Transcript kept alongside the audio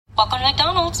Welcome to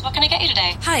McDonald's. What can I get you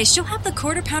today? Hi, she'll have the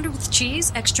quarter pounder with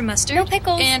cheese, extra mustard. No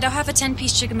pickles. And I'll have a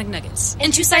 10-piece chicken McNuggets.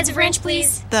 And 2 sides of ranch,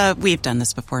 please. The we've done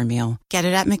this before meal. Get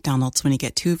it at McDonald's when you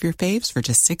get 2 of your faves for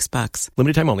just $6.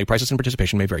 Limited time only. Prices and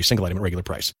participation may vary. Single item at regular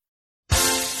price.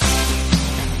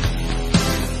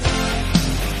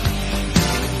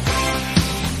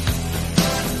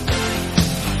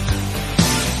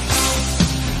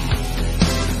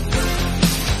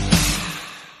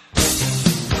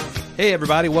 Hey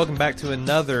everybody, welcome back to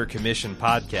another commission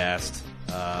podcast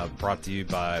brought to you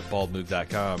by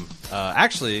baldmove.com.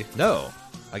 Actually, no,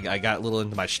 I got a little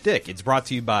into my shtick. It's brought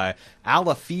to you by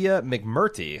Alafia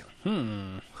McMurty,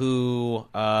 who,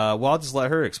 well, I'll just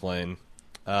let her explain.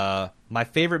 My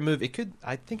favorite movie,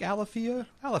 I think Alafia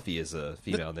is a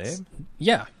female name.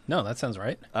 Yeah, no, that sounds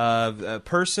right. A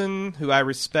person who I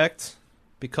respect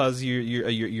because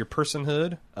your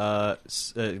personhood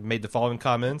made the following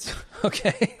comments.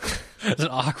 Okay. It's an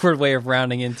awkward way of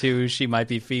rounding into she might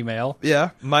be female. Yeah.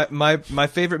 My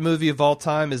favorite movie of all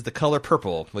time is The Color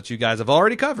Purple, which you guys have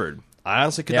already covered. I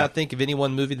honestly could not think of any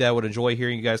one movie that I would enjoy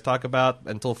hearing you guys talk about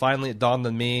until finally it dawned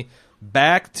on me.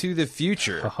 Back to the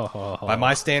Future. By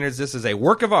my standards, this is a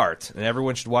work of art, and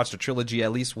everyone should watch the trilogy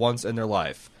at least once in their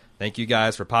life. Thank you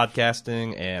guys for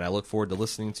podcasting, and I look forward to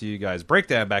listening to you guys break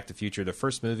down Back to the Future, the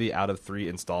first movie out of 3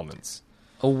 installments.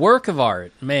 A work of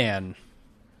art, man.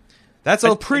 That's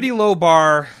a pretty low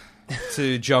bar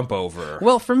to jump over.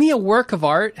 Well, for me, a work of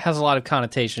art has a lot of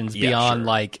connotations beyond,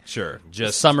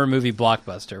 just summer movie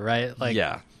blockbuster, right? Like,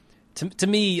 yeah. To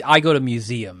me, I go to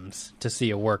museums to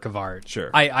see a work of art. Sure.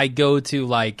 I go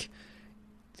to,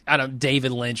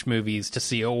 David Lynch movies to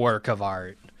see a work of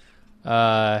art.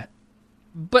 But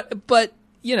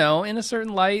you know, in a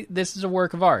certain light, this is a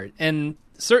work of art. And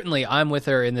certainly I'm with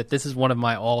her in that this is one of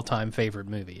my all-time favorite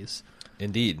movies.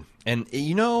 Indeed. And,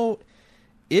 you know,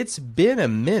 it's been a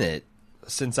minute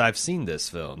since I've seen this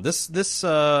film.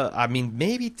 I mean,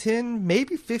 maybe 10,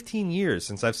 maybe 15 years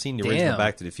since I've seen the original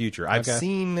Back to the Future. I've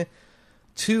seen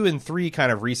 2 and 3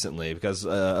 kind of recently, because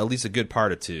at least a good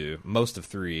part of 2, most of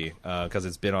 3, because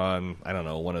it's been on, I don't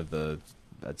know, one of the...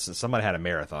 somebody had a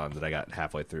marathon that I got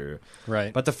halfway through.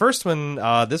 Right. But the first one,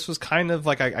 this was kind of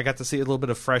like I got to see a little bit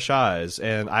of fresh eyes,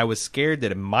 and I was scared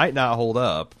that it might not hold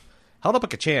up. Held up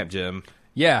like a champ, Jim.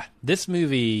 Yeah, this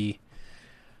movie,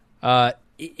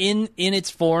 in its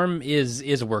form,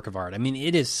 is a work of art. I mean,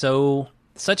 it is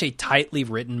such a tightly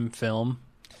written film.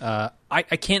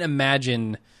 I can't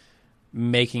imagine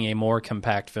making a more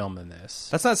compact film than this.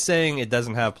 That's not saying it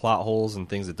doesn't have plot holes and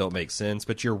things that don't make sense,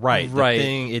 but you're right. Right.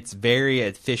 It's very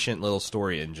efficient little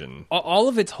story engine. All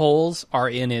of its holes are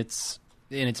in its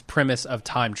premise of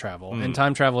time travel, and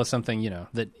time travel is something, you know,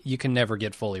 that you can never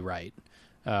get fully right.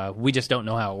 We just don't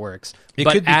know how it works.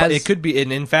 It could be,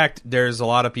 and in fact, there's a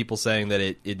lot of people saying that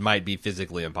it might be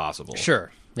physically impossible.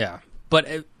 Sure, yeah, but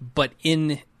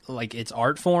in like its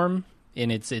art form,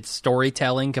 in its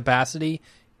storytelling capacity,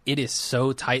 it is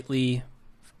so tightly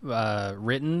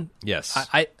written. Yes,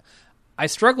 I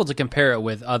struggle to compare it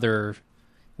with other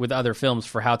films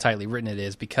for how tightly written it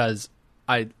is, because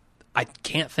I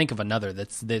can't think of another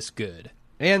that's this good.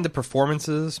 And the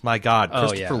performances, my God,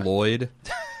 Christopher Lloyd.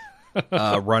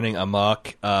 Running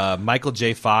amok. Michael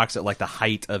J. Fox at like the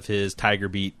height of his Tiger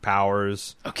Beat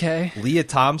powers. Okay. Leah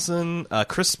Thompson,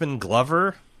 Crispin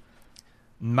Glover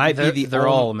they're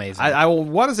all amazing. I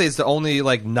want to say it's the only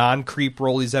like non-creep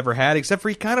role he's ever had, except for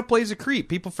he kind of plays a creep.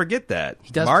 People forget that.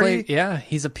 He does play, yeah,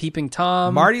 he's a peeping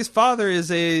Tom. Marty's father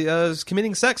is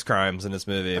committing sex crimes in this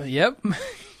movie. Yep.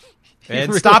 And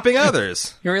really, stopping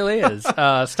others. He really is.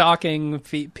 Stalking,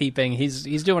 peeping,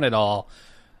 he's doing it all.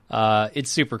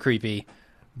 It's super creepy,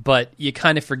 but you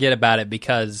kind of forget about it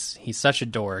because he's such a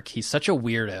dork. He's such a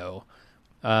weirdo.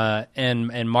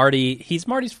 And Marty, he's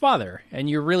Marty's father, and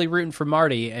you're really rooting for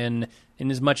Marty. And in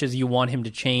as much as you want him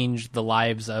to change the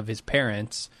lives of his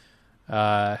parents,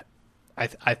 I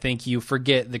think you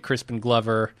forget that Crispin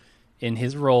Glover, in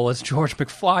his role as George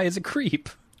McFly, is a creep.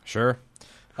 Sure.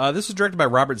 This was directed by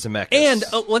Robert Zemeckis. And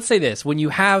let's say this: when you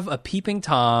have a peeping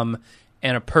Tom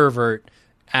and a pervert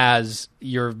as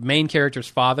your main character's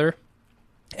father,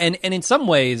 and in some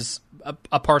ways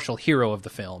a partial hero of the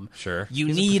film. Sure. You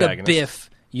need a Biff.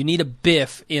 You need a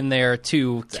Biff in there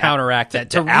to counteract that.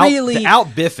 To really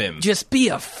out-Biff him. Just be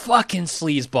a fucking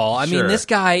sleazeball. I mean, this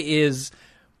guy is,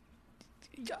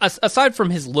 aside from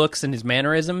his looks and his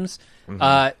mannerisms,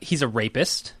 he's a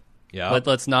rapist. Yeah.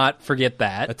 Let's not forget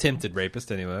that. Attempted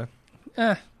rapist, anyway.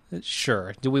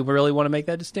 Sure. Do we really want to make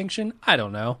that distinction? I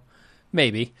don't know.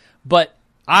 Maybe. But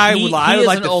I would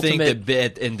like to think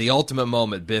that in the ultimate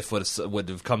moment, Biff would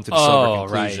have come to the sober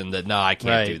conclusion that, no, I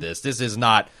can't do this. This is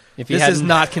not If he this is hadn't-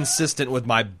 not consistent with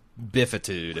my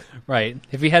Biffitude. Right.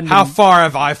 If he hadn't How been far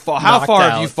have I How knocked far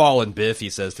have out. you fallen, Biff? He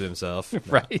says to himself.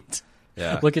 right.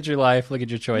 Yeah. Look at your life. Look at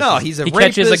your choices. No, he's a He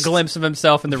catches a rapist. glimpse of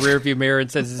himself in the rearview mirror and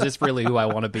says, "Is this really who I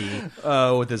want to be?"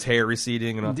 With his hair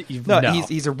receding and all. No.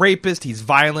 He's a rapist. He's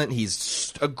violent.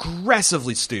 He's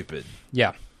aggressively stupid.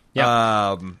 Yeah.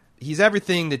 Yeah. He's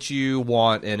everything that you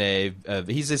want in a.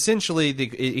 He's essentially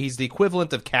he's the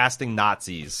equivalent of casting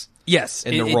Nazis. yes.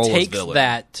 in the role it as takes villain.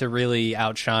 that to really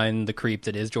outshine the creep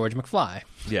that is George McFly.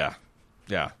 Yeah,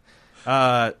 yeah.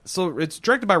 So it's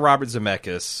directed by Robert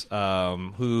Zemeckis,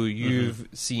 who you've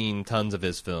seen tons of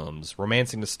his films.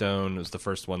 Romancing the Stone was the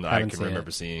first one that I Haven't can seen remember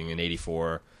it. seeing in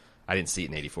 '84. I didn't see it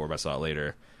in '84, but I saw it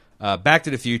later. Back to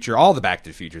the Future, all the Back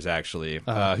to the Futures actually.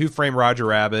 Who Framed Roger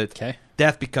Rabbit? Okay.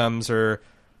 Death Becomes Her.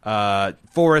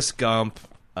 Forrest Gump.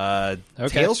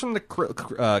 Tales from the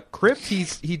Crypt.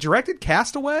 He directed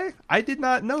Castaway. I did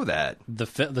not know that.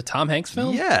 The Tom Hanks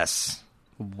film? Yes.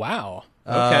 Wow.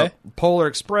 Okay. Polar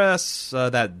Express,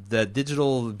 that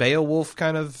digital Beowulf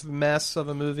kind of mess of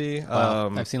a movie.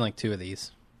 I've seen like 2 of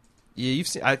these. Yeah, you've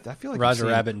seen. I feel like Roger you've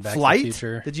seen Rabbit and Back to the Flight.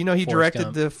 Future, Did you know he Forrest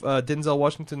directed the Denzel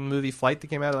Washington movie Flight that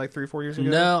came out like 3 or 4 years ago?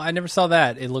 No, I never saw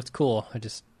that. It looked cool. I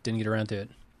just didn't get around to it.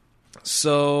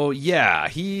 So yeah,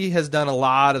 he has done a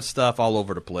lot of stuff all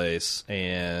over the place,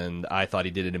 and I thought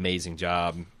he did an amazing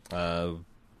job.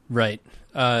 Right.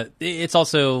 It's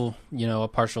also, a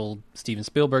partial Steven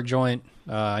Spielberg joint.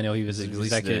 I know he was At an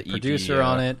least the executive EP, producer yeah.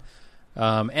 on it.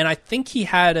 And I think he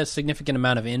had a significant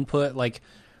amount of input. Like,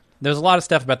 there's a lot of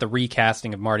stuff about the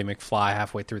recasting of Marty McFly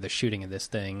halfway through the shooting of this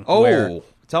thing. Oh, where-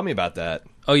 tell me about that.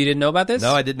 Oh, you didn't know about this?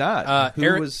 No, I did not. Who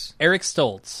Eric, was? Eric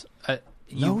Stoltz.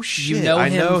 No You shit. know I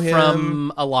him know him.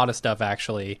 from a lot of stuff,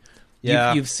 actually.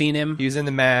 Yeah. You've seen him. He was in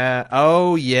the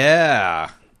Oh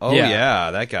yeah. Oh Yeah.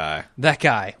 yeah, that guy. That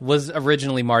guy was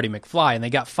originally Marty McFly, and they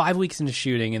got 5 weeks into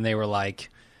shooting, and they were like,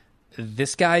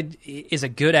 this guy is a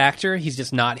good actor. He's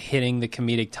just not hitting the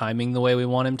comedic timing the way we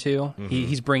want him to. Mm-hmm.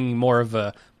 He's bringing more of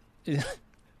a,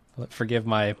 forgive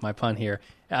my pun here,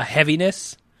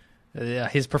 heaviness.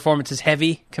 His performance is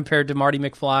heavy compared to Marty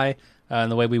McFly and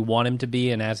the way we want him to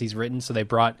be and as he's written. So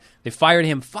they fired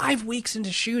him 5 weeks into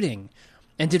shooting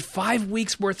and did 5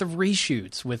 weeks worth of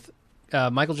reshoots with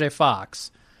Michael J.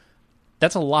 Fox.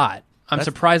 That's a lot. I'm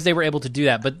surprised they were able to do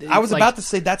that. But I was about to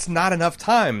say that's not enough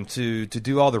time to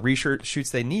do all the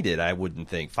reshoots they needed. I wouldn't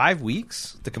think 5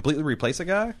 weeks to completely replace a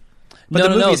guy. But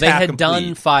no. movie's They half had complete.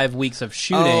 done 5 weeks of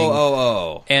shooting.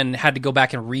 Oh. And had to go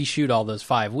back and reshoot all those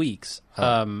 5 weeks.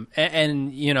 And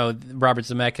Robert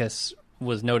Zemeckis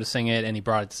was noticing it, and he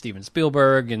brought it to Steven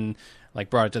Spielberg, and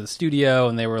brought it to the studio,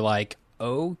 and they were like,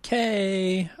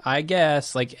 "Okay, I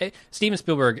guess." Steven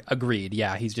Spielberg agreed.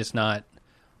 Yeah, he's just not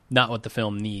what the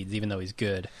film needs, even though he's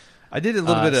good. I did a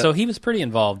little bit of. So he was pretty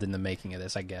involved in the making of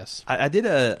this, I guess. I did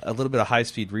a little bit of high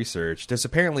speed research. There's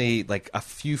apparently a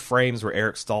few frames where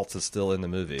Eric Stoltz is still in the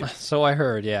movie. So I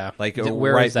heard, yeah.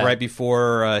 Where right, is that? right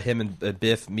before him and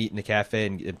Biff meet in the cafe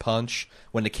and punch,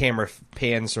 when the camera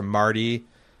pans from Marty,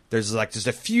 there's just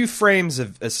a few frames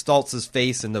of Stoltz's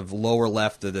face in the lower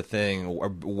left of the thing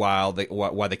while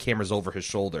the camera's over his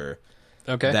shoulder.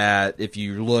 Okay. That if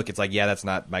you look, it's that's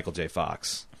not Michael J.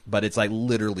 Fox, but it's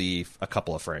literally a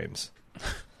couple of frames.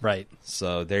 Right.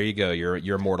 So there you go.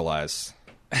 You're immortalized.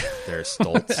 There's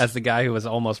Stoltz. As the guy who was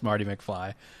almost Marty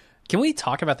McFly. Can we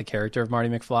talk about the character of Marty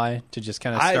McFly to just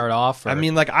kind of start off? I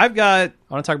mean, I've got.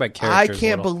 I want to talk about I characters.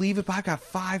 can't believe it, but I got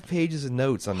 5 pages of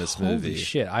notes on this Holy movie.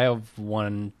 shit! I have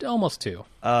almost two.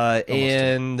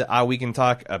 And we can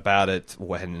talk about it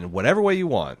in whatever way you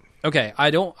want. Okay, I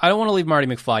don't want to leave Marty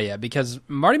McFly yet, because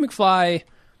Marty McFly,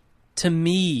 to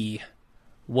me,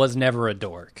 was never a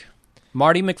dork.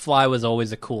 Marty McFly was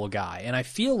always a cool guy, and I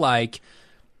feel like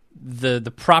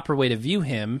the proper way to view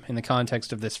him in the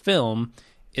context of this film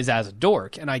is as a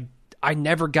dork, and I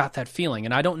never got that feeling,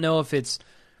 and I don't know if it's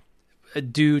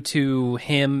due to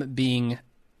him being,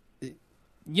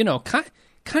 kind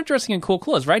of dressing in cool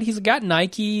clothes, right? He's got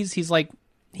Nikes. He's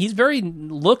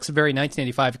looks very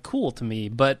 1985 cool to me,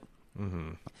 but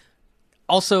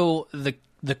also the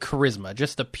charisma,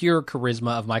 just the pure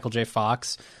charisma of Michael J.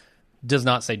 Fox does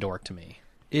not say dork to me.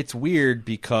 It's weird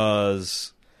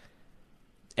because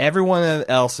everyone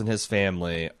else in his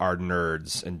family are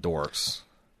nerds and dorks.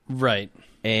 Right.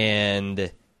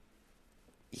 And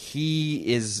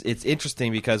it's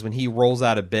interesting because when he rolls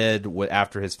out of bed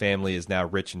after his family is now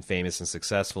rich and famous and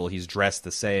successful, he's dressed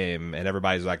the same, and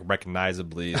everybody's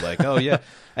recognizably oh yeah,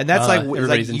 and that's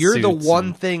everybody's in you're the suits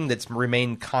one thing that's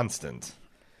remained constant.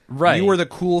 Right. You were the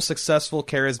cool, successful,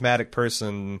 charismatic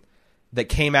person that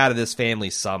came out of this family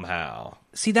somehow.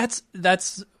 See, that's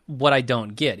what I don't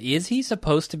get. Is he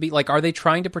supposed to be like? Are they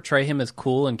trying to portray him as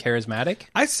cool and charismatic?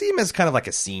 I see him as kind of like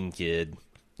a scene kid.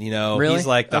 You know, Really? he's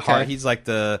like the Okay. heart. He's like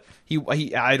the he.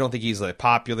 I don't think he's like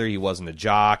popular. He wasn't a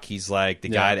jock. He's like the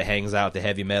guy that hangs out with the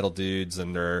heavy metal dudes,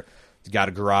 and he's got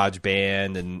a garage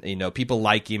band, and you know people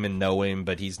like him and know him,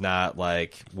 but he's not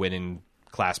like winning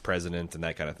class president and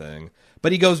that kind of thing.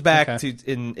 But he goes back to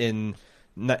in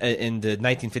the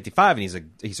 1955, and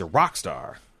he's a rock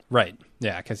star. Right.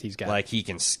 Yeah, because he's got Like he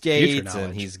can skate, future and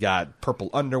knowledge. he's got purple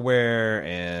underwear,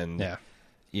 and Yeah.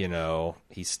 you know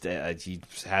he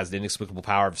has the inexplicable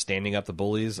power of standing up to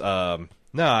bullies. No,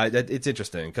 it's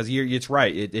interesting because it's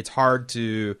right. It's hard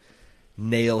to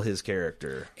nail his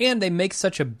character. And they make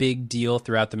such a big deal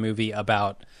throughout the movie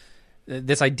about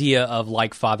this idea of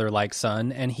like father, like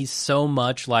son, and he's so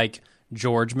much like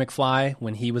George McFly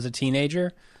when he was a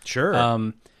teenager. Sure.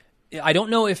 I don't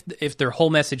know if their whole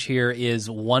message here is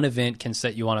one event can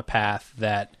set you on a path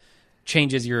that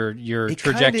changes your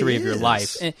trajectory of your is.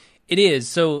 life. And it is.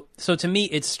 So to me,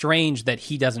 it's strange that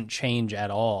he doesn't change at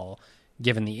all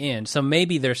given the end. So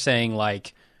maybe they're saying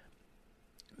like,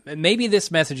 maybe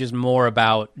this message is more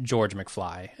about George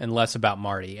McFly and less about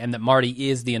Marty, and that Marty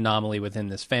is the anomaly within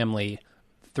this family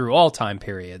through all time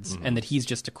periods, and that he's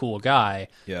just a cool guy.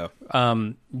 Yeah.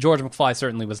 George McFly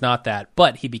certainly was not that,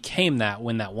 but he became that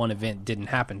when that one event didn't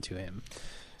happen to him.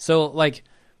 So, like,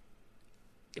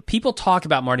 people talk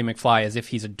about Marty McFly as if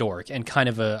he's a dork and kind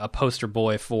of a poster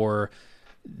boy for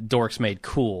dorks made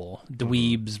cool,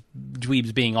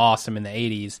 dweebs being awesome in the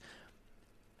 80s.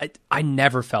 I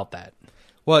never felt that.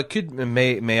 Well, it could.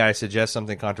 May I suggest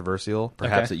something controversial?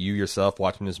 Perhaps Okay. that you yourself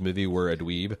watching this movie were a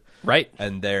dweeb, Right.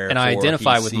 and I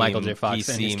identify with Michael J. Fox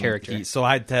and his character. So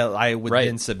I would Right.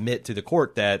 then submit to the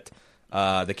court that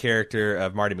the character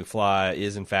of Marty McFly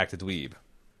is in fact a dweeb,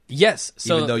 Yes.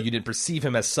 So even though you didn't perceive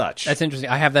him as such. that's interesting.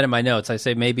 I have that in my notes. I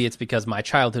say maybe it's because my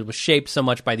childhood was shaped so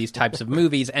much by these types of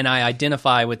movies, and I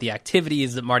identify with the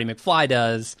activities that Marty McFly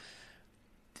does,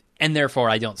 and therefore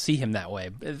I don't see him that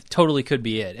way. It totally could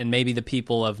be it. And maybe the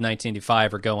people of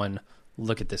 1985 are going,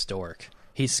 look at this dork.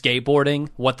 He's skateboarding.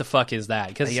 What the fuck is that?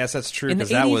 Because Yes, that's true. In the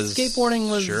Because that 80s, was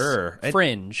skateboarding was sure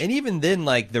fringe. and even then,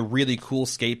 like the really cool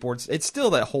skateboards, it's still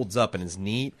that holds up and is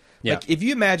neat. Yeah. Like if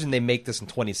you imagine they make this in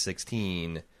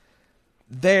 2016,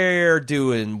 they're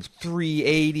doing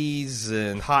 380s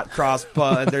and hot cross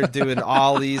bun. They're doing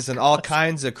ollies and all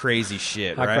kinds of crazy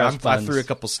shit. Hot Right? cross I buns. threw a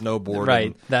couple snowboard Right,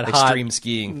 and that hot- extreme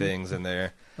skiing things in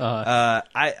there.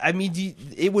 I mean,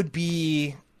 it would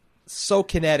be so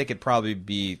kinetic. It'd probably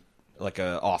be like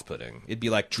a off-putting. It'd be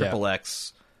like Triple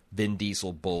X Vin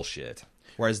Diesel bullshit.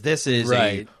 Whereas this is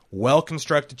Right. a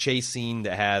well-constructed chase scene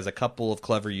that has a couple of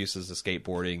clever uses of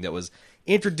skateboarding that was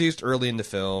introduced early in the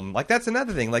film. Like that's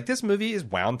another thing. Like this movie is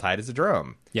wound tight as a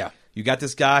drum. Yeah. You got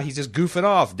this guy, he's just goofing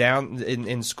off down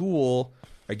in school,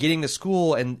 or getting to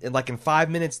school, and like in 5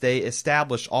 minutes they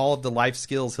establish all of the life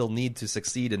skills he'll need to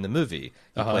succeed in the movie.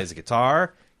 He plays a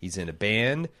guitar, he's in a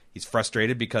band, he's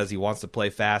frustrated because he wants to play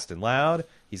fast and loud,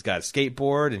 he's got a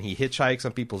skateboard, and he hitchhikes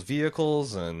on people's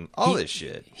vehicles, and all this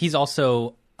shit. He's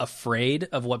also afraid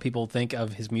of what people think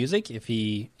of his music if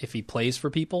he plays for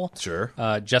people. Sure.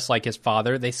 Just like his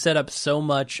father. They set up so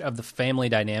much of the family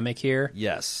dynamic here.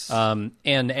 Yes. And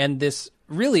this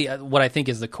really, what I think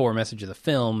is the core message of the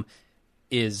film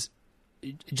is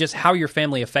just how your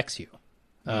family affects you.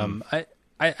 I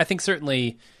think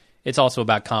certainly it's also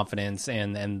about confidence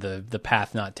and the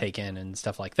path not taken and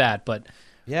stuff like that. But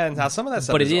yeah, and how some of that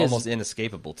stuff but it is is- almost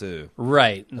inescapable too.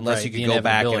 right, Unless right, you the could go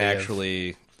back and inevitability of-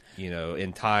 actually,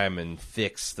 in time and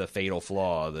fix the fatal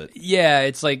flaw that. Yeah,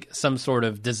 it's like some sort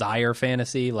of desire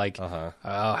fantasy, like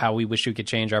how we wish we could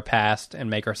change our past and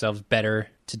make ourselves better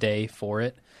today for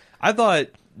it. I thought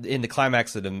in the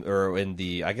climax of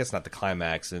I guess not the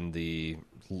climax, in the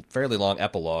fairly long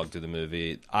epilogue to the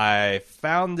movie, I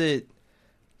found it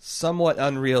somewhat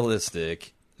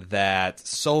unrealistic that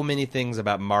so many things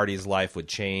about Marty's life would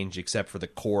change except for the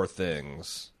core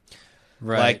things.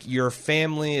 Right. Like your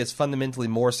family is fundamentally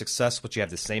more successful, but you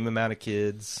have the same amount of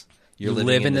kids. You're You living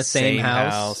live in in the the same same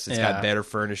house. It's Yeah. got better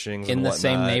furnishings in and the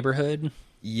same whatnot. neighborhood.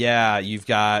 Yeah, you've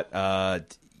got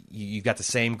you've got the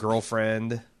same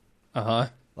girlfriend.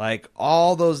 Like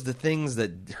all the things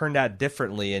that turned out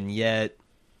differently, and yet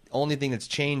only thing that's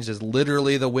changed is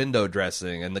literally the window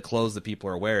dressing and the clothes that people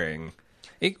are wearing.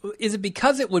 Is it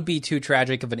because it would be too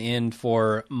tragic of an end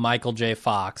for Michael J.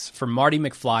 Fox, for Marty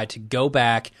McFly to go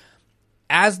back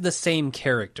as the same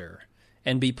character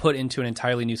and be put into an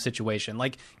entirely new situation.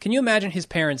 Like, can you imagine his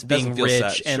parents being Doesn't feel rich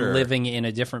sad, and sure. living in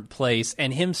a different place,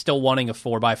 and him still wanting a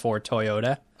 4x4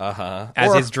 Toyota as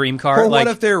Or- his dream car? Or Like,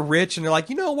 what if they're rich and they're like,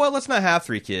 you know what? Let's not have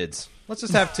 3 kids. Let's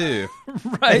just have 2.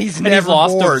 right? And he's And never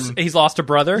lost born. he's lost a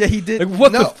brother. Yeah, he did. Like,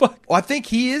 what no. the fuck? Well, I think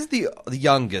he is the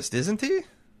youngest, isn't he?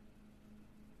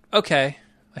 Okay,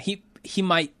 he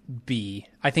might be.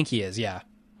 I think he is. Yeah.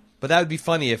 But that would be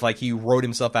funny if like he wrote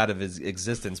himself out of his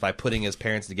existence by putting his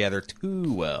parents together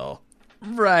too well.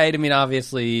 Right. I mean,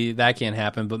 obviously that can't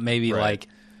happen, but maybe Right. like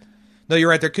No, you're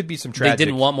right. There could be some tragic. they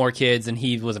didn't want more kids, and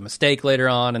he was a mistake later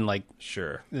on, and like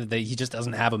Sure. he just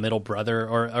doesn't have a middle brother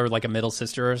or like a middle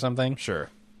sister or something. Sure.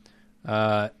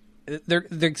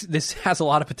 This has a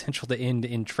lot of potential to end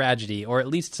in tragedy, or at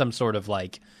least some sort of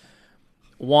like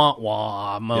wah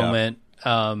wah moment.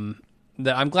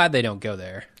 That I'm glad they don't go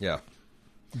there, Yeah.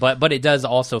 but it does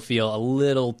also feel a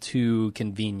little too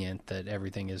convenient that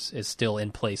everything is still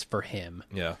in place for him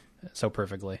Yeah. so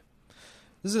perfectly.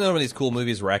 This is another one of these cool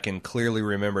movies where I can clearly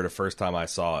remember the first time I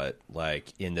saw it,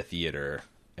 like in the theater,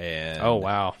 and Oh,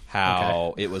 wow.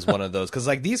 how it was one of those because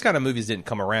like these kind of movies didn't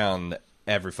come around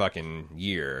every fucking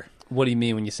year. What do you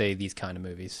mean when you say these kind of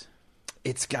movies?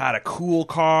 It's got a cool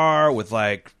car with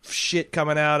like shit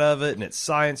coming out of it, and it's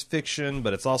science fiction,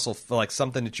 but it's also like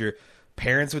something that your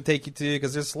parents would take you to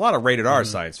because there's a lot of rated R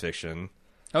science fiction.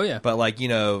 Oh yeah, But like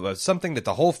something that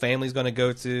the whole family's going to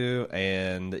go to,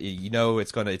 and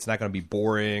it's not going to be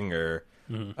boring or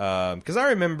because I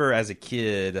remember as a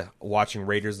kid watching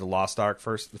Raiders of the Lost Ark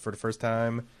for the first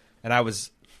time, and I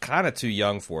was kind of too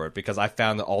young for it because I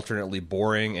found it alternately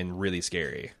boring and really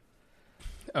scary.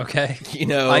 okay.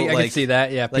 I can see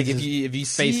that. Yeah, like because if you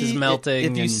face is see, melting.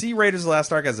 If you and- see Raiders of the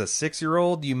Lost Ark as a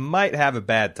 6-year-old, you might have a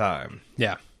bad time.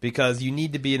 yeah, Because you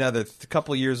need to be another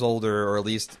couple years older, or at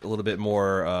least a little bit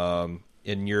more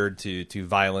inured to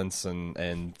violence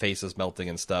and faces melting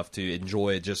and stuff to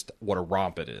enjoy just what a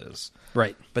romp it is.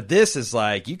 right. But this is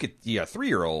like a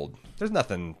 3-year-old. There's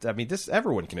nothing. I mean,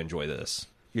 everyone can enjoy this.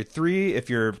 You're 3 if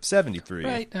you're 73.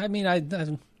 Right. I mean, I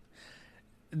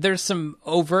there's some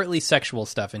overtly sexual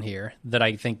stuff in here that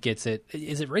I think gets it.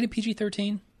 Is it rated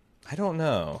PG-13? I don't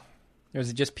know. Or is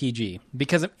it just PG?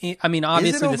 Because I mean,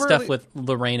 obviously the overtly- stuff with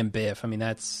Lorraine and Biff. I mean,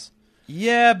 that's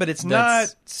Yeah, but it's That's-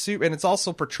 not super, and it's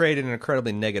also portrayed in an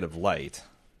incredibly negative light.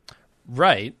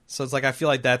 right. So it's like I feel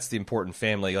like that's the important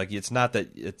family. Like it's not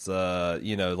that it's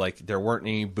like there weren't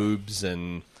any boobs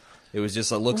and it was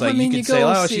just it looks Well, like I mean, you you could say,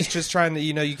 go oh, see- she's just trying to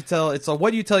you could tell it's like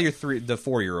what do you tell your the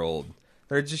 4-year-old?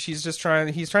 He's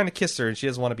trying to kiss her and she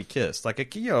doesn't want to be kissed. Like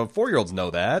 4-year-olds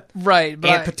know that. Right. But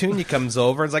Aunt Petunia comes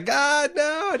over and is like, God,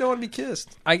 no, I don't want to be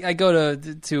kissed. I go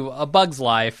to A Bug's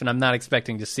Life, and I'm not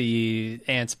expecting to see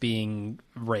ants being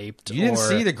raped. You didn't or-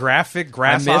 see the graphic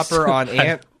grasshopper on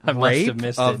ant I must rape have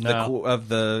missed of it, the no. of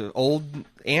the old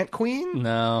ant queen?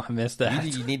 No, I missed that.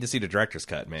 You need to see the director's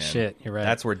cut, man. Shit, you're right.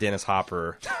 That's where Dennis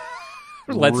Hopper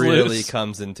Lets really loose.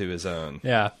 comes into his own.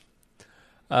 Yeah.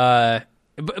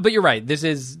 But you're right. This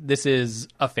is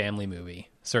a family movie,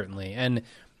 certainly. And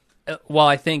while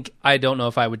I don't know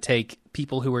if I would take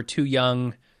people who are too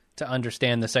young to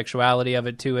understand the sexuality of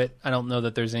it to it, I don't know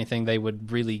that there's anything they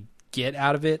would really get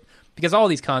out of it because all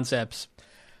these concepts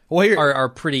Well, here, are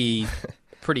pretty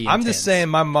pretty I'm intense. just saying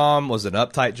my mom was an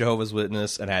uptight Jehovah's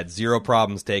Witness and had zero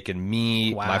problems taking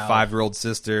me, Wow. my 5-year-old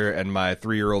sister, and my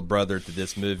 3-year-old brother to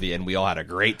this movie, and we all had a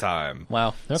great time.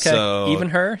 Wow. Okay. So- Even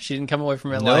her? She didn't come away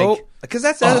from it Nope. like... Because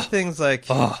that's the other things, like...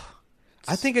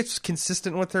 I think it's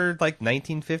consistent with her, like,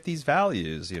 1950s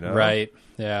values, you know? Right.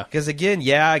 Yeah. Because, again,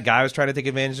 a guy was trying to take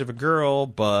advantage of a girl,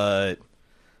 but...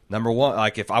 Number one,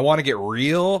 like, if I want to get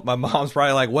real, my mom's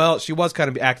probably like, well, she was kind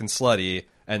of acting slutty,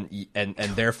 and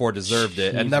therefore deserved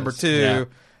it. And number two, Yeah.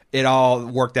 it all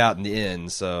worked out in the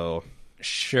end, so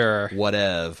Sure.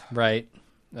 whatever. Right.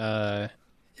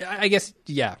 I guess,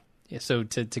 yeah. So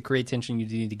to create tension, you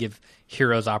need to give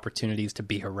heroes opportunities to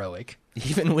be heroic.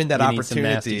 Even when that You need some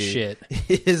nasty opportunity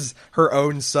shit. is her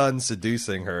own son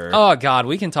seducing her. Oh, God,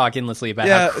 we can talk endlessly about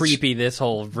Yeah, how creepy this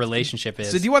whole relationship is.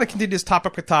 So do you want to continue this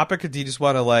topic, or do you just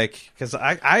want to, like... Because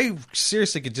I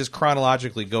seriously could just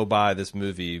chronologically go by this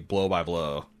movie blow by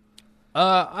blow.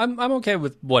 I'm okay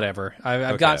with whatever.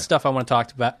 I've got Okay. stuff I want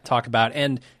to talk about,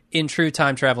 and in true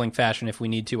time traveling fashion, if we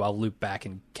need to, I'll loop back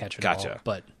and catch it all. Gotcha.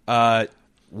 But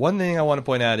One thing I want to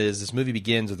point out is this movie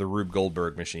begins with the Rube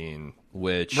Goldberg machine,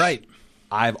 which Right.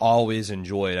 I've always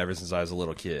enjoyed ever since I was a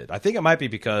little kid. I think it might be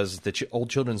because the Old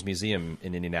Children's Museum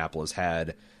in Indianapolis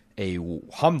had a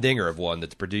humdinger of one that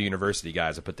the Purdue University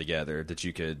guys have put together that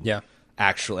you could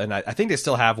actually, and I think they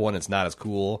still have one. It's not as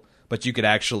cool, but you could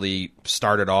actually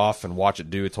start it off and watch it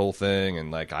do its whole thing. And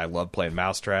like, I love playing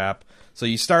Mousetrap. So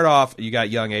you start off, you got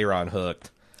young Aaron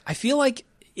hooked. I feel like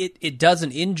it does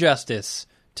an injustice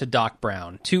to Doc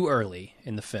Brown too early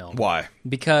in the film. Why?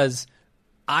 Because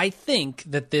I think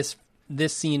that this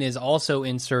scene is also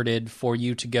inserted for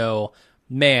you to go,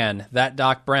 man, that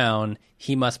Doc Brown,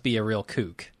 he must be a real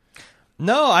kook.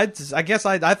 No, I guess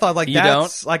I thought like You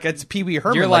that's don't? like it's Pee Wee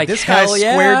Herman. You're like this guy's hell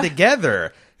yeah. squared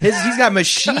together. He's got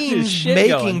machines shit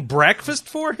making going. breakfast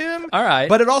for him. All right.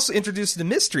 But it also introduced the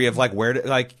mystery of like where to,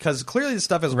 like, because clearly this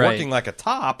stuff is Right. working like a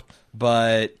top,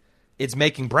 but it's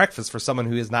making breakfast for someone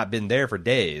who has not been there for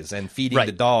days and feeding Right.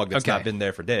 the dog that's Okay. not been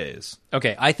there for days.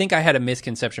 Okay, I think I had a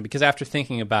misconception because after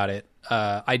thinking about it,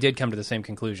 I did come to the same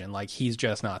conclusion. Like, he's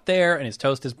just not there, and his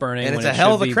toast is burning. And it's when a it hell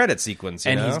should of a be. credit sequence,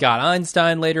 you And know? he's got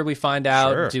Einstein later, we find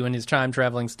out, Sure. doing his time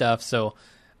traveling stuff. So,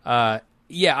 yeah,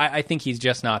 I think he's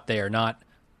just not there, not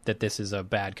that this is a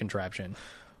bad contraption.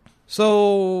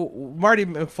 So Marty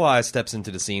McFly steps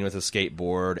into the scene with a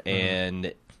skateboard,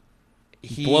 and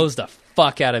he Blows the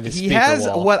fuck out of his He speaker has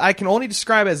wall. what I can only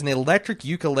describe as an electric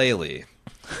ukulele.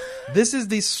 This is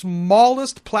the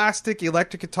smallest plastic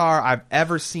electric guitar I've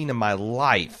ever seen in my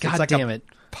life. God it's like damn a it.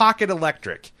 pocket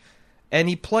electric. And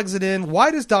he plugs it in. Why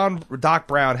does Doc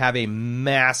Brown have a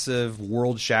massive,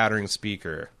 world-shattering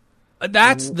speaker?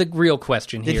 That's the real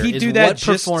question Did here. he is do that what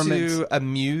just performance? to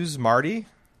amuse Marty?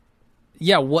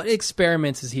 Yeah, what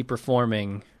experiments is he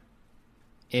performing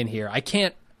in here? I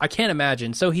can't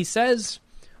imagine. So he says,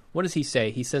 what does he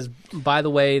say? He says, by the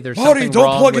way, there's Marty, something don't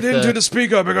wrong plug with it into the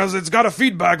speaker because it's got a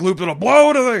feedback loop that'll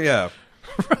blow to the... Yeah.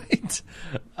 right.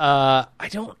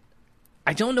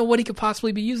 I don't know what he could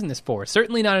possibly be using this for.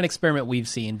 Certainly not an experiment we've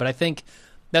seen, but I think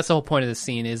that's the whole point of the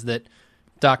scene is that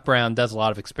Doc Brown does a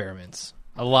lot of experiments.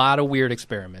 A lot of weird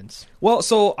experiments. Well,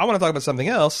 so I want to talk about something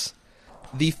else.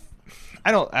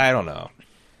 I don't know.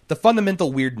 The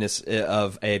fundamental weirdness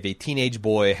of a teenage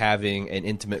boy having an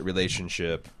intimate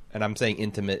relationship, and I'm saying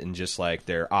intimate and just like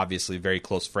they're obviously very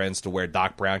close friends to where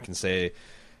Doc Brown can say,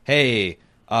 hey,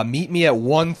 meet me at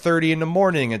 1:30 in the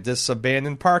morning at this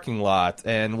abandoned parking lot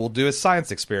and we'll do a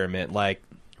science experiment. Like,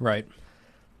 Right.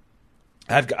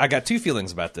 I got two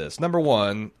feelings about this. Number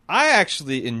one, I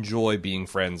actually enjoy being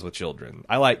friends with children.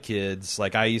 I like kids.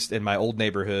 Like I used in my old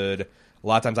neighborhood, a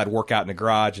lot of times I'd work out in the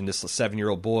garage and this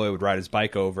 7-year-old boy would ride his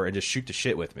bike over and just shoot the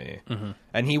shit with me. Mm-hmm.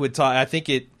 And he would talk. I think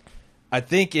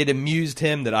it amused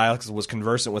him that I was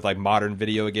conversant with like modern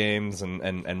video games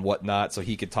and whatnot, so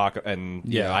he could talk and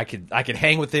you know, I could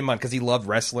hang with him on because he loved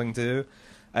wrestling too.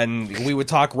 And we would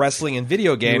talk wrestling and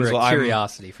video games. You were a while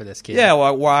curiosity for this kid. Yeah,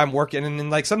 while I'm working, and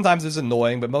like sometimes it was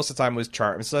annoying, but most of the time it was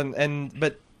charming. So, and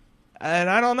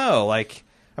I don't know. Like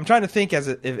I'm trying to think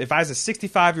if I was a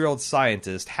 65-year-old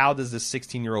scientist, how does this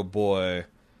 16-year-old boy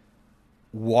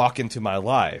walk into my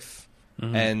life?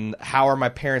 Mm-hmm. And how are my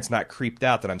parents not creeped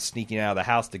out that I'm sneaking out of the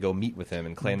house to go meet with him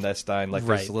and clandestine? Like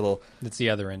Right. there's a little. That's the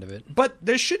other end of it. But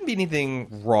there shouldn't be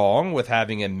anything wrong with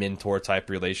having a mentor-type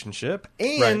relationship.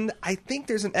 And Right. I think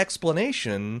there's an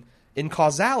explanation in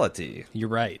causality. You're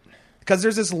right. Because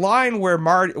there's this line where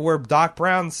Doc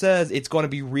Brown says it's going to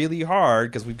be really hard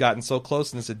because we've gotten so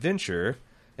close in this adventure.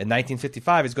 In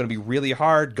 1955, it's going to be really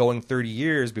hard going 30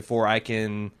 years before I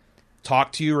can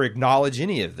talk to you or acknowledge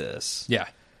any of this. Yeah.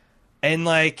 And,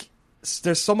 like,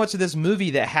 there's so much of this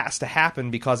movie that has to happen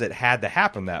because it had to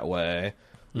happen that way.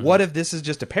 Mm-hmm. What if this is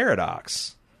just a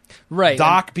paradox? Right.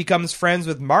 Doc becomes friends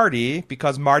with Marty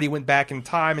because Marty went back in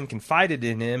time and confided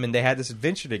in him, and they had this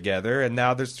adventure together, and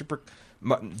now they're super...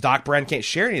 Doc Brown can't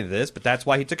share any of this, but that's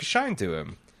why he took a shine to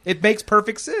him. It makes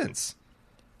perfect sense.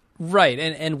 Right,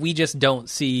 and we just don't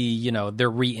see, their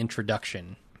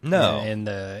reintroduction. No. In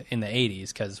the 80s,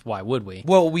 because why would we?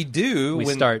 Well, we do. We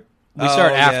when- start Oh,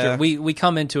 after yeah. we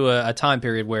come into a time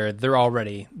period where they've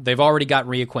already got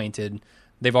reacquainted.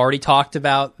 They've already talked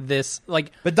about this,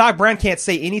 like. But Doc Brown can't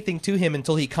say anything to him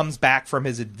until he comes back from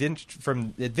his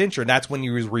adventure, and that's when he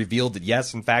was revealed that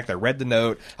yes, in fact, I read the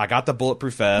note, I got the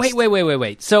bulletproof vest.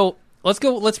 Wait. So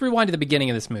let's rewind to the beginning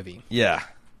of this movie. Yeah.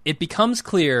 It becomes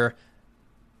clear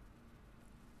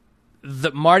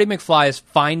that Marty McFly is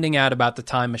finding out about the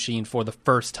time machine for the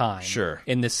first time. Sure.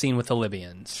 In this scene with the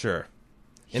Libyans. Sure.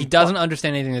 He doesn't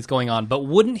understand anything that's going on, but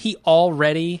wouldn't he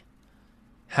already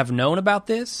have known about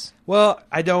this? Well,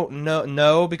 I don't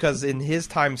know because in his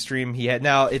time stream he had.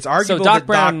 Now it's arguable Doc that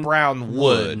Brown Doc Brown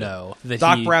would would know that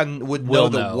Doc he Brown would will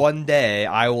know that know. one day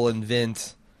I will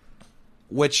invent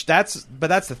But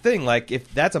that's the thing. Like,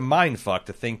 if that's a mind fuck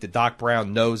to think that Doc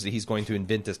Brown knows that he's going to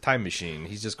invent this time machine,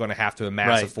 he's just going to have to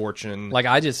amass a fortune. Like,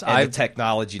 I the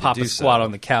technology pop to do a squat so.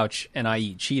 on the couch and I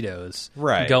eat Cheetos,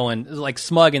 Right? Going like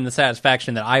smug in the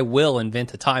satisfaction that I will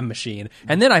invent a time machine,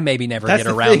 and then I maybe never That's get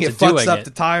the around thing. to It fucks doing up it.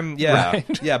 the time. Yeah,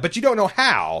 Right. yeah. But you don't know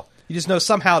how. You just know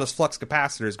somehow this flux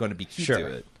capacitor is going to be key Sure. to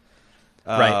it.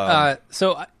 Right.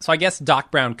 So I guess Doc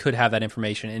Brown could have that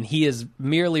information, and he is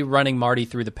merely running Marty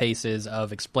through the paces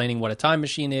of explaining what a time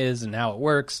machine is and how it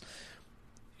works,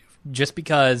 just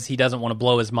because he doesn't want to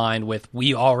blow his mind with,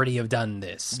 we already have done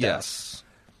this stuff. Yes.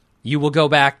 You will go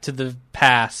back to the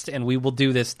past, and we will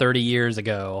do this 30 years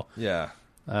ago. Yeah.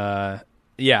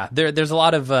 Yeah, there's a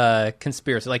lot of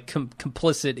conspiracy, like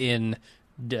complicit in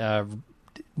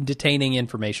detaining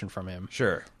information from him.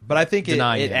 Sure, but I think it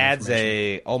Denying him adds information.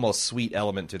 a almost sweet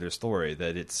element to their story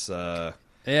that it's Yeah.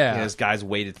 this guy's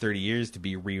waited 30 years to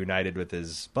be reunited with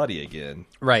his buddy again.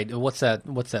 Right. What's that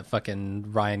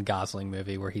fucking Ryan Gosling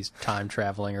movie where he's time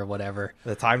traveling or whatever?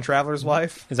 The Time Traveler's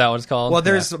Wife. Is that what it's called? Well,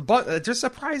 there's Yeah. there's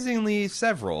surprisingly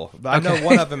several. I know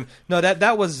one of them. No,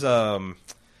 that was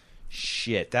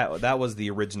shit. That was the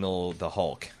original the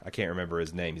Hulk. I can't remember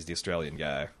his name. He's the Australian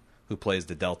guy who plays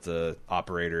the Delta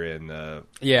operator in Black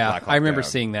Hawk I remember Down.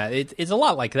 seeing that. It's a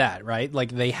lot like that, right? Like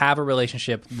they have a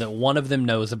relationship that one of them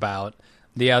knows about,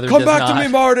 the other Come does back not. to me,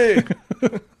 Marty.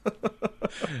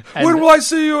 When will I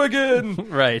see you again?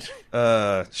 Right.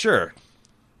 Sure.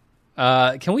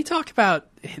 Can we talk about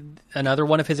another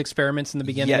one of his experiments in the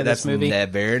beginning of this movie? That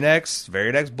very next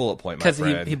bullet point, my Because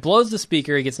friend. he blows the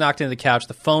speaker, he gets knocked into the couch,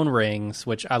 the phone rings,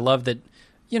 which I love that,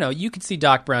 you could see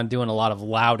Doc Brown doing a lot of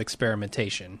loud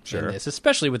experimentation in this,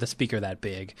 especially with a speaker that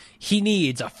big. He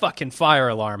needs a fucking fire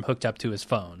alarm hooked up to his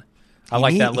phone. I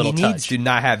like that little He touch. needs to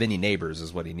not have any neighbors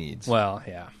is what he needs. Well,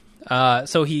 yeah.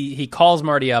 So he calls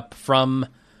Marty up from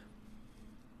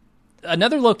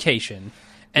another location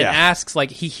and asks,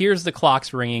 like, he hears the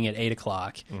clocks ringing at 8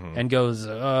 o'clock and goes,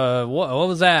 what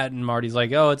was that? And Marty's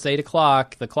like, oh, it's 8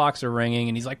 o'clock. The clocks are ringing.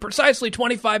 And he's like, precisely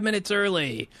 25 minutes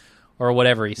early. Or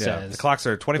whatever he says. The clocks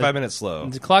are 25 minutes slow.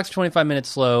 The clock's 25 minutes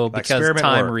slow because experiment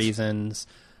time worked. reasons.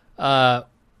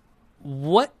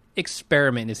 What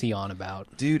experiment is he on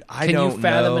about? Dude, I Can don't you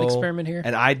fathom know. an experiment here?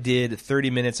 And I did 30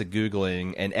 minutes of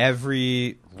Googling, and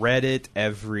every Reddit,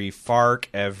 every FARC,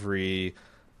 every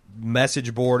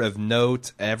message board of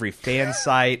note, every fan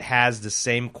site has the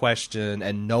same question,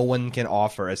 and no one can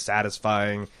offer a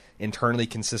satisfying, internally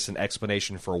consistent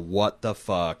explanation for what the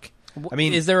fuck. I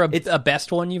mean, is there a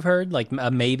best one you've heard? Like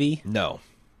a maybe? No,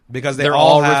 because They're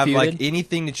all all have refuted? like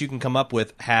anything that you can come up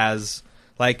with has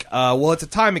like it's a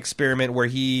time experiment where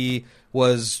he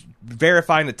was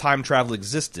verifying that time travel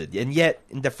existed, and yet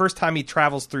the first time he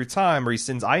travels through time or he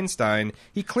sends Einstein,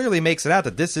 he clearly makes it out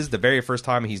that this is the very first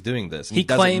time he's doing this. And He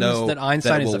doesn't claims know that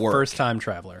Einstein it is will the work. first time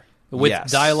traveler with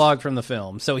Yes. dialogue from the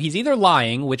film. So he's either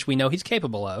lying, which we know he's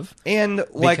capable of. And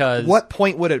like, Because- what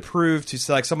point would it prove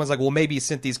to like someone's like, well, maybe he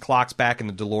sent these clocks back in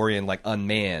the DeLorean like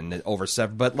unmanned over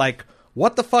seven, but like,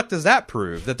 what the fuck does that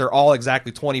prove? That they're all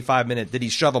exactly 25 minutes? Did he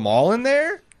shove them all in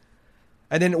there?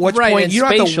 And then at which Right, point and you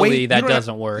don't have to spatially wait? that you don't have-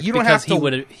 doesn't work You don't because have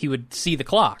to. he would see the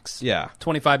clocks. Yeah.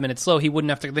 25 minutes slow. He wouldn't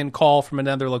have to then call from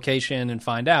another location and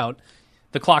find out.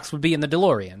 The clocks would be in the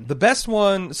DeLorean. The best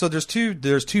one. So there's two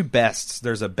bests.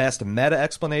 There's a best meta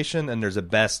explanation and there's a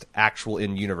best actual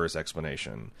in universe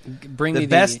explanation. Bring The me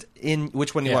best in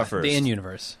which one do you yeah, want first? the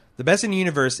in-universe. The best in the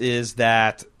universe is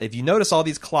that if you notice all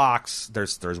these clocks,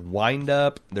 there's wind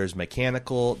up, there's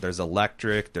mechanical, there's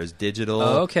electric, there's digital.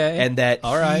 Oh, okay. And that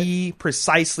All right. he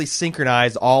precisely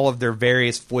synchronized all of their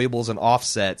various foibles and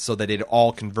offsets so that it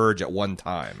all converge at one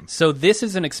time. So this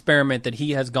is an experiment that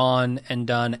he has gone and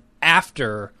done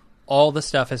after all the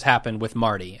stuff has happened with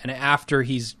Marty and after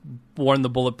he's worn the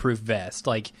bulletproof vest.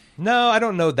 Like, No, I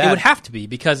don't know that. it would have to be,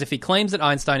 because if he claims that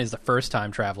Einstein is the first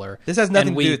time traveler... This has nothing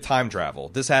and to do with time travel.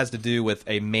 This has to do with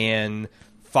a man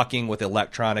fucking with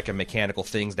electronic and mechanical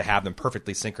things to have them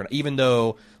perfectly synchronized. Even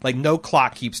though, like, no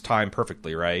clock keeps time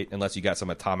perfectly, right? Unless you got some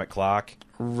atomic clock.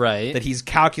 Right. That he's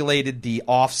calculated the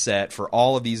offset for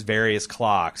all of these various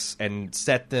clocks and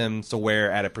set them to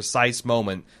where at a precise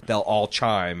moment they'll all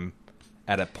chime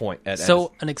at a point.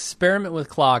 So an experiment with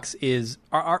clocks is...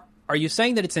 Are you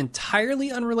saying that it's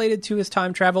entirely unrelated to his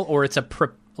time travel, or it's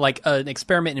an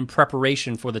experiment in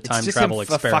preparation for the time it's just travel him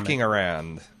experiment? fucking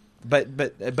around. But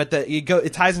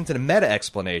it ties into the meta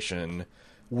explanation,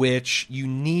 which you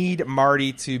need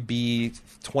Marty to be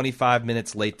 25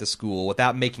 minutes late to school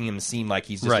without making him seem like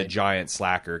he's just a Right. giant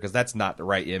slacker, because that's not the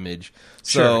right image.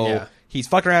 Sure, So yeah. he's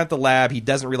fucking around at the lab. He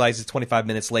doesn't realize he's 25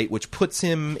 minutes late, which puts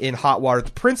him in hot water.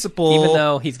 The principal, Even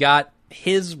though he's got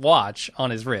his watch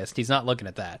on his wrist. He's not looking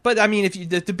at that. But I mean, if you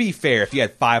to be fair, if you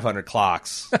had 500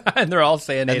 clocks And they're all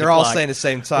saying and they're all saying the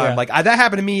same time, Yeah. that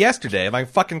happened to me yesterday. My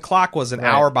fucking clock was an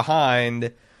hour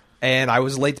behind, and I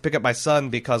was late to pick up my son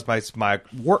because my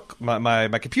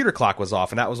computer clock was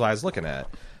off, and that was what I was looking at.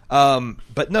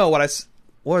 But no, what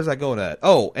was I going at?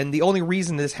 Oh, and the only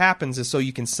reason this happens is so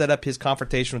you can set up his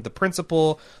confrontation with the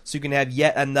principal, so you can have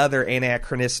yet another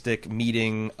anachronistic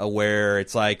meeting where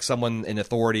it's like someone in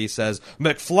authority says,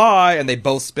 McFly, and they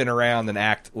both spin around and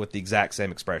act with the exact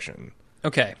same expression.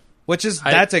 Okay.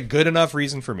 That's a good enough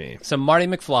reason for me. So Marty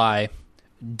McFly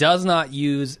does not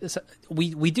use...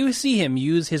 We do see him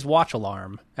use his watch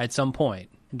alarm at some point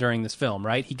during this film,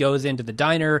 right? He goes into the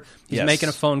diner, he's making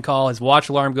a phone call, his watch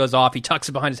alarm goes off, he tucks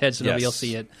it behind his head so nobody will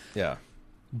see it. Yeah.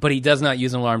 But he does not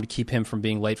use an alarm to keep him from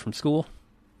being late from school.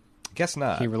 Guess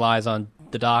not. He relies on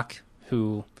the doc,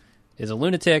 who is a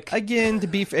lunatic. Again,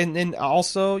 and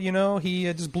also, he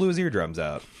just blew his eardrums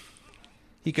out.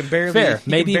 He can barely... Fair.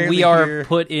 Maybe we are hear...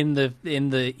 put in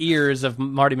the ears of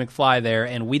Marty McFly there,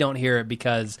 and we don't hear it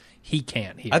because he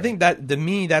can't hear I think that, to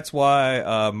me, that's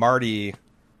why Marty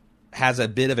has a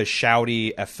bit of a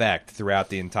shouty effect throughout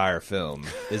the entire film,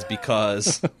 is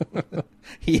because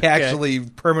he actually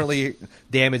permanently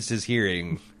damaged his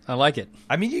hearing. I like it.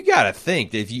 I mean, you got to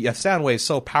think that if a sound wave's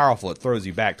so powerful it throws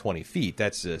you back 20 feet,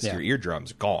 that's just your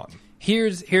eardrums are gone.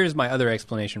 Here's my other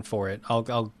explanation for it.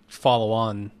 I'll follow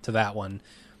on to that one.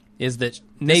 Is that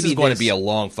maybe this is going to be a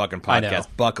long fucking I know. podcast.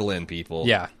 Buckle in, people.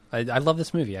 Yeah, I love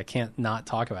this movie. I can't not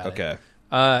talk about it. Okay.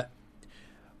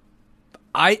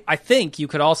 I think you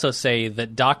could also say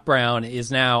that Doc Brown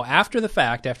is now, after the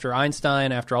fact, after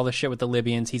Einstein, after all the shit with the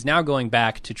Libyans, he's now going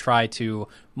back to try to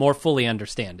more fully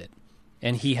understand it.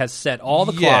 And he has set all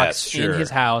the clocks in his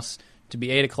house to be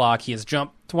 8 o'clock. He has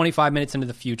jumped 25 minutes into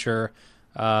the future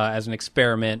as an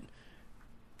experiment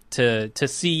to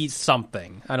see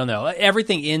something. I don't know.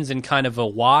 Everything ends in kind of a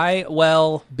why?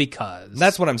 Well, because.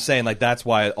 That's what I'm saying. Like, that's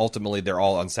why ultimately they're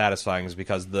all unsatisfying, is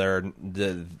because they're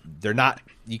not.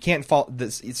 You can't fault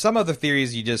this. Some other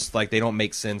theories you just like, they don't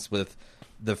make sense with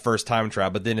the first time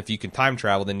travel. But then if you can time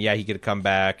travel, then he could come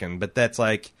back. But that's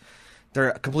like,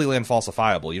 they're completely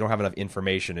unfalsifiable. You don't have enough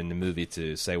information in the movie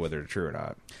to say whether they're true or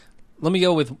not. Let me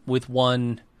go with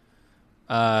one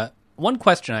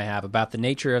question I have about the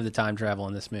nature of the time travel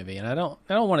in this movie, and I don't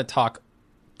want to talk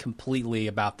completely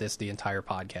about this the entire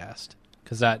podcast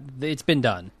because it's been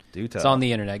done. Do tell. It's on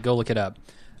the internet. Go look it up.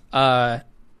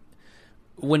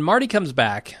 When Marty comes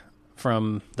back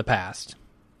from the past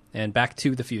and back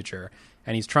to the future,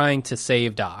 and he's trying to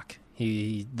save Doc,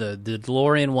 the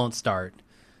DeLorean won't start.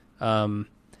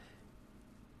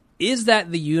 Is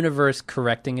that the universe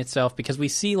correcting itself? Because we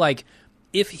see, like,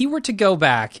 if he were to go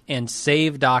back and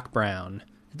save Doc Brown,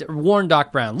 warn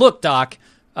Doc Brown, look, Doc,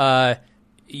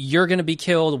 you're going to be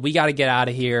killed. We got to get out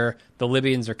of here. The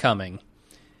Libyans are coming.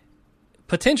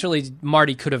 Potentially,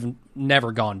 Marty could have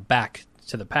never gone back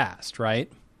to the past, right?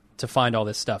 To find all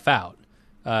this stuff out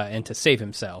and to save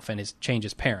himself and change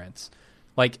his parents.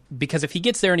 Like, because if he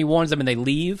gets there and he warns them and they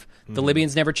leave, the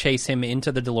Libyans never chase him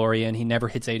into the DeLorean. He never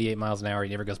hits 88 miles an hour. He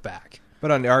never goes back.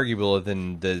 But unarguable,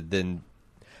 then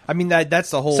I mean,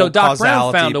 that's the whole. So Doc Brown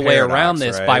causality found a way paradox, around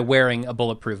this right? by wearing a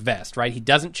bulletproof vest, right? He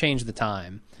doesn't change the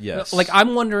time. Yes. Like,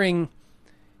 I'm wondering,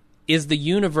 is the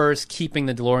universe keeping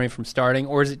the DeLorean from starting,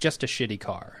 or is it just a shitty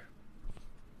car?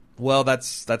 Well,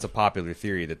 that's a popular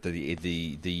theory that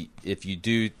the if you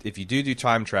do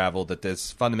time travel, that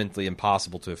it's fundamentally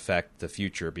impossible to affect the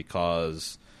future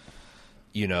because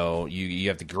you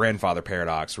have the grandfather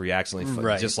paradox where you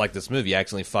accidentally just like this movie, you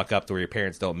accidentally fuck up to where your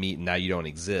parents don't meet and now you don't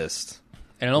exist.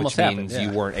 And it almost means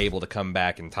you weren't able to come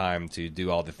back in time to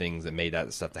do all the things that made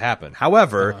that stuff to happen.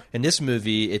 However, in this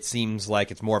movie, it seems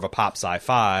like it's more of a pop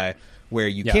sci-fi where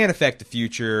you can't affect the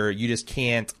future, you just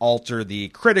can't alter the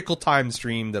critical time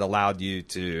stream that allowed you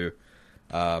to.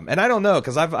 And I don't know,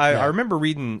 because I remember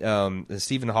reading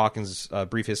Stephen Hawking's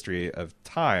Brief History of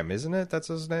Time, isn't it? That's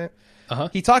his name.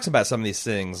 He talks about some of these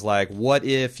things, like what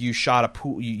if you shot a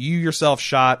pool, you yourself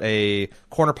shot a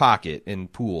corner pocket in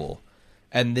pool,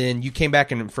 and then you came back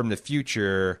from the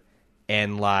future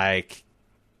and like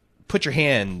put your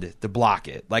hand to block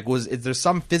it. Like, is there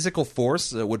some physical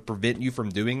force that would prevent you from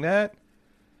doing that?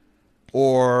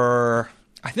 Or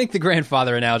I think the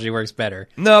grandfather analogy works better.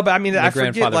 No, but I mean, I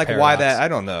forget like paradox. why that. I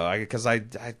don't know, because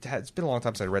it's been a long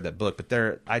time since I read that book.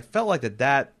 But I felt like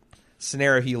that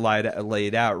scenario he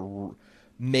laid out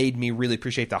made me really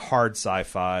appreciate the hard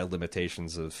sci-fi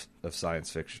limitations of science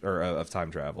fiction or of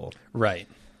time travel. Right.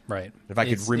 If I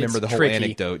could remember the whole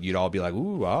anecdote, you'd all be like,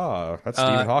 "Ooh, that's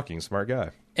Stephen Hawking, smart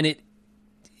guy." And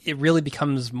it really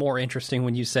becomes more interesting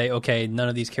when you say, okay, none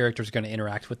of these characters are going to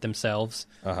interact with themselves,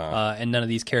 and none of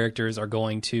these characters are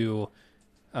going to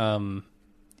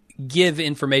give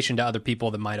information to other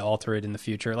people that might alter it in the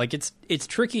future. Like, it's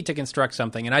tricky to construct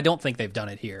something, and I don't think they've done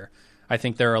it here. I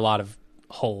think there are a lot of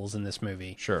holes in this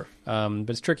movie. Sure. But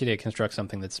it's tricky to construct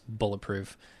something that's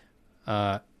bulletproof.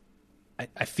 I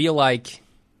feel like...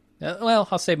 well,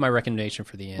 I'll save my recommendation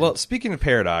for the end. Well, speaking of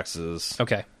paradoxes...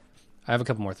 Okay. I have a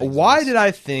couple more things. Why did I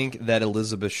think that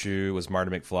Elizabeth Shue was Marty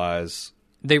McFly's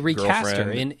They recast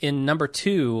girlfriend? her. In number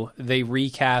 2, they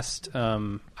recast,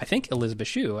 I think, Elizabeth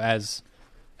Shue as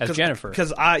Jennifer.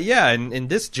 Because, and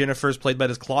this Jennifer's played by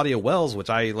this Claudia Wells, which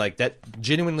I, like, that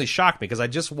genuinely shocked me, because I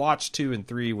just watched 2 and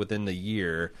 3 within the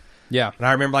year. Yeah. And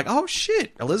I remember, like, oh,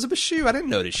 shit, Elizabeth Shue, I didn't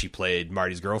notice she played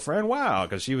Marty's girlfriend. Wow,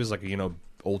 because she was, like,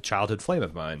 old childhood flame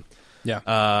of mine.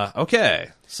 Yeah. Okay,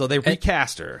 so they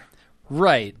recast her.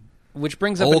 Right. Which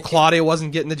brings up... Old Claudia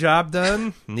wasn't getting the job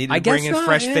done? Needed I to bring guess in not,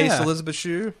 fresh-faced yeah. Elizabeth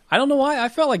Shue? I don't know why. I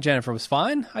felt like Jennifer was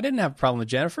fine. I didn't have a problem with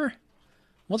Jennifer.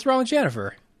 What's wrong with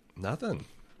Jennifer? Nothing.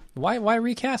 Why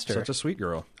recast her? Such a sweet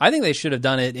girl. I think they should have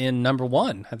done it in number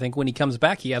 1. I think when he comes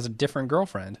back, he has a different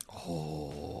girlfriend.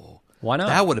 Oh. Why not?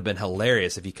 That would have been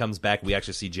hilarious if he comes back, we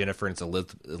actually see Jennifer and it's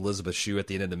Elizabeth Shue at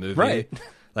the end of the movie. Right.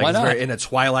 Like, Why it's not? very in a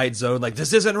Twilight Zone, like,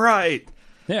 this isn't right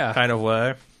Yeah. kind of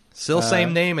way. Still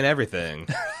same name and everything.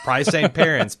 Probably same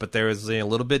parents, but there was a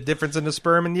little bit difference in the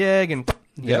sperm and the egg, and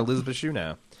you got Elizabeth Shue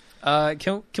now.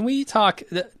 Can we talk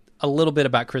a little bit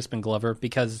about Crispin Glover?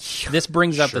 Because this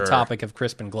brings up the Sure. topic of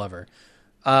Crispin Glover.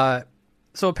 So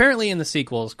apparently in the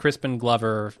sequels, Crispin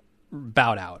Glover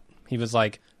bowed out. He was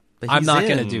like, But I'm he's not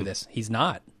going to in. do this. He's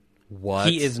not. What?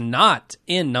 He is not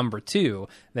in number 2.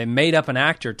 They made up an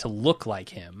actor to look like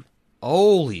him.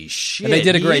 Holy shit. And they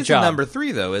did a He great is job. in number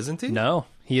 3, though, isn't he? No,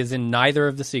 he is in neither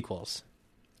of the sequels.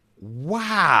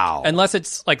 Wow. Unless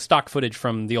it's like stock footage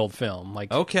from the old film,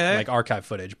 like Okay. like archive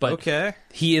footage. But Okay.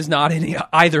 he is not in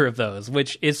either of those,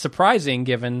 which is surprising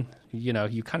given, you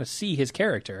kind of see his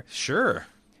character. Sure.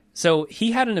 So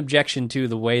he had an objection to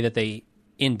the way that they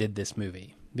ended this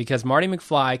movie because Marty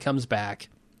McFly comes back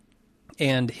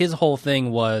and his whole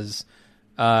thing was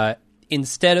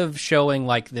instead of showing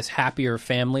like this happier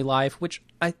family life, which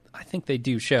I think they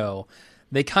do show,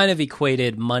 they kind of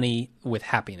equated money with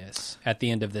happiness at the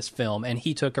end of this film, and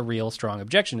he took a real strong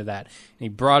objection to that. And he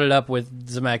brought it up with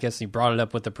Zemeckis, he brought it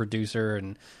up with the producer,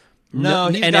 and He's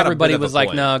got a everybody bit of a was like,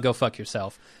 point. "No, go fuck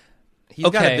yourself." He's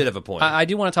got a bit of a point. I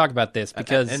do want to talk about this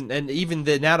because and even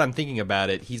now that I'm thinking about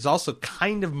it, he's also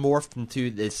kind of morphed into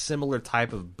this similar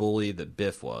type of bully that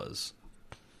Biff was.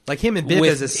 Like him and Biff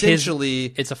With is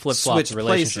essentially it's a flip-flop switched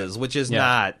relationship. places, which is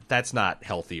Yeah. that's not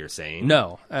healthy or sane.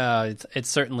 no, it's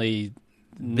certainly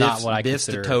not Biff's, what I Biff's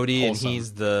consider the toady, wholesome. and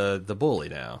he's the bully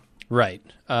now. Right.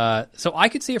 So I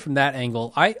could see it from that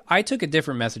angle. I took a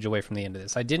different message away from the end of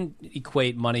this. I didn't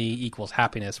equate money equals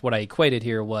happiness. What I equated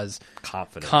here was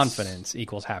confidence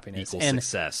equals happiness. Equals and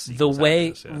success The equals way,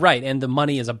 happiness, yeah. right, and the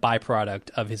money is a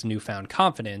byproduct of his newfound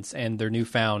confidence and their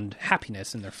newfound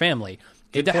happiness in their family.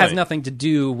 It has point. nothing to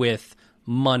do with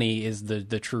money is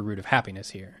the true root of happiness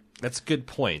here. That's a good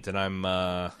point, and I'm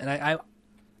And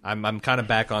I'm kind of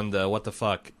back on the what the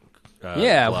fuck.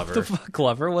 yeah, Glover. what the fuck,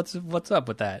 Glover? What's up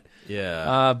with that?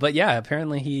 Yeah. But yeah,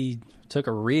 apparently he took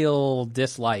a real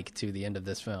dislike to the end of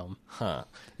this film. Huh.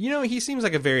 He seems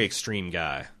like a very extreme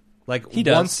guy. Like, He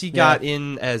does, once he yeah. got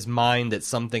in as mind that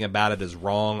something about it is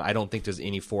wrong, I don't think there's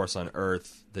any force on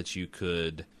earth that you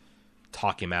could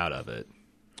talk him out of it.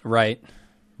 Right.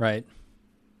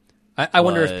 I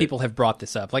wonder if But- people have brought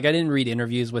this up. Like, I didn't read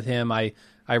interviews with him. I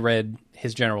read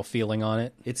his general feeling on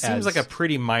it. It seems as- like a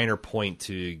pretty minor point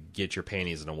to get your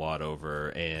panties in a wad over,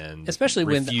 and Especially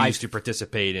when refuse to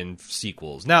participate in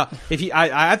sequels. Now, if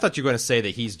I thought you were going to say that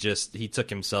he took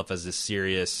himself as this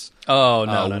serious, Oh,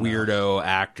 no. weirdo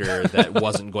actor that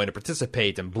wasn't going to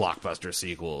participate in blockbuster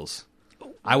sequels.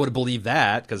 I would have believed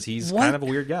that because he's What? kind of a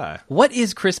weird guy. What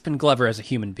is Crispin Glover as a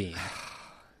human being?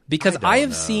 Because I have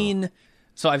know. seen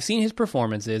his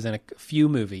performances in a few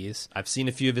movies. I've seen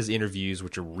a few of his interviews,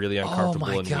 which are really Oh uncomfortable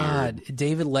my and God. weird.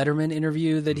 David Letterman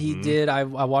interview that he did. I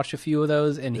watched a few of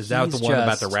those, and Is that he's the one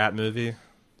about the just- rat movie?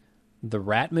 The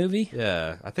Rat movie?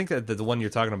 Yeah, I think that the one you're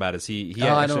talking about is he Oh,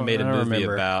 I actually don't- made a I don't movie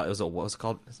remember. about what was it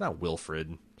called? It's not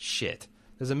Wilfred. Shit.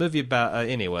 There's a movie about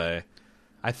anyway.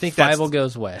 I think that's Fievel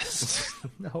Goes West.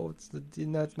 no, it's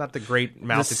not the Great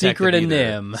Mouse The Detective Secret of either.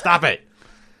 Nim. Stop it.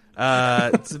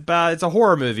 It's a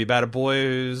horror movie about a boy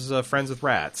who's friends with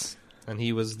rats, and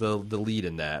he was the lead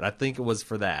in that. I think it was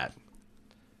for that.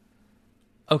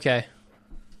 Okay.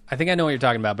 I think I know what you're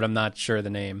talking about, but I'm not sure of the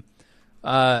name.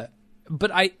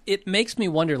 but it makes me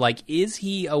wonder, like, is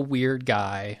he a weird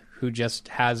guy who just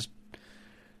has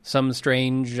some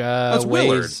strange That's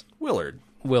ways?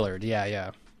 Willard,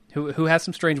 yeah. Who has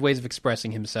some strange ways of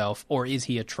expressing himself, or is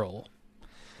he a troll?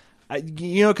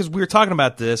 Because we were talking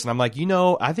about this, and I'm like,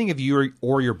 I think if you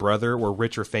or your brother were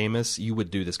rich or famous, you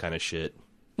would do this kind of shit.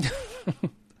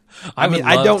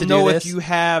 I don't know if you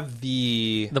have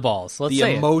the balls,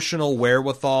 the emotional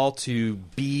wherewithal to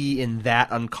be in that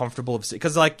uncomfortable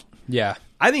because, like, yeah,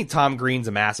 I think Tom Green's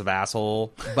a massive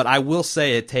asshole, but I will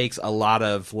say it takes a lot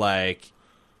of like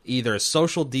either a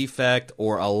social defect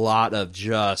or a lot of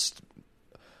just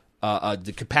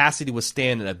the capacity to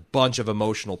withstand a bunch of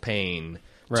emotional pain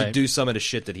to do some of the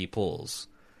shit that he pulls.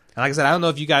 And like I said, I don't know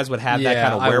if you guys would have that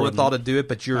kind of wherewithal to do it,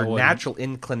 but your natural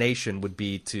inclination would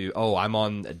be to, I'm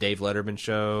on a Dave Letterman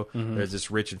show. Mm-hmm. There's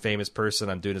this rich and famous person.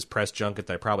 I'm doing this press junket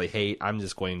that I probably hate. I'm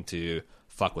just going to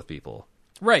fuck with people.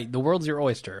 Right. The world's your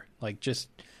oyster. Like, just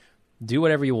do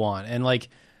whatever you want. And, like,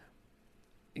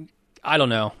 I don't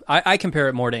know. I compare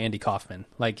it more to Andy Kaufman.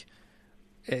 Like,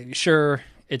 sure,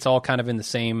 it's all kind of in the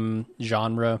same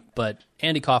genre, but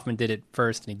Andy Kaufman did it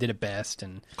first, and he did it best.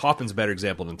 And Kaufman's a better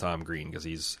example than Tom Green because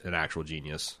he's an actual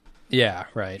genius. Yeah,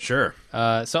 right. Sure.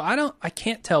 So I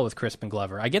can't tell with Crispin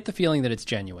Glover. I get the feeling that it's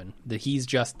genuine, that he's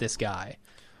just this guy,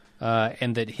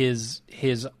 and that his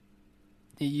kind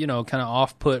of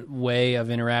off-put way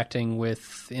of interacting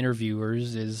with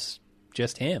interviewers is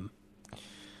just him.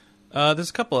 There's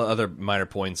a couple of other minor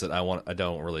points that I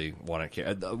don't really want to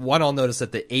care. One, I'll notice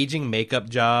that the aging makeup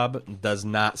job does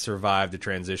not survive the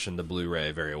transition to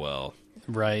Blu-ray very well.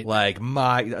 Right. Like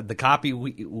the copy,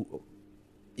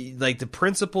 like the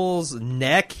principal's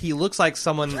neck, he looks like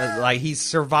someone like he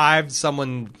survived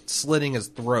someone slitting his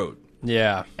throat.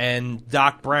 Yeah, and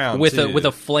Doc Brown with too.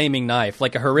 a flaming knife,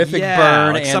 like a horrific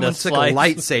burn, like and someone took a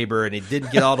lightsaber and it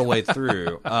didn't get all the way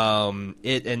through.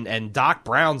 And Doc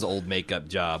Brown's old makeup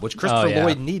job, which Christopher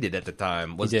Lloyd needed at the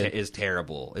time, is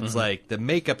terrible. It's like the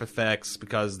makeup effects,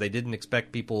 because they didn't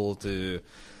expect people to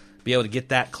be able to get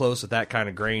that close with that kind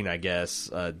of grain, I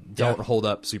guess, don't hold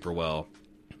up super well.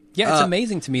 Yeah, it's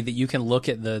amazing to me that you can look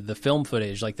at the film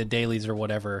footage, like the dailies or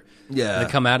whatever, that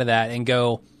come out of that and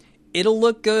go, it'll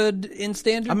look good in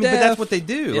standard def. But that's what they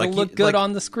do. It'll look good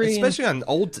on the screen, especially on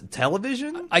old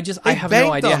television. I have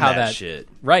no idea how that shit.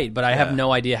 Right, but I have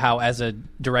no idea how, as a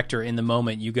director in the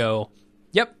moment, you go,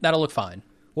 "Yep, that'll look fine."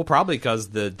 Well, probably because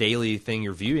the daily thing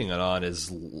you're viewing it on is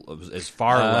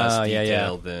far less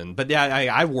detailed than. But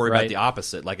I worry about the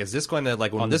opposite. Like, is this going to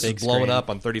when this is blowing up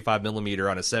on 35 millimeter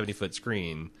on a 70-foot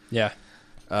screen? Yeah,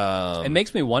 it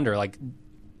makes me wonder. Like,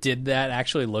 did that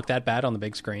actually look that bad on the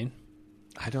big screen?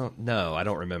 I don't know. I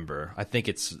don't remember. I think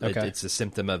it's a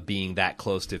symptom of being that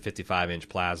close to 55-inch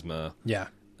plasma. Yeah.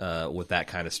 With that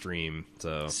kind of stream.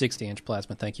 So 60-inch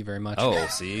plasma. Thank you very much. Oh,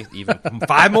 see, even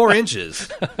 5 more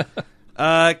inches.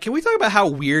 Can we talk about how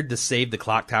weird the Save the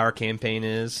Clock Tower campaign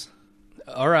is?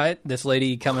 All right, this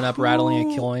lady coming up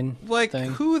rattling a coin. Like,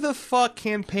 thing. Who the fuck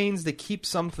campaigns to keep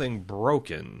something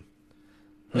broken?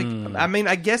 Like, I mean,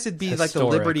 I guess it'd be historic, like the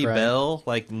Liberty right? Bell.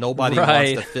 Like, nobody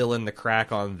wants to fill in the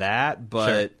crack on that.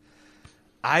 But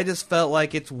I just felt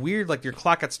like it's weird. Like, your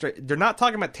clock got straight. They're not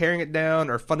talking about tearing it down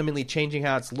or fundamentally changing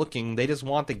how it's looking. They just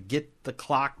want to get the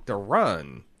clock to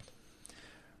run.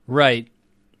 Right.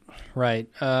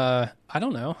 I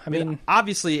don't know. I mean,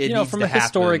 obviously, it needs from to a happen.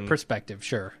 historic perspective,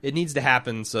 sure. It needs to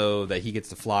happen so that he gets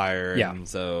the flyer and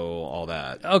so all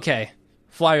that. Okay.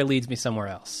 Flyer leads me somewhere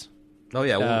else. Oh,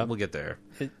 yeah, we'll get there.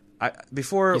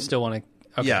 You still want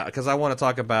to... Okay. Yeah, because I want to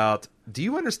talk about... Do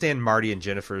you understand Marty and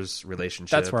Jennifer's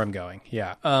relationship? That's where I'm going,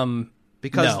 yeah.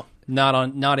 Because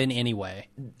no, not in any way.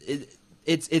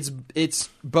 It's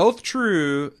both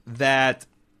true that,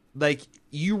 like,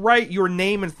 you write your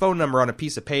name and phone number on a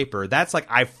piece of paper. That's like,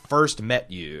 I first met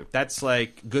you. That's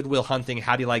like Goodwill Hunting,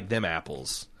 how do you like them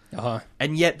apples? Uh-huh.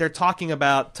 And yet they're talking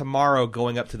about tomorrow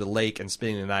going up to the lake and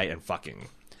spending the night and fucking.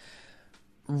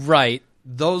 Right.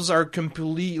 Those are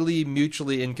completely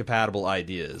mutually incompatible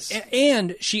ideas.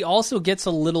 And she also gets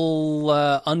a little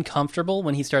uncomfortable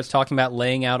when he starts talking about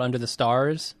laying out under the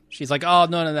stars. She's like, "Oh,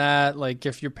 none of that. Like,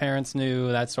 if your parents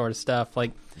knew, that sort of stuff."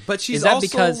 Like, but she's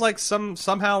also like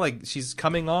somehow like she's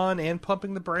coming on and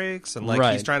pumping the brakes, and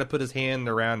like he's trying to put his hand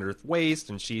around her waist,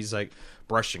 and she's like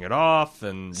brushing it off,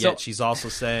 and yet she's also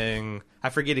saying, I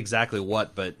forget exactly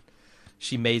what, but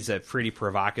she made that pretty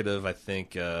provocative, I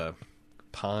think.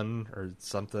 Pun or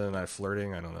something,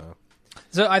 flirting, I don't know.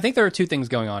 So I think there are two things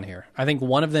going on here. I think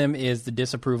one of them is the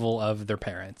disapproval of their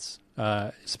parents,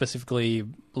 specifically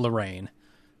Lorraine.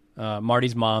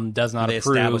 Marty's mom does not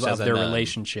approve of their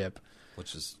relationship.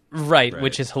 which is right,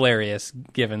 which is hilarious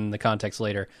given the context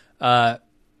later. But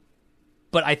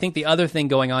I think the other thing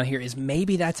going on here is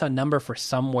maybe that's a number for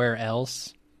somewhere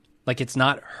else. Like, it's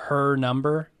not her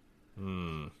number.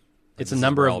 It's a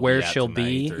number of where she'll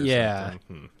be. Yeah.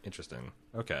 Interesting.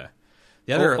 Okay.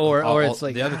 The other, or it's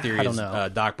like, the other theory I don't is know.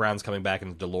 Doc Brown's coming back in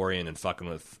the DeLorean and fucking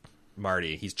with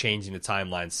Marty. He's changing the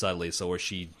timeline subtly, so where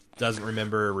she doesn't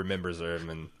remember, remembers him,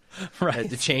 and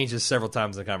Right. it changes several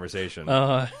times in the conversation.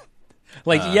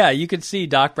 You could see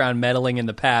Doc Brown meddling in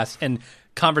the past and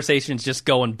conversations just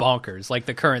going bonkers, like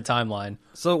the current timeline.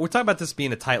 So we're talking about this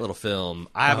being a tight little film.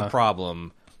 I have a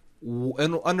problem.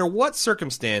 And under what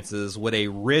circumstances would a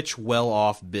rich,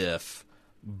 well-off Biff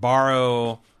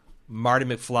borrow Marty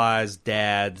McFly's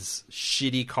dad's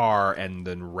shitty car and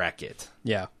then wreck it?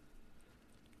 Yeah.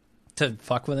 To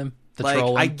fuck with him? To Like,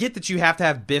 troll him? I get that you have to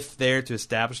have Biff there to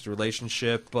establish the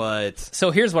relationship, but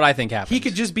So here's what I think happened. he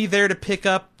could just be there to pick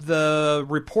up the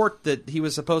report that he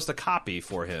was supposed to copy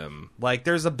for him. Like,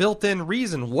 there's a built-in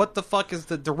reason. What the fuck is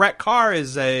the wrecked car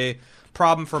is a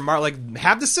problem for Marty? Like,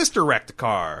 have the sister wreck the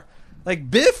car.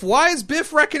 Like, Biff, why is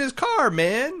Biff wrecking his car,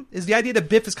 man? Is the idea that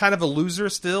Biff is kind of a loser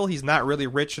still? He's not really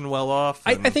rich and well off?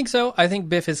 I think so. I think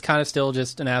Biff is kind of still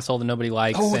just an asshole that nobody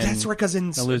likes. Oh, and that's right, because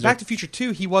in a loser. Back to the Future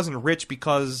 2, he wasn't rich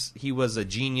because he was a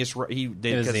genius.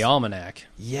 It was the almanac.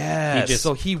 Yeah,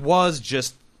 so he was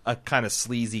just a kind of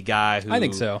sleazy guy who I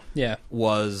think so, yeah.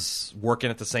 was working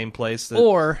at the same place that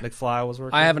Or McFly was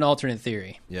working. I have an alternate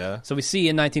theory. Yeah. So we see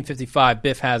in 1955,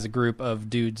 Biff has a group of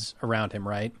dudes around him,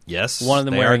 right? Yes, One of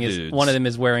them they are wearing dudes. one of them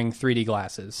is wearing 3D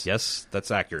glasses. Yes,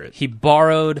 that's accurate. He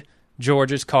borrowed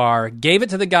George's car, gave it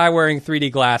to the guy wearing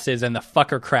 3D glasses, and the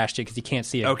fucker crashed it because he can't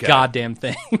see a goddamn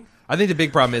thing. I think the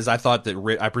big problem is I thought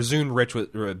that I presumed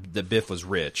that Biff was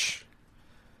rich.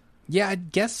 Yeah, I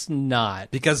guess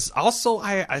not. Because also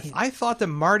I thought that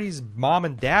Marty's mom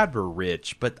and dad were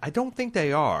rich, but I don't think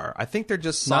they are. I think they're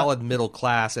just solid middle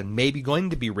class and maybe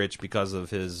going to be rich because of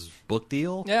his book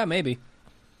deal. Yeah, maybe.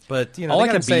 But you know, All I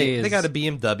can say is they got a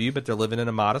BMW, but they're living in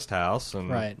a modest house, and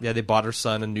Right. yeah, they bought her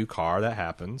son a new car. That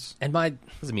happens. And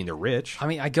Doesn't mean they're rich. I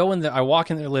mean, I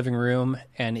walk in their living room,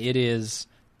 and it is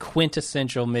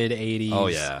quintessential mid '80s. Oh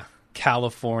yeah.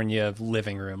 California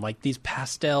living room, like these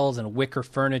pastels and wicker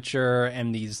furniture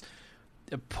and these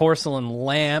porcelain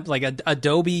lamps, like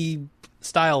Adobe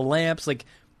style lamps. Like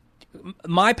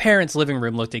my parents' living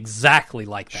room looked exactly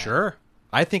like that. Sure.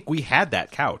 I think we had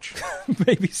that couch.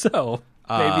 Maybe so.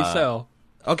 Maybe so.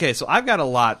 Okay, so I've got a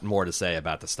lot more to say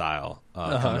about the style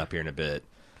coming up here in a bit.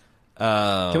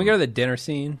 Can we go to the dinner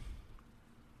scene?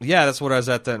 Yeah, that's what I was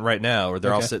at then right now, where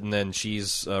they're all Okay. sitting there, and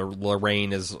she's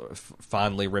Lorraine is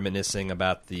fondly reminiscing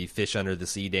about the fish under the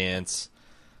sea dance.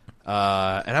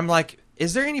 And I'm like,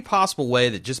 is there any possible way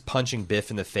that just punching Biff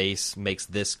in the face makes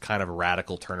this kind of a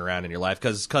radical turnaround in your life?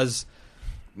 Because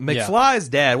McFly's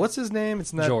dad, what's his name?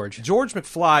 It's not George. George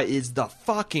McFly is the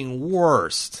fucking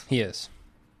worst. He is.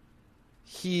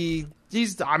 I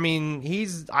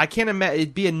can't imagine.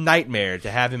 It'd be a nightmare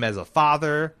to have him as a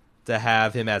father, to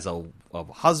have him as a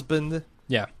husband,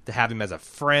 Yeah. to have him as a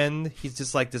friend. He's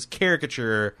just like this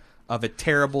caricature of a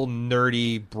terrible,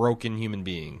 nerdy, broken human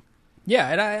being. Yeah,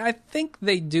 and I think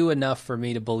they do enough for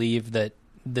me to believe that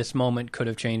this moment could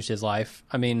have changed his life.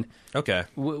 I mean, Okay.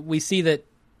 we see that,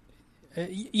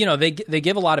 they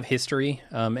give a lot of history,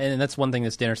 and that's one thing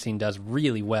this dinner scene does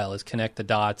really well is connect the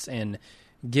dots and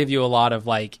give you a lot of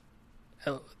like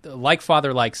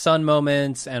father, like son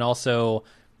moments, and also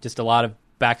just a lot of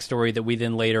backstory that we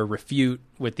then later refute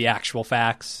with the actual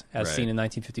facts as Right. seen in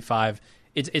 1955.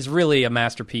 It's really a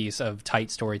masterpiece of tight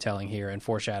storytelling here and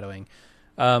foreshadowing.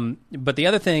 But the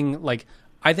other thing, like,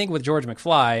 I think with George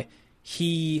McFly,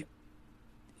 he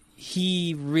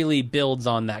really builds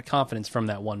on that confidence from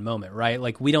that one moment, right?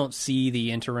 Like, we don't see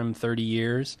the interim 30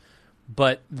 years,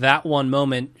 but that one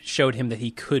moment showed him that he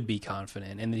could be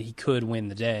confident and that he could win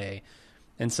the day.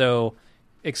 And so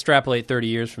extrapolate 30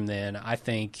 years from then, I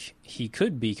think he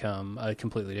could become a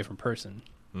completely different person.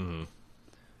 Mm-hmm.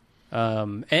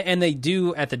 And they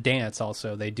do, at the dance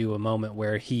also, they do a moment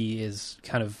where he is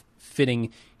kind of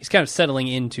he's kind of settling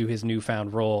into his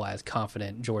newfound role as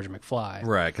confident George McFly.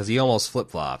 Right, because he almost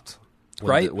flip-flopped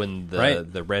when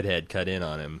the redhead cut in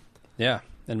on him. Yeah,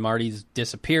 and Marty's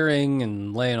disappearing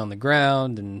and laying on the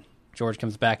ground, and George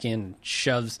comes back in and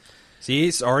shoves. See,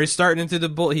 he's already starting into the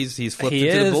bull. He's flipped He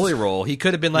into is. the bully role. He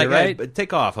could have been like, You're right. "Hey,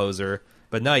 take off, hoser,"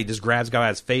 but no, he just grabs the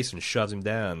guy's face and shoves him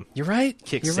down. You're right.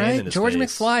 Kicks You're sand right. in his George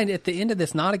face. McFly, at the end of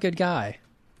this, not a good guy.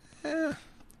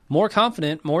 More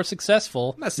confident, more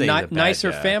successful, I'm not saying he's a bad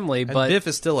nicer guy. family, And but Biff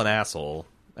is still an asshole,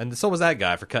 and so was that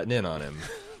guy for cutting in on him.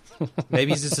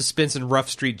 Maybe he's just dispensing rough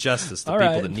street justice to All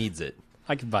people right. that needs it.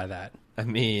 I could buy that. I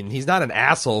mean, he's not an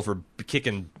asshole for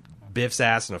kicking Biff's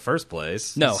ass in the first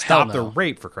place. No, Stop hell no. the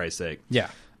rape, for Christ's sake. Yeah.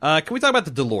 Can we talk about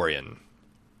the DeLorean?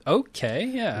 Okay,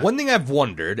 yeah. One thing I've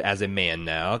wondered as a man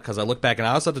now, because I look back and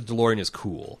I always thought the DeLorean is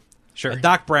cool. Sure. And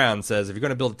Doc Brown says, if you're going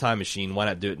to build a time machine, why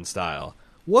not do it in style?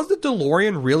 Was the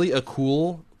DeLorean really a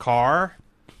cool car?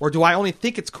 Or do I only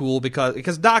think it's cool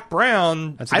because Doc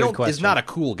Brown That's a good is question. not a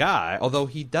cool guy, although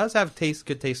he does have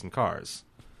good taste in cars.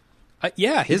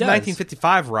 Yeah, he His does.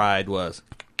 1955 ride was...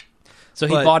 So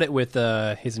he but- bought it with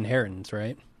his inheritance,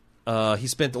 right? he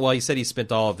said he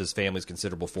spent all of his family's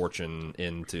considerable fortune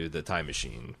into the time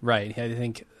machine. Right. I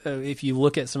think if you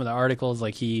look at some of the articles,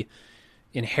 like he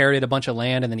inherited a bunch of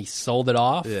land and then he sold it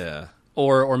off. Yeah.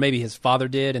 Or maybe his father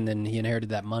did, and then he inherited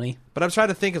that money. But I'm trying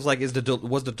to think of was the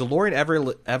DeLorean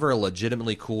ever a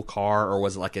legitimately cool car, or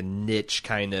was it like a niche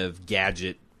kind of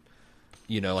gadget?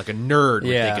 You know, like a nerd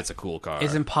would think it's a cool car.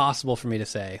 It's impossible for me to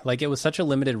say. Like, it was such a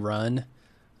limited run,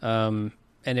 and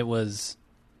it was,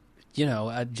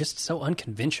 just so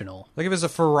unconventional. Like if it was a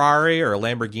Ferrari or a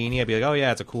Lamborghini, I'd be like, oh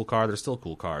yeah, it's a cool car. They're still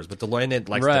cool cars. But DeLorean, it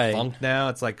likes Right. defunct now.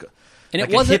 It's like And like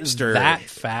it wasn't a hipster, that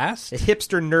fast. a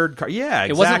hipster nerd car. Yeah, exactly.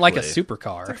 It wasn't like a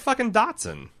supercar. It's like fucking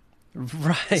Datsun,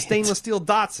 Right. stainless steel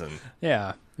Datsun.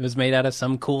 Yeah. It was made out of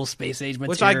some cool space age material.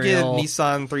 Which I get,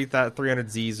 Nissan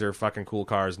 300Zs are fucking cool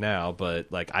cars now, but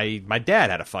like my dad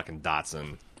had a fucking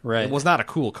Datsun. Right. It was not a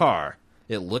cool car.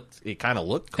 It kind of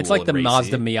looked cool. It's like and the racy.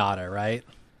 Mazda Miata, right?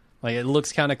 Like, it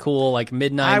looks kind of cool, like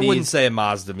mid-90s. I wouldn't say a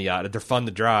Mazda Miata. They're fun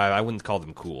to drive. I wouldn't call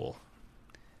them cool.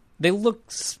 They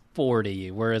look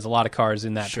sporty, whereas a lot of cars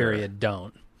in that Sure. period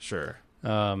don't. Sure.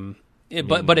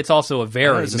 But it's also a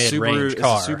very Is a mid-range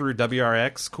car. Is a Subaru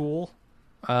WRX cool?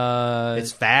 Uh,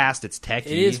 It's fast. It's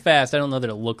techy. it is fast. I don't know that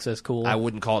it looks as cool. I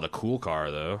wouldn't call it a cool car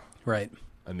though. Right.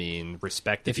 I mean,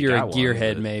 respect If you you're a got one,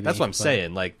 gearhead, but maybe, That's what I'm but-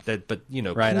 saying. Like that, but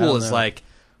Right, I cool don't is know. like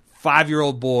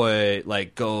 5-year-old boy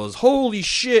like goes holy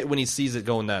shit when he sees it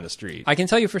going down the street. I can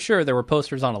tell you for sure there were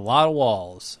posters on a lot of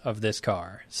walls of this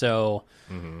car. So,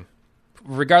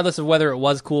 regardless of whether it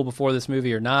was cool before this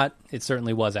movie or not, it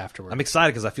certainly was afterward. I'm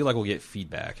excited because I feel like we'll get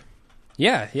feedback.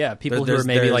 Yeah. People There's- who are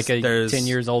maybe there's- like there's- 10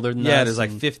 years older than us. Yeah, there's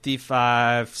like and-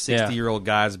 55, 60-year-old Yeah.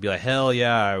 guys would be like, hell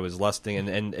yeah, I was lusting,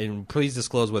 and please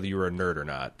disclose whether you were a nerd or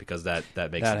not, because that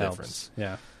makes that a helps. difference.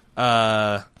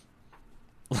 Yeah.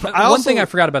 One One thing I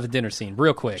forgot about the dinner scene,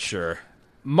 real quick. Sure.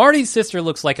 Marty's sister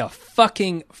looks like a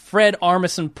fucking Fred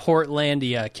Armisen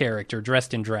Portlandia character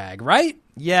dressed in drag, right?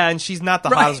 Yeah, and she's not the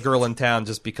Right. hottest girl in town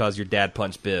just because your dad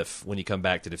punched Biff when you come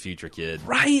back to the future, kid.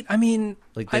 Right? I mean,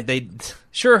 Like they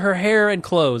sure, her hair and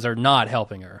clothes are not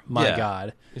helping her. My Yeah.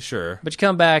 God. sure. But you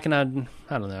come back and I don't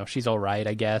know. She's all right,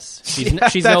 I guess. She's Yeah,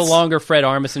 she's no that's- longer Fred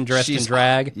Armisen dressed in She's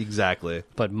drag. Exactly.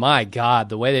 But my God,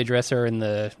 the way they dress her in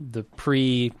the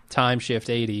pre-time shift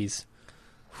 80s.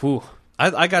 Whew.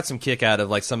 I got some kick out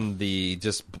of like some of the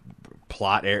just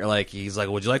plot air. Like he's like,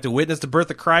 "Would you like to witness the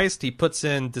birth of Christ?" He puts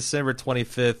in December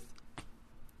 25th,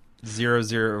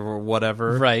 00 or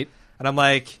whatever. Right. And I'm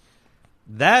like,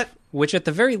 that. Which at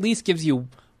the very least gives you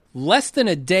less than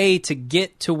a day to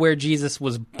get to where Jesus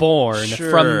was born Sure.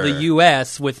 from the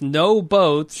U.S. with no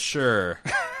boats. Sure.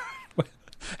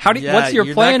 What's your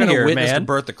you're plan not gonna here, witness man? the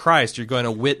birth of Christ. You're going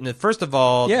to witness. First of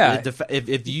all, Yeah.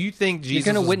 if you think Jesus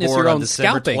gonna was witness born your on own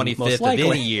December scalping, 25th most of likely.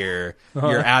 any year,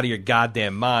 you're out of your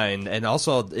goddamn mind. And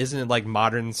also, isn't it like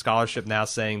modern scholarship now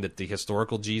saying that the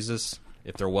historical Jesus,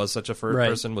 if there was such a Right.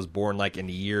 person, was born like in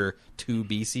the year 2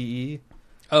 BCE?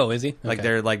 Oh, is he? Like Okay.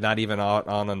 they're like not even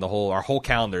on the whole. Our whole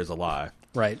calendar is a lie.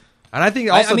 Right. And I think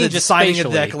also I mean, the just signing of the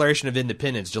spatially. Declaration of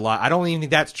Independence, July. I don't even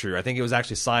think that's true. I think it was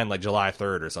actually signed like July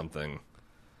 3rd or something.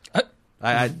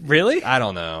 I Really? I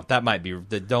don't know. That might be.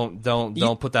 Don't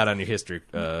put that on your history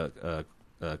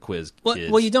quiz. Well,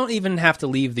 kids. well, you don't even have to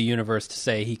leave the universe to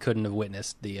say he couldn't have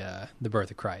witnessed the birth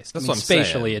of Christ. That's I mean, what I'm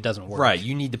spatially, saying. it doesn't work. Right.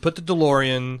 You need to put the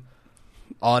DeLorean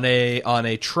on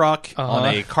a truck on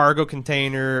a cargo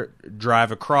container,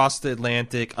 drive across the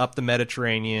Atlantic, up the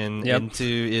Mediterranean Yep. into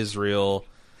Israel,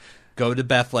 go to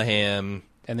Bethlehem,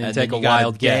 And then take you a got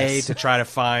wild day guess. to try to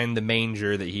find the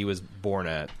manger that he was born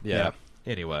at. Yeah. Yeah.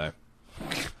 Anyway,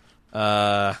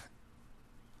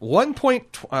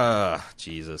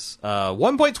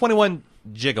 1.21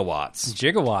 gigawatts.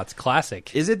 Gigawatts,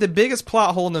 classic. Is it the biggest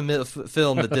plot hole in the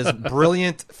film that this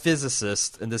brilliant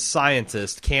physicist and this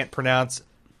scientist can't pronounce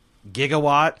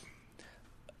gigawatt?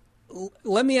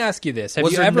 Let me ask you this: Have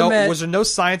Was you there ever met? was there no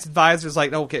science advisors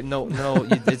like, okay, no,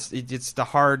 it's the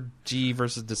hard G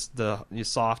versus the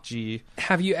soft G?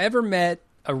 Have you ever met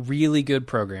a really good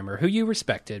programmer who you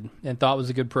respected and thought was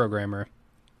a good programmer,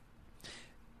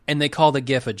 and they called a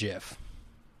GIF a GIF?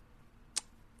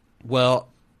 Well,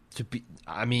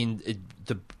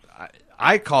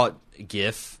 I call it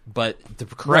GIF, but the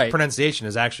correct pronunciation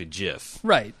is actually GIF.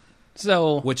 Right.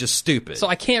 So, which is stupid. So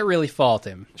I can't really fault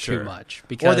him too much.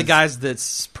 Because, or the guys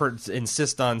that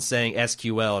insist on saying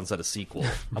SQL instead of SQL.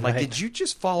 I'm like, did you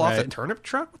just fall off a turnip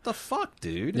truck? What the fuck,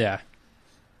 dude? Yeah.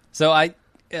 So I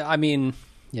mean,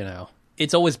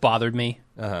 it's always bothered me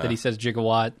that he says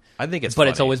gigawatt. I think it's But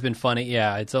funny. it's always been funny.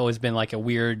 Yeah, it's always been like a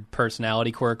weird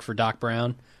personality quirk for Doc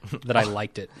Brown that I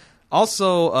liked it.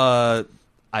 Also,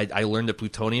 I learned that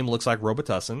plutonium looks like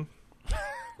Robitussin.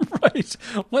 Right.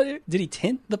 What did he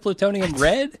tint the plutonium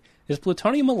red? Is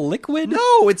plutonium a liquid?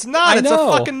 No, it's not. It's a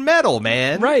fucking metal,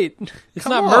 man. Right. It's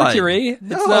not mercury. It's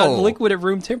not liquid at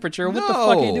room temperature. What the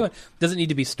fuck are you doing? Does it need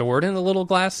to be stored in a little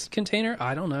glass container?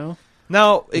 I don't know.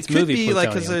 No, it could be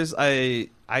like because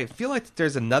I feel like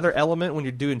there's another element when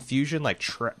you're doing fusion, like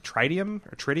tritium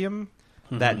or tritium,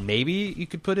 that maybe you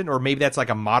could put in, or maybe that's like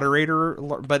a moderator.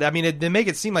 But I mean, they make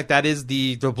it seem like that is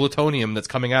the plutonium that's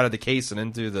coming out of the case and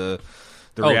into the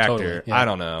reactor. Totally, yeah. I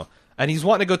don't know. And he's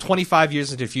wanting to go 25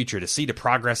 years into the future to see the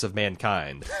progress of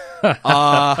mankind.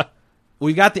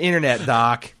 We got the internet,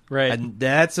 Doc, right? And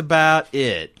that's about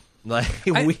it. Like,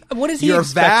 what is he you're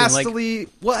expecting? vastly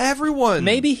everyone.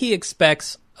 Maybe he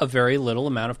expects a very little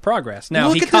amount of progress. Now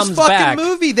look he at comes this fucking back,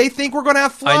 movie. They think we're going to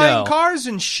have flying cars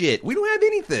and shit. We don't have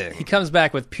anything. He comes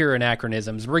back with pure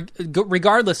anachronisms,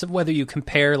 regardless of whether you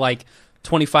compare like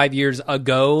 25 years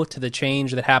ago to the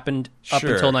change that happened up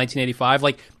until 1985.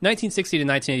 Like 1960 to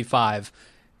 1985,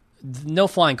 no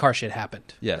flying car shit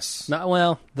happened. Yes.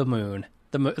 The moon.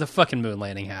 The fucking moon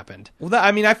landing happened. Well,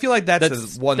 I mean, I feel like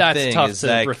that's one thing. That's tough is to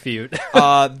like, refute.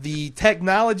 The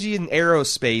technology in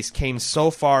aerospace came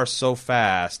so far so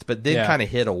fast, but then kind of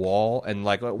hit a wall. And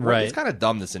like, it's kind of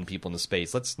dumb to send people into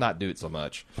space. Let's not do it so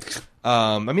much.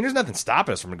 I mean, there's nothing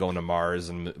stopping us from going to Mars,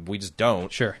 and we just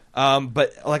don't. Sure.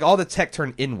 But like all the tech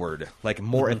turned inward, like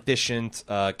more efficient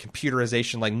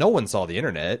computerization. Like no one saw the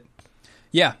internet.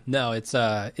 Yeah, no, it's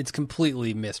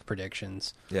completely missed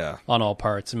predictions. Yeah, on all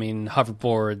parts. I mean,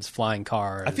 hoverboards, flying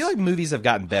cars. I feel like movies have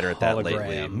gotten better at that lately.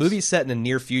 Holograms. Movies set in the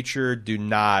near future do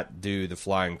not do the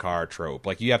flying car trope.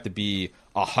 Like you have to be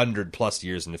 100+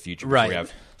 years in the future before you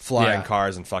have flying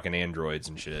cars and fucking androids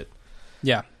and shit.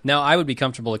 Yeah. Now, I would be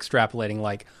comfortable extrapolating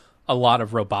like a lot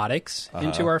of robotics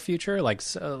into our future, like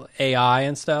AI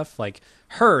and stuff. Like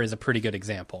Her is a pretty good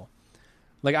example.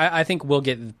 Like I think we'll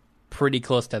get pretty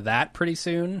close to that pretty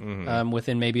soon,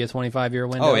 within maybe a 25-year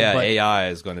window. Oh yeah, but AI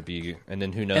is going to be, and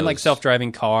then who knows? And like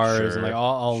self-driving cars and like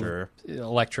all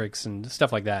electrics and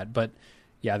stuff like that. But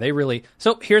yeah, they really.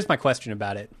 So here's my question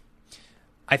about it.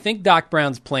 I think Doc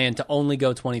Brown's plan to only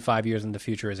go 25 years in the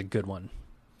future is a good one.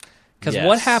 Because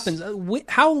what happens?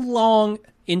 How far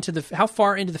into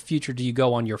the future do you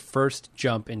go on your first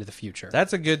jump into the future?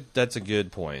 That's a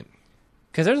good point.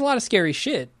 Because there's a lot of scary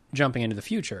shit jumping into the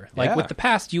future. Like with the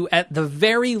past, you at the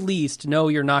very least know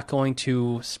you're not going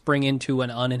to spring into an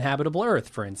uninhabitable Earth,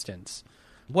 for instance.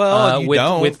 Well, you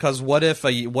don't, because what if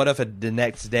the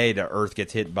next day the Earth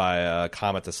gets hit by a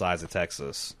comet the size of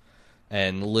Texas,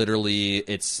 and literally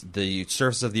it's the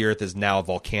surface of the Earth is now a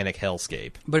volcanic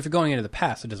hellscape? But if you're going into the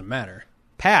past, it doesn't matter.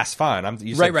 Past, fine.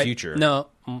 You said future. No,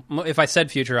 if I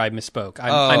said future, I misspoke.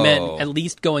 I meant at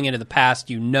least going into the past,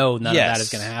 none of that is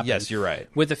going to happen. Yes, you're right.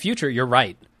 With the future, you're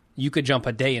right. You could jump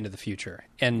a day into the future,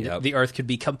 and the Earth could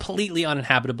be completely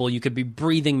uninhabitable. You could be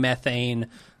breathing methane.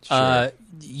 Sure.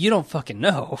 You don't fucking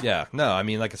know. Yeah, no, I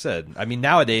mean, like I said,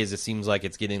 nowadays it seems like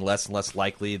it's getting less and less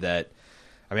likely that...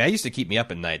 I mean, I used to keep me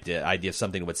up at night, the idea of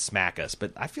something would smack us,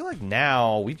 but I feel like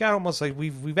now we've got almost like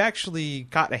we've actually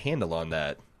got a handle on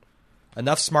that.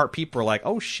 Enough smart people are like,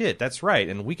 oh shit, that's right,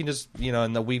 and we can just,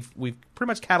 and we've pretty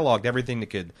much cataloged everything that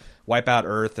could wipe out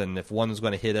Earth, and if one was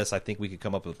going to hit us, I think we could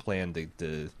come up with a plan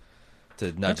to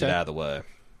nudge it out of the way.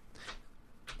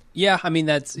 Yeah, I mean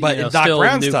that's but in Doc still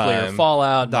Brown's nuclear time,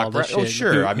 fallout and all this shit. Oh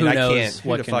sure, I mean I knows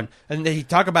can't. Fuck? And he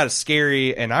talk about a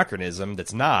scary anachronism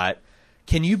that's not.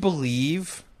 Can you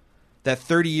believe that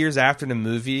 30 years after the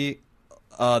movie,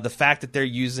 the fact that they're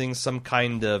using some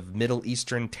kind of Middle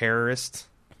Eastern terrorist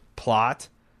plot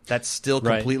that's still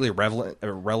completely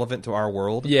relevant to our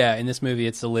world? Yeah, in this movie,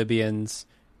 it's the Libyans.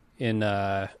 In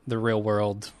the real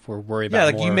world, we're worried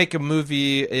about more. You make a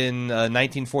movie in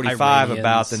 1945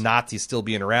 about the Nazis still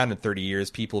being around in 30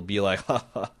 years, people would be like, ha,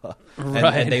 ha, ha.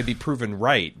 And they'd be proven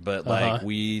right. But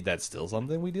that's still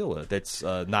something we deal with. It's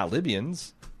not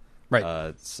Libyans,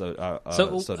 right? So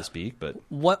to speak. But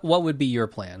what would be your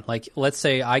plan? Like, let's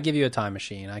say I give you a time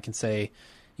machine. I can say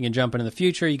you can jump into the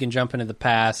future, you can jump into the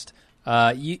past.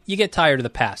 You get tired of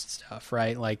the past stuff,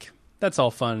 right? Like that's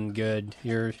all fun and good.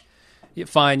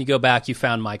 fine, you go back, you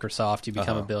found Microsoft, you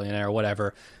become a billionaire or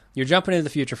whatever. You're jumping into the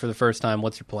future for the first time.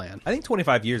 What's your plan? I think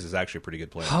 25 years is actually a pretty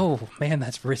good plan. Oh, man,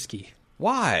 that's risky.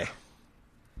 Why?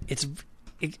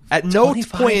 At no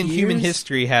point in human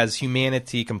history has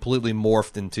humanity completely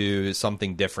morphed into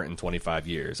something different in 25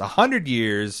 years. 100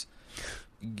 years,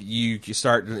 you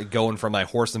start going from like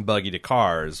horse and buggy to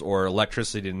cars or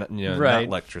electricity to not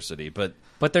electricity. But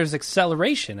there's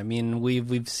acceleration. I mean,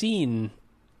 we've seen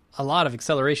a lot of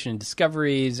acceleration in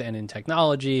discoveries and in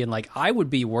technology, and like I would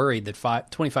be worried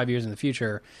that 25 years in the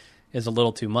future is a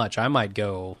little too much. I might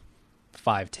go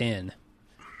 5, 10.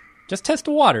 Just test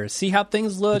the waters, see how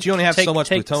things look. But you only have so much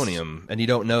plutonium, and you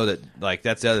don't know that. Like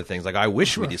that's the other things. Like I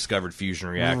wish we discovered fusion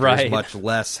reactors, much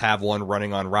less have one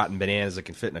running on rotten bananas that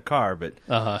can fit in a car. But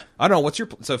I don't know. What's your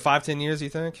 5, 10 years? You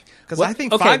think? Because I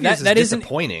think 5 years is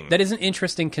disappointing. That is an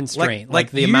interesting constraint.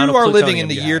 Like the you amount of are plutonium living in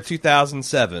the year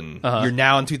 2007. You're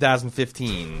now in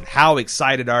 2015. How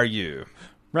excited are you?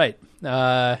 Right.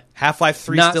 Half-Life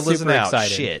 3 still isn't out.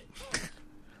 Excited. Shit.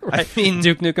 Right. I mean,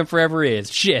 Duke Nukem Forever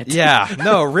is shit. Yeah,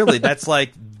 no, really, that's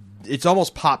like it's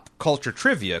almost pop culture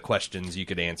trivia questions you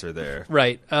could answer there.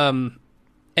 Right. And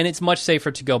it's much safer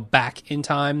to go back in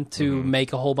time to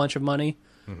make a whole bunch of money.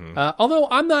 Although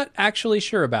I'm not actually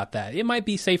sure about that. It might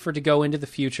be safer to go into the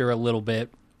future a little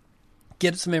bit,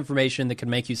 get some information that can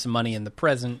make you some money in the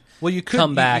present. Well, you could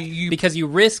come back because you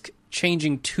risk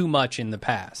changing too much in the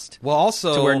past. Well,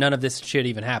 also to where none of this shit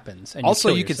even happens. And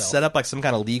also, you could set up like some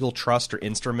kind of legal trust or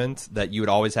instrument that you would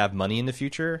always have money in the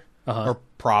future, or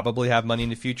probably have money in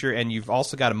the future, and you've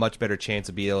also got a much better chance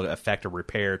of being able to affect a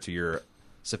repair to your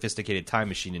sophisticated time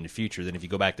machine in the future than if you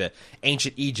go back to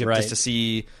ancient Egypt just to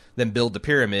see them build the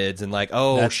pyramids and like,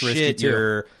 oh that's shit,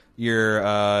 your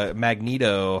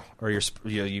Magneto or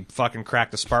you fucking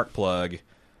cracked a spark plug.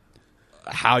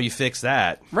 How you fix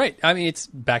that? Right. I mean, it's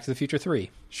Back to the Future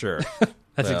 3. Sure.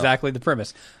 That's exactly the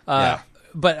premise.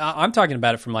 But I'm talking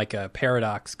about it from like a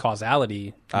paradox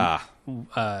causality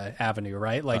avenue,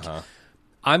 right? Like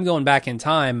I'm going back in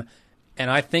time and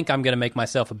I think I'm going to make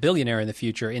myself a billionaire in the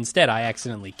future. Instead, I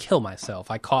accidentally kill myself.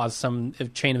 I cause some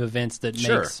chain of events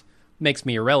that makes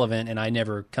me irrelevant and I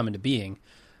never come into being.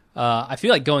 I feel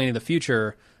like going into the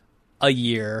future a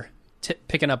year,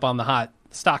 picking up on the hot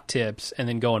stock tips and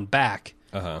then going back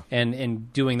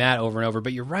and doing that over and over.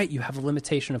 But you're right, you have a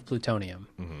limitation of plutonium.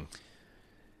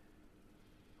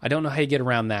 I don't know how you get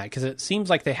around that because it seems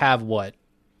like they have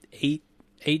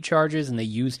eight charges and they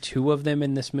use 2 of them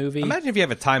in this movie. Imagine if you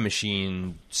have a time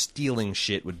machine, stealing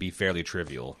shit would be fairly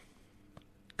trivial.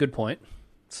 Good point.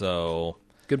 So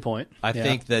good point. I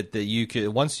think that you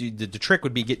could the trick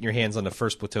would be getting your hands on the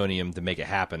first plutonium to make it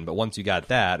happen. But once you got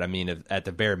that, I mean, at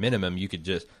the bare minimum, you could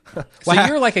just. So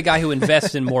you're like a guy who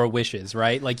invests in more wishes,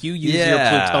 right? Like you use your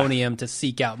plutonium to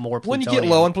seek out more plutonium. When you get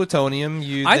low on plutonium,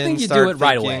 I think you do it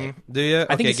right away. Do you?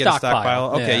 I think you get a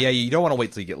stockpile. Okay, you don't want to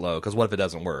wait till you get low because what if it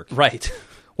doesn't work? Right.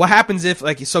 What happens if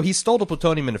so he stole the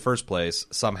plutonium in the first place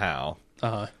somehow?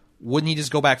 Wouldn't he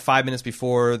just go back 5 minutes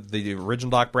before the original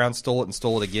Doc Brown stole it and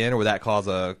stole it again, or would that cause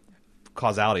a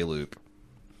causality loop?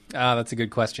 That's a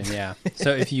good question. Yeah. So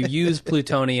if you use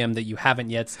plutonium that you haven't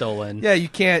yet stolen, you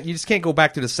just can't go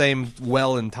back to the same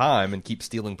well in time and keep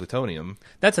stealing plutonium.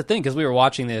 That's the thing because we were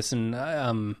watching this and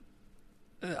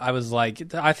I was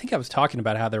like, I think I was talking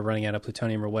about how they're running out of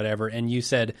plutonium or whatever, and you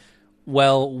said,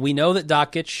 well, we know that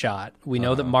Doc gets shot. We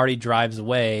know that Marty drives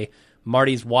away.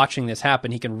 Marty's watching this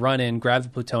happen. He can run in, grab the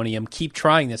plutonium, keep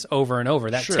trying this over and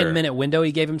over. That 10-minute window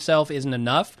he gave himself isn't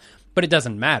enough, but it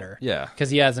doesn't matter. Yeah.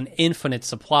 Because he has an infinite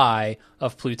supply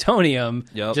of plutonium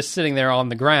just sitting there on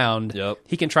the ground.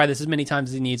 He can try this as many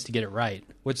times as he needs to get it right.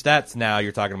 Which that's now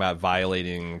you're talking about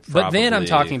violating. But then I'm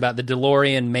talking about the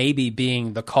DeLorean maybe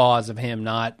being the cause of him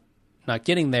not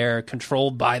getting there,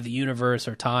 controlled by the universe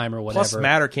or time or whatever. Plus,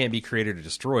 matter can't be created or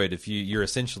destroyed if you're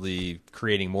essentially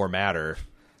creating more matter.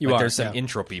 There's some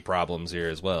entropy problems here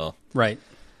as well. Right.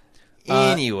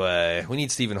 Anyway, we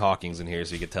need Stephen Hawking in here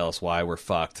so he could tell us why we're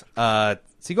fucked. So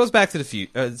he goes back to the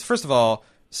future. First of all,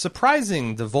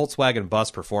 surprising the Volkswagen bus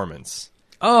performance.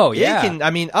 Oh, yeah. It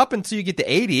can, up until you get to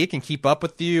 80, it can keep up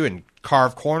with you and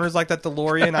carve corners like that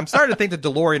DeLorean. I'm starting to think the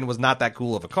DeLorean was not that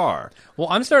cool of a car. Well,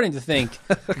 I'm starting to think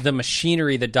the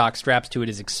machinery that Doc straps to it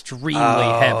is extremely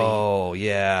heavy. Oh,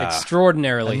 yeah.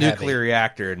 Extraordinarily heavy. A nuclear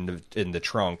reactor in the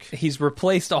trunk. He's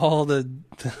replaced all the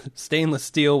stainless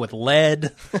steel with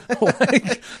lead.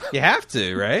 You have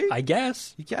to, right? I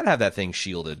guess. You gotta have that thing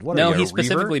shielded. He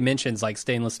specifically mentions like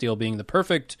stainless steel being the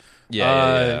perfect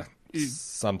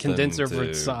something condenser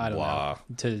to, I don't know,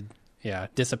 to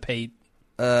dissipate.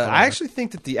 I actually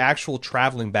think that the actual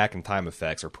traveling back in time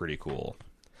effects are pretty cool.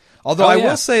 Although Oh, I yeah.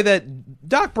 will say that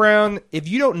Doc Brown, if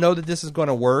you don't know that this is going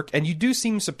to work, and you do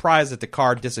seem surprised that the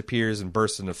car disappears and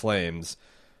bursts into flames,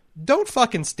 don't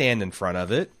fucking stand in front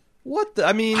of it. What the,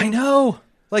 I mean, I know.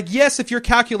 like, yes, if your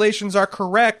calculations are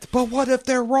correct, but what if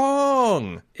they're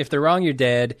wrong? If they're wrong, you're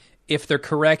dead. If they're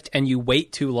correct and you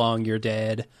wait too long, you're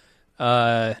dead.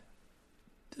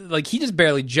 Like, he just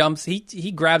barely jumps.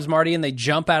 He grabs Marty and they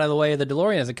jump out of the way of the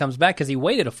DeLorean as it comes back because he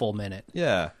waited a full minute.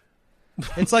 Yeah.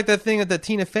 It's like that thing at the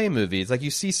Tina Fey movie. It's like you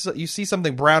see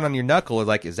something brown on your knuckle, or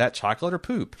like, is that chocolate or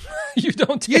poop? You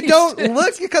don't You taste don't it.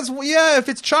 look, because if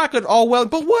it's chocolate, all well,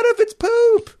 but what if it's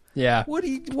poop? Yeah, What are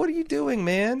you doing,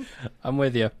 man? I'm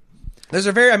with you. There's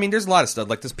a lot of stuff,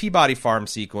 like this Peabody Farm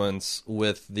sequence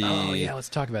with the Oh, yeah, let's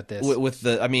talk about this. with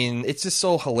the, I mean, it's just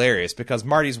so hilarious because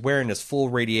Marty's wearing this full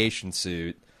radiation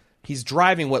suit. He's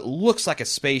driving what looks like a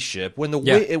spaceship. When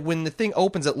when the thing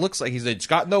opens, it looks like it's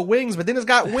got no wings, but then it's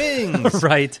got wings.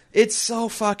 Right. It's so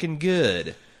fucking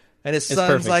good. And his son's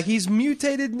perfect. like, he's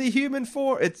mutated in the human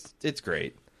form. It's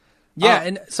great. Yeah,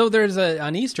 and so there's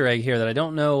an Easter egg here that I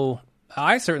don't know.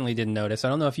 I certainly didn't notice. I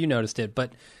don't know if you noticed it,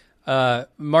 but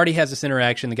Marty has this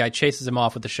interaction. The guy chases him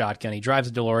off with the shotgun. He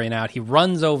drives the DeLorean out. He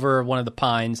runs over one of the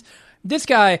pines. This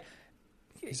guy,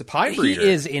 He's a pine breeder. he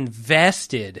is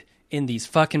invested in these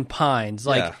fucking pines.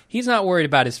 Like, Yeah. he's not worried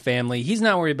about his family. He's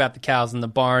not worried about the cows in the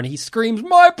barn. He screams,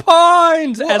 "My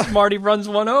pines!" as Marty runs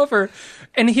one over.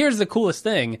 And here's the coolest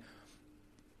thing.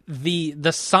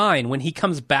 The sign, when he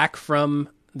comes back from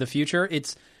the future,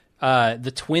 it's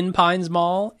the Twin Pines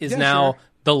Mall is now sure.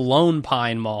 the Lone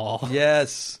Pine Mall.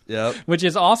 Yes. Yep. Which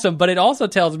is awesome, but it also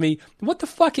tells me, what the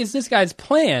fuck is this guy's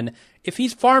plan? If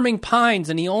he's farming pines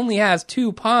and he only has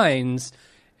 2 pines,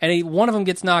 and one of them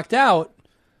gets knocked out,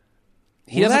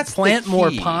 he Well, doesn't that's the plant more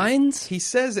key. pines? He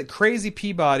says that Crazy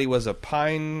Peabody was a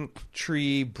pine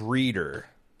tree breeder.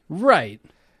 Right.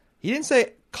 He didn't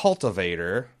say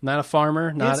cultivator. Not a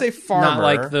farmer. He Not, didn't say farmer. Not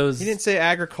like those. He didn't say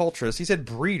agriculturist. He said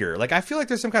breeder. Like, I feel like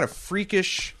there's some kind of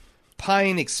freakish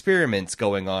pine experiments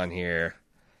going on here.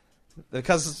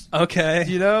 Because, Okay.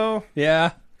 you know,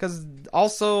 Yeah. because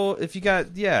also, if you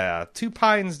got, 2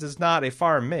 pines does not a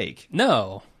farm make.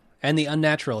 No. And the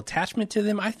unnatural attachment to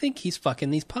them, I think he's fucking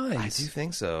these pines. I do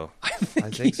think so. I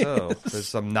think so. There's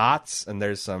some knots and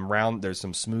there's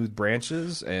some smooth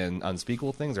branches and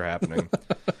unspeakable things are happening.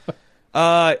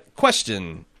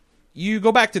 Question. You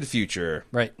go back to the future.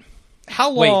 Right.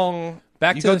 How Wait, long?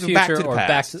 Back you to go the future back to the or back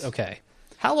past. to... Okay.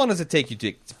 How long does it take you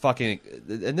to fucking...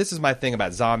 And this is my thing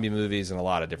about zombie movies and a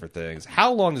lot of different things.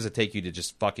 How long does it take you to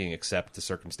just fucking accept the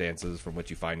circumstances from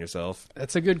which you find yourself?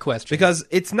 That's a good question. Because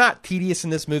it's not tedious in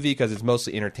this movie because it's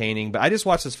mostly entertaining. But I just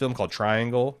watched this film called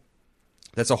Triangle.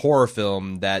 That's a horror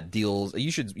film that deals... You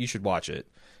should watch it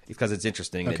because it's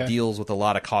interesting. Okay. It deals with a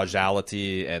lot of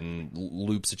causality and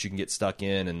loops that you can get stuck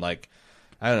in and like...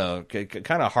 I don't know,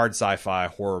 kind of hard sci-fi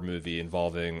horror movie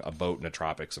involving a boat in the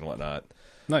tropics and whatnot.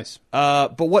 Nice.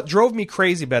 But what drove me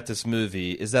crazy about this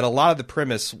movie is that a lot of the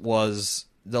premise was...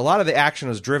 A lot of the action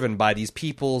was driven by these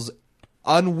people's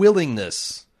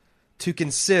unwillingness to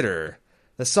consider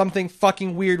that something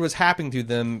fucking weird was happening to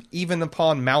them even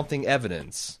upon mounting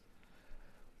evidence.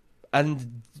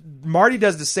 And Marty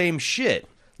does the same shit.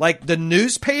 Like, the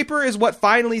newspaper is what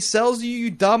finally sells you,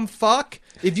 you dumb fuck.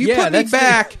 If you put me that's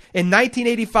back in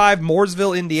 1985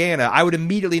 Mooresville, Indiana, I would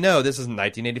immediately know this is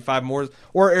 1985 Moores.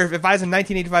 Or if I was in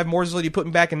 1985 Mooresville, you put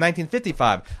me back in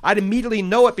 1955, I'd immediately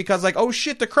know it because, like, oh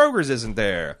shit, the Kroger's isn't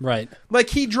there. Right. Like,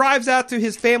 he drives out to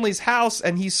his family's house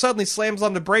and he suddenly slams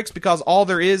on the brakes because all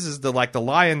there is the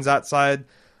lions outside.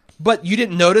 But you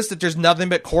didn't notice that there's nothing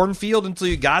but cornfield until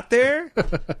you got there?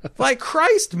 Like,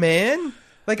 Christ, man.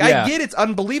 Like, Yeah. I get it's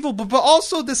unbelievable, but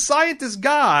also the scientist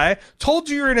guy told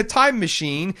you you're in a time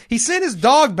machine. He sent his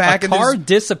dog back A and car this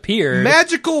disappeared.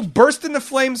 magical burst into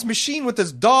flames machine with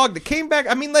this dog that came back.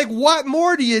 I mean, like, what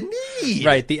more do you need?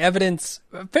 Right. The evidence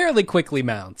fairly quickly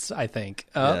mounts, I think.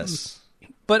 Yes.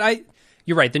 But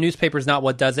you're right. The newspaper's not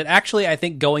what does it. Actually, I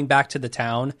think going back to the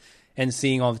town and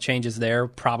seeing all the changes there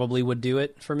probably would do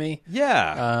it for me.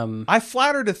 Yeah. I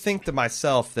flatter to think to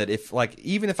myself that if, like,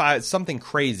 even if I something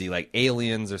crazy like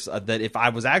aliens or that if I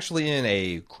was actually in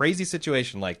a crazy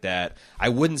situation like that, I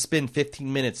wouldn't spend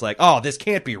 15 minutes like, oh, this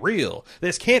can't be real.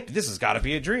 This has got to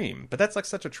be a dream. But that's like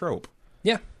such a trope.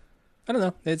 Yeah. I don't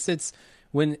know. It's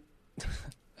when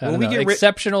When we get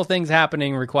exceptional things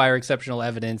happening require exceptional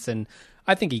evidence, and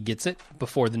I think he gets it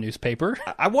before the newspaper.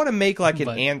 I want to make like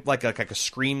But- like a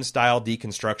Scream style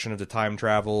deconstruction of the time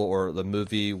travel or the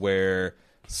movie where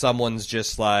someone's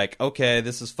just like, okay,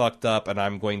 this is fucked up, and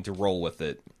I'm going to roll with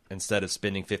it instead of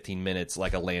spending 15 minutes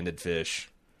like a landed fish.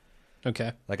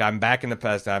 Okay. Like, I'm back in the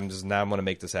past. I'm going to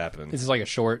make this happen. This is like a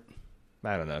short.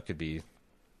 I don't know. It could be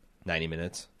 90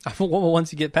 minutes.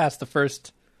 Once you get past the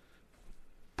first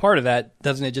part of that,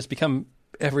 doesn't it just become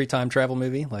every time travel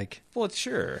movie? Like, Well, it's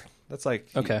sure. That's like,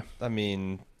 Okay. I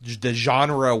mean, the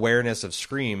genre awareness of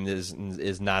Scream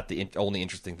is not the only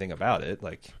interesting thing about it.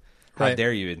 Like, how Right.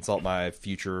 dare you insult my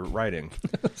future writing?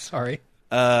 sorry.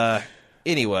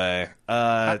 Anyway,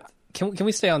 Can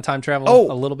we stay on time travel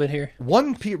Oh. a little bit here?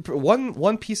 one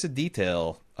piece of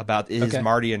detail about is Okay.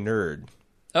 Marty a nerd?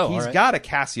 Oh, He's all right. got a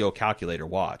Casio calculator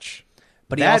watch,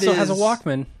 But he That also has a is-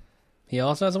 Walkman. He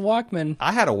also has a Walkman.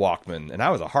 I had a Walkman, and I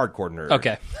was a hardcore nerd.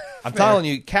 Okay. I'm telling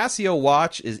you, Casio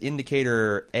watch is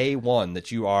indicator A1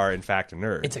 that you are in fact a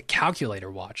nerd. It's a calculator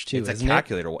watch, too, It's a isn't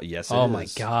calculator. Yes, it is. Oh, my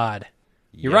God.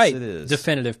 You're Yes, right. it is.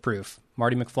 Definitive proof.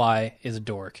 Marty McFly is a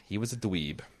dork. He was a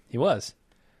dweeb. He was.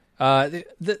 I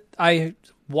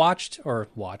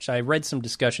read some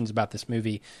discussions about this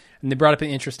movie, and they brought up an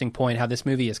interesting point, how this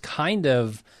movie is kind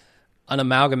of an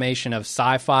amalgamation of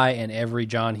sci-fi and every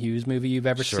John Hughes movie you've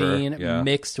ever Sure, seen yeah.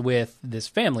 mixed with this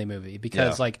family movie.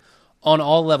 Because, Yeah. like, on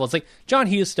all levels, like, John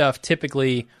Hughes stuff,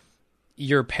 typically,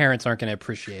 your parents aren't going to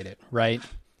appreciate it, right?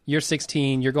 You're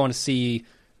 16, you're going to see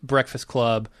Breakfast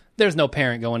Club. There's no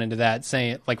parent going into that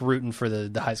saying, like, rooting for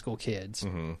the high school kids.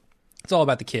 Mm-hmm. It's all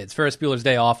about the kids. Ferris Bueller's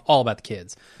Day Off, all about the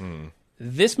kids.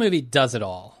 This movie does it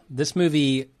all. This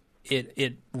movie,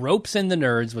 it ropes in the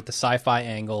nerds with the sci-fi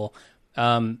angle.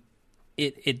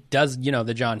 It does,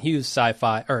 the John Hughes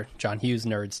sci-fi or John Hughes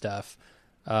nerd stuff.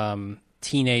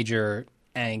 Teenager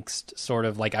angst, sort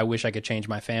of like I wish I could change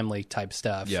my family type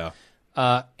stuff. Yeah.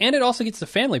 And it also gets the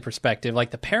family perspective,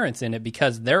 like the parents in it,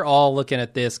 because they're all looking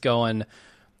at this going,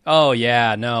 oh,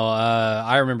 yeah, no,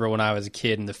 I remember when I was a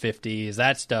kid in the 50s,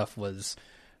 that stuff was,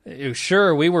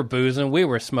 sure, we were boozing, we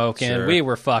were smoking, Sure. we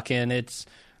were fucking.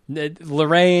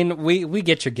 Lorraine, we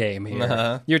get your game here.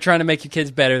 Uh-huh. You're trying to make your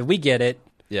kids better. We get it.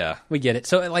 Yeah. We get it.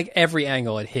 So, like, every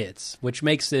angle it hits, which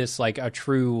makes this, like, a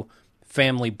true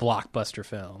family blockbuster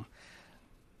film.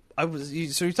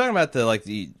 So you're talking about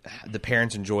the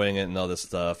parents enjoying it and all this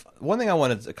stuff. One thing I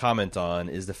wanted to comment on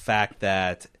is the fact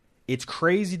that it's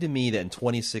crazy to me that in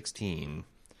 2016,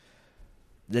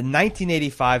 the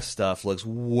 1985 stuff looks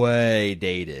way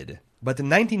dated, but the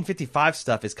 1955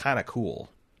 stuff is kind of cool.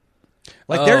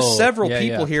 Like, there's several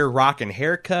people here rocking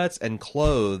haircuts and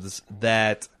clothes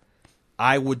that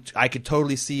I could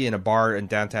totally see in a bar in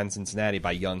downtown Cincinnati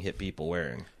by young hip people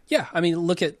wearing. Yeah, I mean,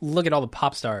 look at all the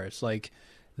pop stars. Like,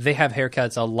 they have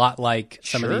haircuts a lot like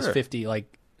some of these Sure. 50, like,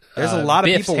 There's a lot of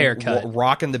Biff's people haircut.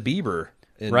 rocking the Bieber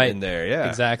in there. Yeah,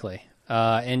 exactly.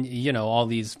 And all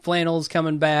these flannels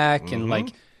coming back, and like,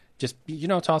 just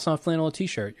toss on a flannel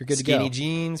t-shirt, you're good to go. Skinny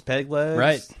jeans, peg legs.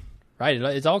 Right.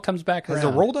 It all comes back Has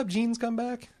around. the rolled up jeans come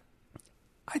back?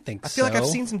 I think I feel like I've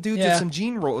so. seen some dudes Yeah. with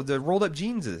some the rolled up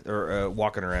jeans are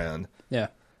walking around. Yeah.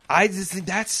 I just think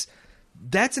that's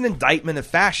an indictment of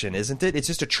fashion, isn't it? It's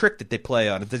just a trick that they play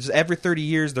on. It's just every 30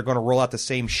 years they're going to roll out the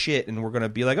same shit, and we're going to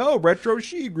be like, oh, retro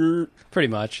chic. Pretty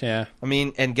much, yeah. I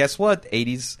mean, and guess what?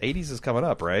 80s is coming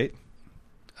up, right?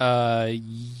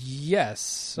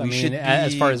 Yes. I mean, be-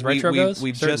 as far as retro goes,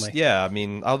 we've certainly. just I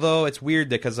mean, although it's weird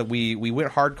because we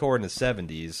went hardcore in the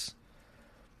 70s,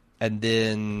 and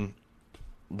then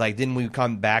then we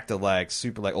come back to like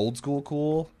super like old school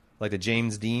cool, like the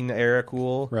James Dean era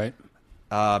cool. Right.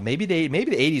 Maybe the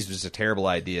 80s was just a terrible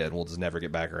idea, and we'll just never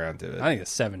get back around to it. I think the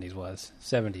 70s was.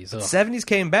 70s. ugh. 70s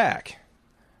came back.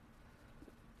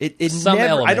 It Some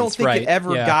never. I don't elements, think right, it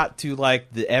ever yeah. got to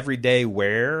like the everyday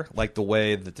wear, like the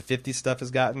way that the 50s stuff has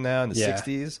gotten now in the Yeah.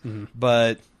 60s.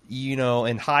 But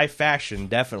in high fashion,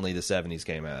 definitely the 70s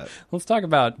came out. Let's talk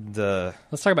about The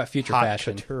future hot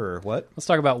fashion. couture. What? Let's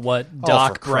talk about what Oh,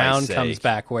 Doc for Brown Christ's comes sake.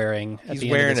 back wearing at He's the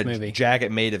wearing end of a this movie.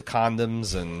 jacket made of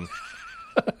condoms and.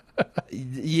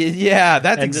 Yeah,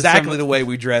 that's And exactly some- the way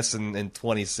we dress in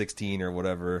 2016 or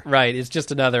whatever. Right. It's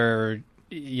just another,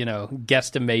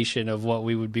 guesstimation of what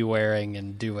we would be wearing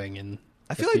and doing in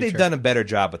I the feel like they've future. done a better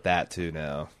job with that too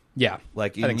now. Yeah.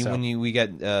 Like I think so. when we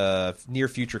get near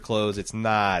future clothes, it's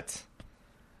not.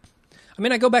 I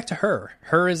mean, I go back to Her.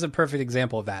 Her is a perfect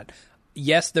example of that.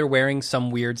 Yes, they're wearing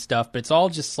some weird stuff, but it's all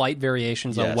just slight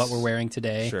variations on Yes. what we're wearing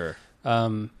today. Sure.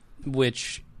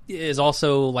 Which is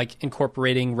also like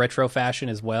incorporating retro fashion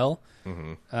as well.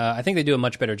 Mm-hmm. I think they do a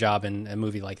much better job in a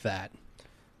movie like that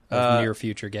of near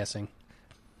future guessing.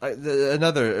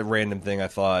 Another random thing I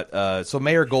thought. So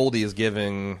Mayor Goldie is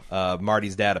giving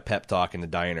Marty's dad a pep talk in the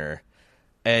diner.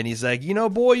 And he's like,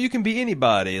 boy, you can be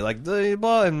anybody. Like, blah,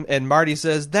 blah. And Marty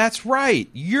says, that's right.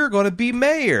 You're going to be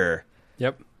mayor.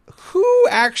 Yep. who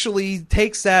actually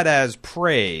takes that as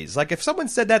praise? Like, if someone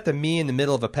said that to me in the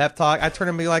middle of a pep talk, I'd turn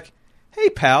and be like, hey,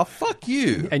 pal, fuck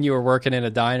you. And you were working in a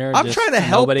diner. I'm trying to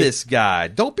help this guy.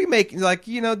 Don't be making, like,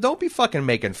 don't be fucking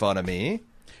making fun of me.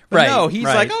 But no, he's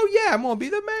like, oh, yeah, I'm going to be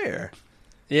the mayor.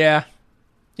 Yeah.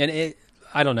 And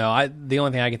I don't know. The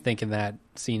only thing I can think in that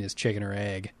scene is chicken or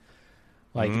egg.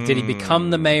 Like, did he become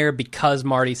the mayor because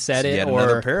Marty said it? Yet or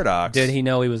another paradox. Did he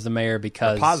know he was the mayor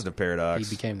because... A positive paradox.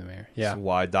 He became the mayor. Yeah. That's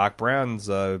why Doc Brown's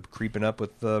creeping up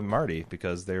with Marty,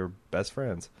 because they were best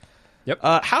friends. Yep.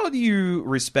 How do you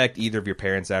respect either of your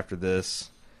parents after this?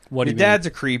 What do your you mean? dad's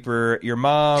a creeper. Your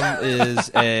mom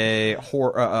is a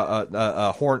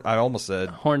horn. I almost said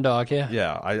horn dog. Yeah.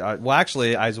 Yeah. Well,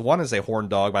 actually, I want to say horn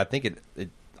dog, but I think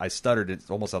I stuttered. It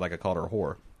almost sounded like I called her a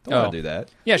whore. Don't want to do that.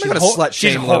 Yeah, she's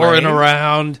whoring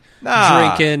around,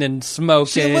 drinking and smoking.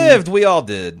 She lived. We all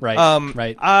did. Right.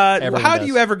 Right. How do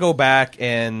you ever go back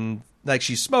and, like,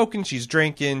 she's smoking, she's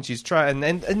drinking, she's trying,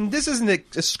 and this isn't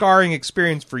a scarring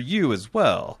experience for you as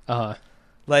well.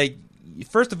 Like,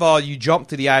 first of all, you jump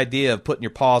to the idea of putting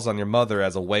your paws on your mother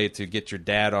as a way to get your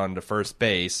dad on to first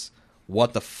base.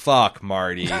 What the fuck,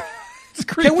 Marty? It's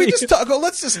creepy. Can we just talk?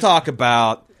 Let's just talk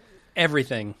about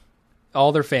everything.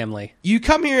 All their family. You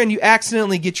come here and you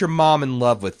accidentally get your mom in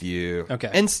love with you. Okay.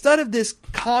 Instead of this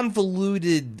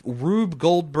convoluted Rube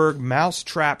Goldberg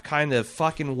mousetrap kind of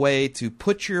fucking way to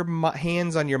put your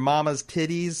hands on your mama's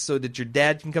titties so that your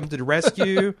dad can come to the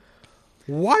rescue,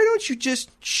 why don't you just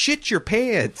shit your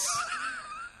pants?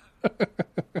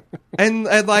 and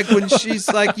like when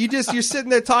she's like, you're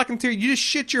sitting there talking to her, you just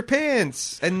shit your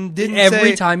pants and didn't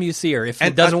every time you see her. If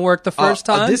it doesn't work the first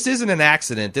time, this isn't an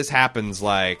accident. This happens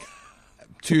like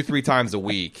 2-3 times a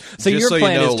week. So your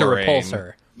plan is to repulse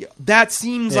her. That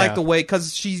seems like the way,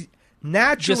 because she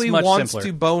naturally wants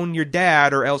to bone your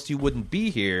dad, or else you wouldn't be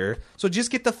here. So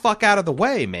just get the fuck out of the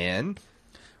way, man.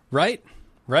 Right.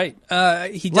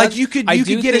 He does, like you could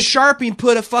get a Sharpie and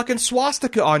put a fucking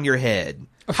swastika on your head.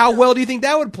 How well do you think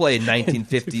that would play in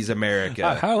 1950s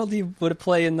America? How well would it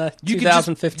play in the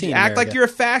 2015 act America? like you're a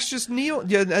fascist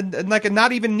like a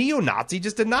not even neo-Nazi,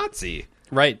 just a Nazi.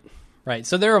 Right.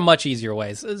 So there are much easier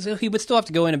ways. So he would still have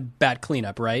to go in and bat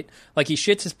cleanup, right? Like, he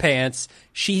shits his pants.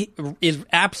 She is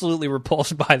absolutely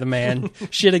repulsed by the man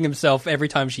shitting himself every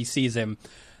time she sees him.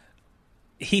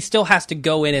 He still has to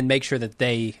go in and make sure that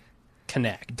they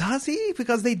connect. Does he?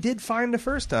 Because they did fine the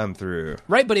first time through.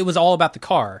 Right, but it was all about the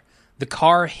car. The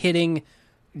car hitting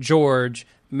George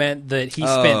meant that he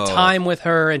spent time with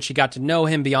her and she got to know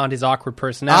him beyond his awkward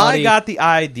personality. I got the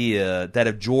idea that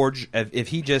if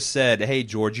he just said, hey,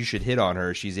 George, you should hit on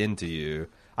her, she's into you.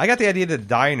 I got the idea at the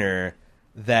diner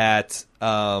that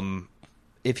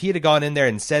if he had gone in there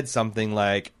and said something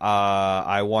like,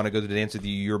 I want to go to the dance with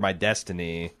you, you're my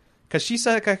destiny. Because she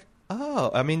said, like,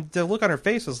 I mean, the look on her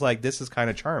face was like, this is kind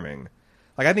of charming.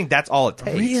 Like, I think that's all it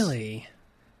takes. Really?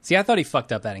 See, I thought he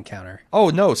fucked up that encounter. Oh,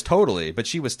 no, it's totally. But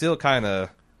she was still kind of...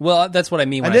 Well, that's what I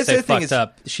mean when I say fucked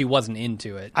up. She wasn't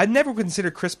into it. I'd never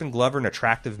considered Crispin Glover an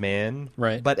attractive man.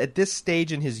 Right. But at this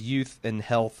stage in his youth and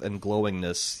health and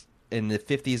glowingness, in the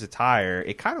 50s attire,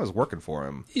 it kind of was working for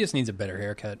him. He just needs a better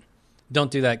haircut.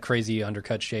 Don't do that crazy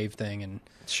undercut shave thing, and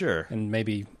sure, and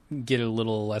maybe get it a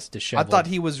little less disheveled. I thought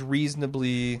he was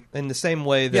reasonably, in the same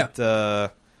way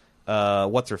that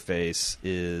what's her face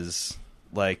is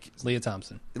like Leah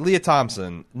Thompson. Leah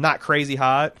Thompson, not crazy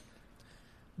hot,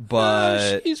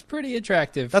 but she's pretty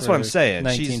attractive. That's what I'm saying.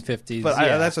 1950s, but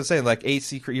that's what I'm saying. Like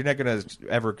AC, you're not going to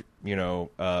ever,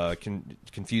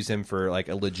 confuse him for like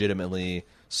a legitimately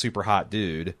super hot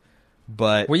dude.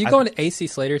 But were you going to AC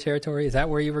Slater territory? Is that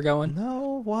where you were going?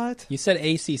 No, what? You said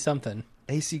AC something.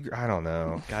 AC, I don't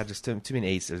know. God, just too many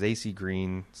AC. There's AC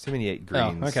Green. Too many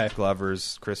Greens. Oh, okay.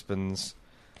 Glovers, Crispins,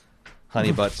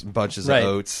 honey bunches of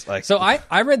oats. Like, so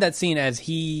I read that scene as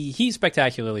he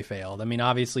spectacularly failed. I mean,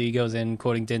 obviously he goes in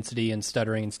quoting density and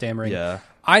stuttering and stammering. Yeah.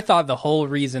 I thought the whole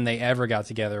reason they ever got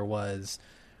together was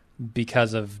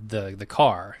because of the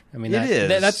car. I mean,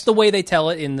 that's the way they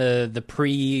tell it in the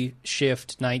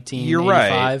pre-shift 1985. You're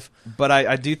right, but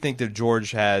I do think that George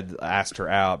had asked her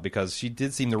out because she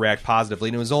did seem to react positively,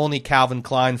 and it was only Calvin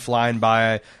Klein flying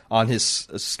by on his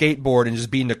skateboard and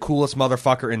just being the coolest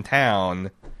motherfucker in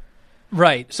town.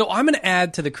 Right. So I'm going to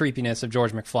add to the creepiness of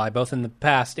George McFly, both in the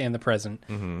past and the present,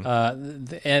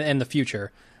 and the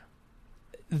future.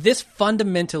 This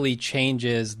fundamentally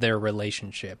changes their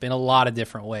relationship in a lot of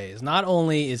different ways. Not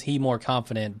only is he more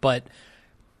confident, but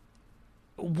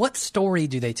what story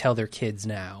do they tell their kids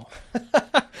now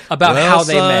about how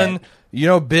they met? You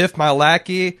know Biff, my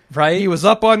lackey? Right? He was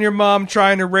up on your mom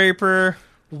trying to rape her.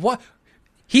 What?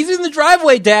 He's in the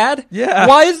driveway, Dad. Yeah.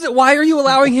 Why are you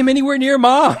allowing him anywhere near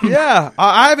Mom? Yeah,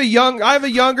 I have a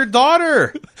younger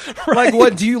daughter. Like,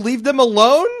 what? Do you leave them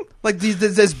alone? Like,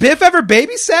 does Biff ever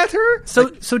babysat her?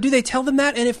 So do they tell them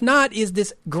that? And if not, is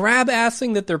this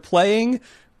grab-assing that they're playing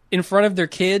in front of their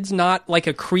kids not like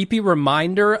a creepy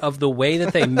reminder of the way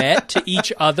that they met to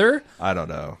each other? I don't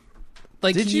know.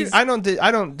 Like, Did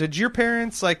your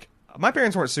parents, like, my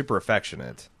parents weren't super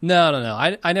affectionate.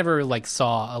 No. I never like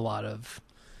saw a lot of,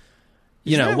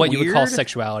 you Isn't know, that what you would call weird?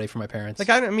 sexuality from my parents. Like,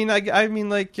 I mean, like, I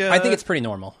think it's pretty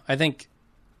normal. I think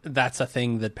that's a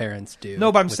thing that parents do.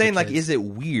 no, but I'm with saying, their like, kids. is it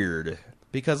weird?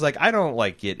 Because, like, I don't,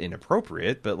 like, get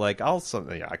inappropriate, but, like, I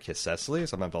kiss Cecily.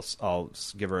 Sometimes I'll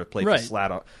give her a playful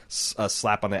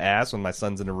slap on the ass when my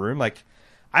son's in the room. Like,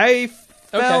 I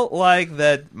felt like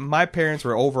that my parents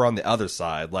were over on the other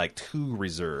side, like, too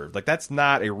reserved. Like, that's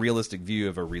not a realistic view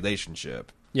of a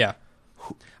relationship. Yeah.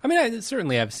 I mean,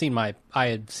 I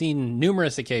had seen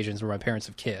numerous occasions where my parents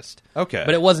have kissed. Okay.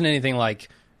 But it wasn't anything like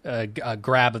a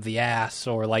grab of the ass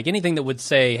or like anything that would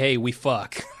say, hey, we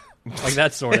fuck. Like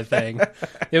that sort of thing.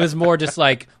 It was more just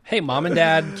like, hey, Mom and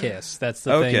Dad kiss. That's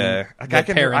the thing. Okay. that I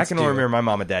can do. remember my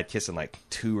mom and dad kissing like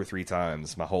 2 or 3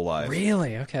 times my whole life.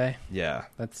 Really? Okay. Yeah.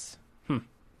 That's...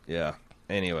 Yeah.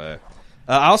 Anyway.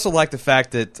 I also like the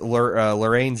fact that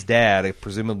Lorraine's dad,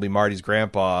 presumably Marty's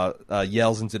grandpa,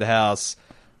 yells into the house,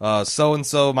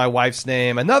 so-and-so, my wife's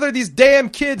name. Another of these damn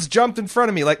kids jumped in front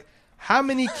of me. Like, how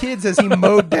many kids has he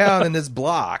mowed down in this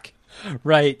block?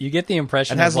 Right. You get the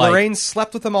impression And has of, like, Lorraine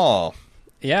slept with them all?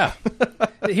 Yeah.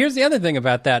 Here's the other thing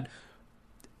about that.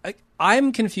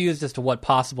 I'm confused as to what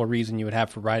possible reason you would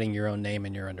have for writing your own name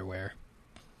in your underwear.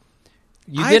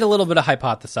 You did a little bit of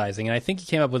hypothesizing, and I think you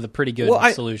came up with a pretty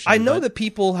good solution. I know that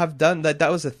people have done that.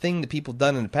 That was a thing that people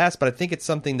done in the past, but I think it's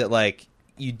something that, like,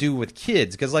 you do with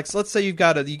kids. Because, like, so let's say you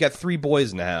got 3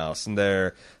 boys in the house, and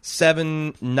they're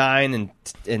 7, 9,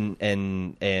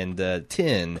 and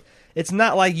 10. It's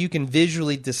not like you can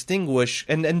visually distinguish.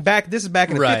 And this is back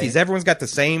in the 50s. Everyone's got the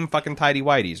same fucking tighty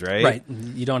whities, right? Right.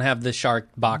 You don't have the shark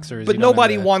boxers. But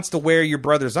nobody wants to wear your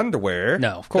brother's underwear.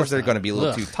 No, of course they're going to be a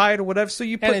little too tight or whatever. So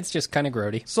you put, and it's just kind of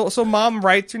grody. So Mom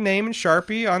writes your name in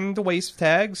Sharpie on the waist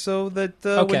tag so that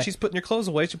when she's putting your clothes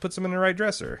away, she puts them in the right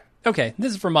dresser. Okay,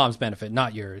 this is for Mom's benefit,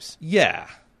 not yours. Yeah.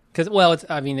 Because, well, it's,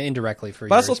 I mean, indirectly for yours.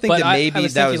 But I also think that maybe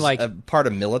that was like, a part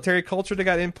of military culture that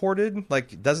got imported.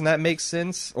 Like, doesn't that make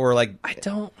sense? Or, like... I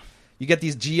don't... You get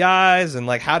these GIs, and,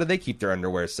 like, how do they keep their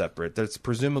underwear separate? That's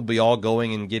presumably all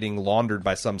going and getting laundered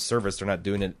by some service. They're not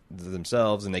doing it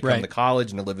themselves, and they come to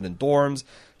college, and they're living in dorms.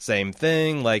 Same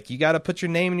thing. Like, you got to put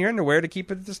your name in your underwear to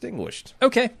keep it distinguished.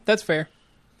 Okay, that's fair.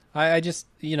 I just,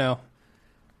 you know...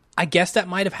 I guess that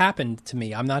might have happened to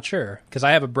me. I'm not sure. Because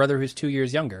I have a brother who's 2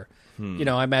 years younger. You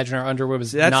know, I imagine our underwear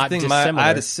was not dissimilar. I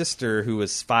had a sister who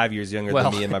was 5 years younger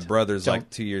than me, and my brother's like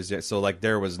 2 years younger. So, like,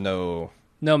 there was no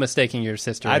mistaking your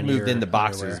sister. I'd moved into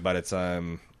boxers by the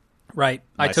time. Right.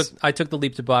 I took the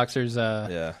leap to boxers.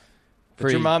 Yeah.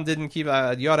 But your mom didn't keep. You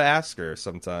ought to ask her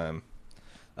sometime.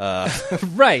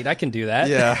 Right. I can do that.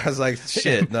 Yeah. I was like,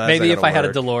 shit. No, maybe if I had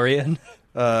a DeLorean.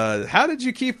 How did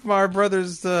you keep our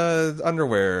brother's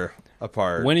underwear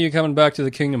apart? When are you coming back to the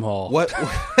Kingdom Hall? What?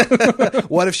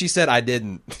 What if she said I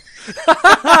didn't?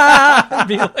 I'd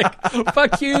be like,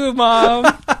 fuck you, Mom.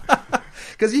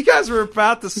 Because you guys were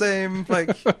about the same.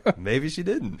 Like, maybe she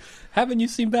didn't. Haven't you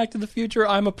seen Back to the Future?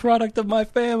 I'm a product of my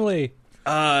family.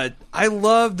 I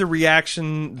love the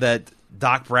reaction that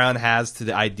Doc Brown has to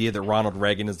the idea that Ronald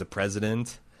Reagan is the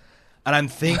president. And I'm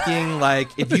thinking, like,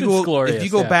 if you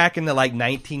go back into, like,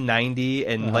 1990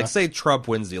 and, like, say Trump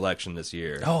wins the election this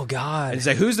year. Oh, God. And you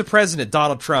say, who's the president?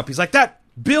 Donald Trump. He's like, that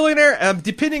billionaire,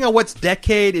 depending on what's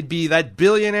decade, it'd be that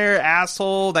billionaire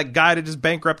asshole, that guy that just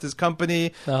bankrupted his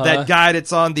company, that guy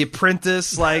that's on The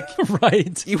Apprentice. Like,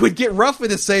 right. You would get roughly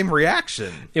the same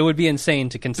reaction. It would be insane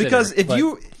to consider. Because if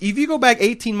you go back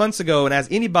 18 months ago and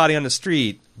ask anybody on the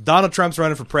street, Donald Trump's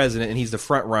running for president and he's the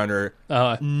front runner,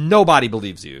 nobody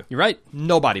believes you. You're right.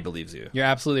 Nobody believes you. You're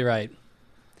absolutely right.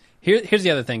 Here's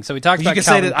the other thing. So we talked about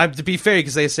Calvin. Say that, to be fair, you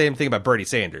could say the same thing about Bernie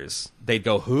Sanders. They'd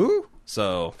go, who?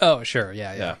 So. Oh, sure.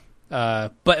 Yeah.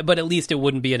 But at least it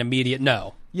wouldn't be an immediate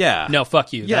no. Yeah. No,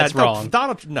 fuck you. Yeah, that's wrong.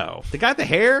 No. The guy with the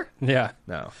hair? Yeah.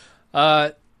 No.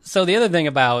 So the other thing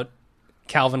about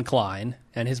Calvin Klein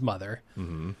and his mother,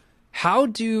 how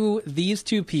do these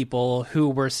two people who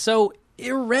were so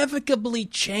irrevocably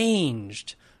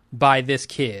changed by this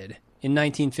kid in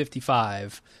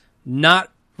 1955 not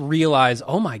realize,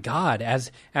 oh my God, as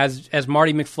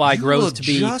Marty McFly grows to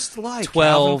be like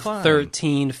 12,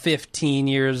 13, 15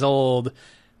 years old,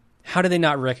 how do they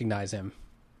not recognize him?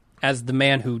 as the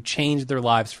man who changed their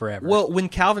lives forever. Well, when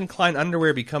Calvin Klein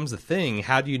underwear becomes a thing,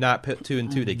 how do you not put two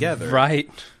and two together? Right.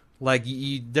 Like,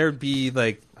 there'd be,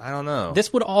 like, I don't know.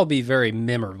 This would all be very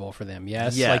memorable for them,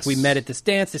 yes? Yes. Like, we met at this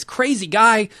dance, this crazy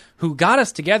guy who got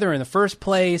us together in the first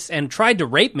place and tried to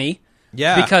rape me.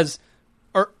 Yeah. Because,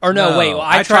 or no, No, wait, well,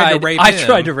 I tried to rape I him.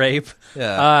 tried to rape.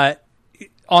 Yeah.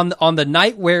 On the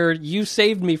night where you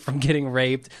saved me from getting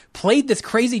raped, played this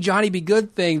crazy Johnny B.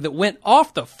 Good thing that went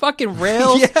off the fucking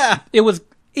rails. Yeah. It was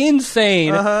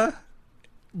insane. Uh-huh.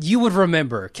 You would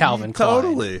remember Calvin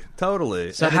Klein.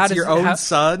 Totally. So and how it's does- your own how-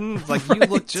 son? Like, you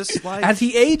look just like... As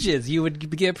he ages, you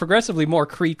would get progressively more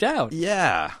creeped out.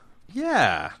 Yeah.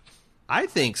 I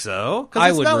think so. I Because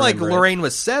it's would not like remember it. Lorraine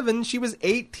was 7. She was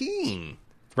 18.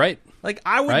 Right. Like,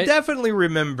 I would Right. definitely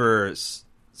remember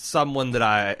someone that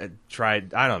I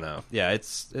tried... I don't know. Yeah,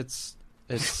 it's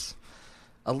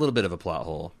a little bit of a plot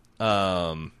hole.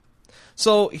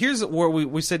 So here's where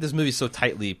we say this movie's so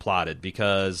tightly plotted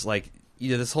because, like,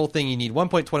 this whole thing, you need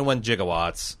 1.21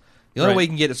 gigawatts. The only Right. way you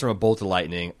can get it is from a bolt of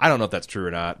lightning. I don't know if that's true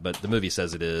or not, but the movie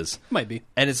says it is. Might be.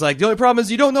 And it's like, the only problem is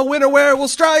you don't know when or where it will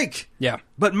strike. Yeah.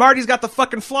 But Marty's got the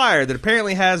fucking flyer that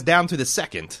apparently has down to the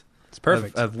second. It's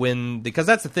perfect. Of when, because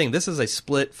that's the thing. This is a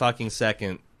split fucking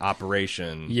second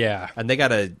operation. Yeah. And they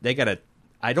gotta,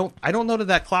 I don't know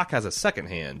that clock has a second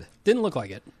hand. Didn't look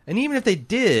like it. And even if they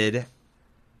did,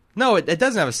 no, it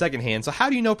doesn't have a second hand. So how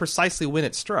do you know precisely when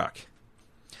it struck?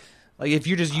 Like, if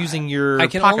you're just using your I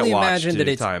can pocket only watch imagine to that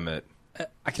it's- time it.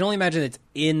 I can only imagine it's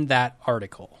in that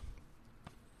article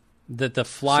that the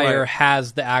flyer So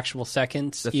has the actual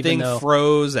seconds. The even thing though,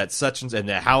 froze at such and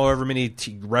however many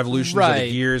revolutions of Right.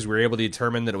 the gears, we were able to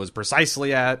determine that it was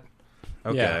precisely at.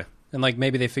 Okay. yeah, and like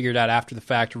maybe they figured out after the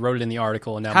fact, wrote it in the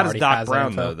article, and now How Marty does Doc has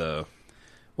Brown that know, info. though?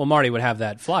 Well, Marty would have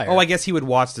that flyer. Oh, I guess he would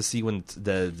watch to see when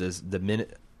the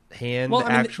minute hand well, I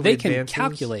mean, actually they can advances.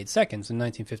 calculate seconds in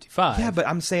 1955. Yeah, but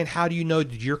I'm saying, how do you know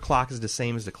that your clock is the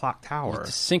same as the clock tower?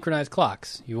 Synchronized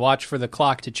clocks. You watch for the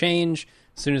clock to change.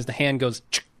 As soon as the hand goes,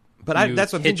 But you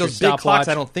that's what I hit think. your Those big clocks, stopwatch.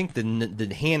 I don't think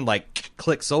the hand like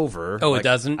clicks over. Oh, Like, it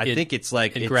doesn't. I think it's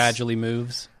like it it's, gradually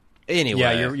moves. Anyway,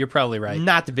 Yeah, you're probably right.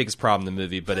 Not the biggest problem in the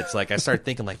movie, but it's like I start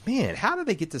thinking, like, man, how did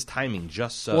they get this timing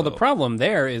just so? Well, the problem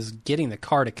there is getting the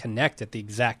car to connect at the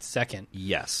exact second.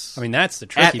 Yes, I mean, that's the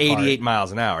at tricky 88 part.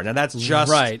 miles an hour. Now that's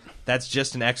just Right. That's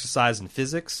just an exercise in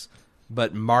physics.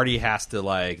 But Marty has to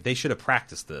they should have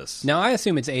practiced this. Now, I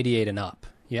assume it's 88 and up.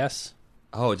 Yes?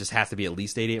 Oh, it just has to be at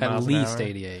least 88 At miles an hour? least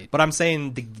 88. But I'm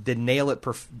saying to nail it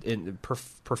in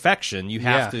perfection, you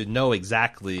have Yeah. to know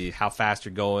exactly how fast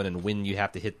you're going and when you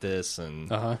have to hit this.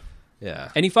 And Uh-huh.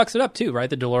 yeah. And he fucks it up, too, right?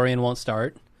 The DeLorean won't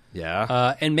start.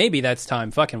 Yeah. And maybe that's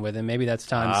time fucking with him. Maybe that's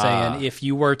time saying, if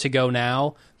you were to go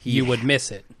now, you would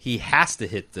miss it. He has to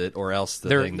hit it or else the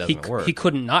thing doesn't work. He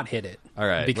couldn't not hit it. All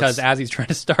right, Because let's- as he's trying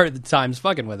to start, the time's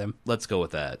fucking with him. Let's go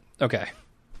with that. Okay.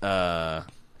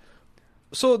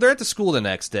 So they're at the school the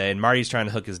next day, and Marty's trying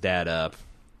to hook his dad up.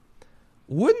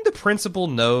 Wouldn't the principal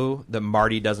know that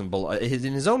Marty doesn't belong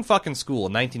in his own fucking school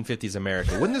in 1950s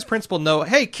America? Wouldn't this principal know,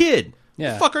 hey, kid,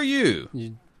 Yeah. the fuck are you?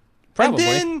 Probably.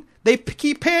 And then they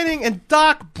keep panning, and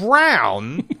Doc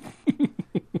Brown...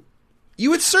 You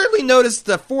would certainly notice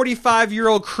the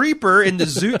 45-year-old creeper in the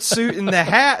zoot suit and the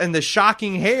hat and the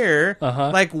shocking hair. Uh-huh.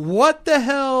 Like, what the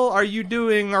hell are you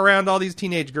doing around all these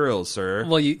teenage girls, sir?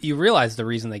 Well, you realize the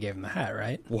reason they gave him the hat,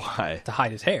 right? Why? To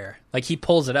hide his hair. Like, he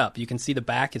pulls it up. You can see the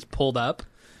back is pulled up.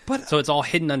 But So it's all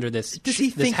hidden under this. Does he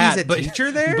this think hat, he's a but,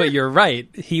 teacher there? But you're right.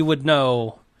 He would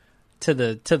know to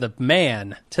the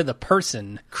man, to the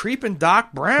person. creeping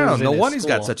Doc Brown. Who's in No his wonder he's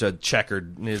got school. such a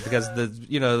checkered because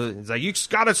it's like you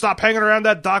got to stop hanging around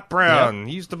that Doc Brown.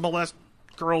 He used to molest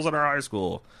girls in our high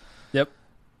school. Yep.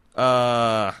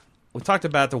 We talked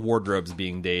about the wardrobes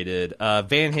being dated.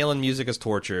 Van Halen music is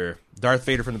torture. Darth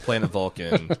Vader from the planet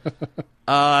Vulcan.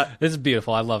 This is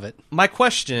beautiful. I love it. My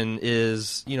question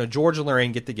is, George and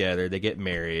Lorraine get together, they get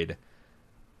married.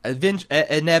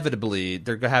 Inevitably,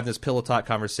 they're gonna have this pillow talk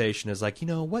conversation. Is like,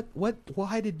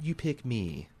 why did you pick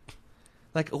me?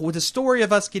 Like, with the story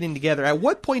of us getting together, at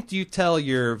what point do you tell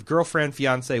your girlfriend,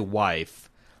 fiance, wife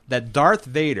that Darth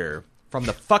Vader from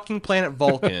the fucking planet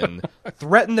Vulcan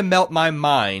threatened to melt my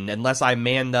mind unless I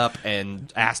manned up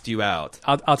and asked you out?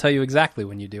 I'll tell you exactly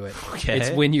when you do it. Okay. It's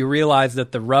when you realize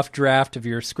that the rough draft of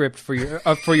your script for your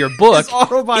book Is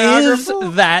autobiographical?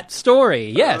 is that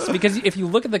story. Yes, because if you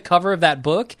look at the cover of that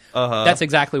book, that's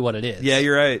exactly what it is. Yeah,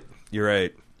 you're right. You're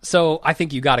right. So I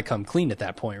think you got to come clean at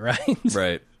that point, right?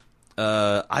 Right.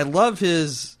 I love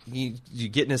his you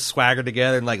getting his swagger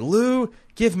together and like, Lou,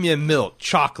 give me a milk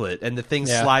chocolate, and the thing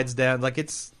Yeah. slides down. Like,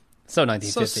 it's So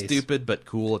 1950s. so stupid but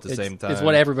cool at the same time. It's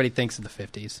what everybody thinks of the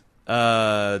 50s.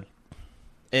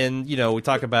 And we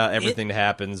talk about everything that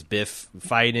happens, Biff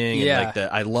fighting, Yeah. and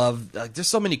I love there's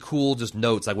so many cool just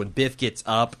notes, like when Biff gets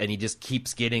up and he just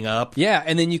keeps getting up. Yeah,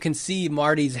 and then you can see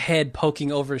Marty's head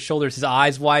poking over his shoulders, his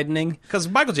eyes widening. Because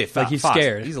Michael J. Fox, Like he's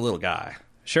scared. He's a little guy.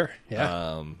 Sure,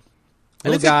 yeah. And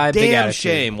Little it's guy, a big damn attitude.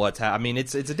 shame what's happening. I mean,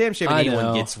 it's a damn shame I anyone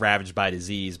know. gets ravaged by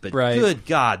disease, but Right. good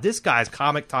God, this guy's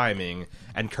comic timing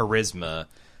and charisma.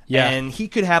 Yeah. And he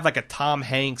could have like a Tom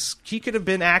Hanks. He could have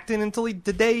been acting until the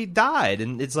day he died.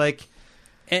 And it's like...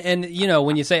 And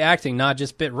when you say acting, not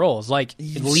just bit roles, like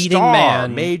leading star,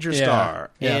 man. major Yeah. star.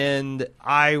 Yeah. And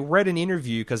I read an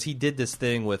interview because he did this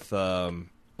thing with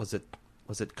was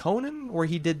it Conan, where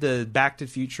he did the Back to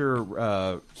the Future,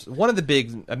 one of the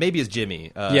big, maybe it's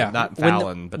Jimmy, not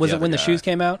Fallon, but was the it when other the guy. shoes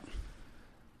came out?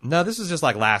 No, this was just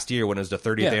like last year when it was the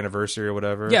 30th Yeah. anniversary or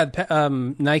whatever. Yeah,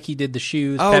 Nike did the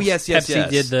shoes. Oh, yes, Pepsi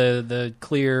yes. did the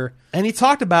clear. And he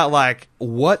talked about like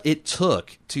what it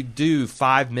took to do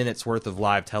 5 minutes worth of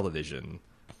live television,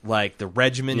 like the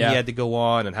regimen Yeah. he had to go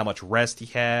on, and how much rest he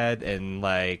had, and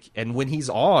when he's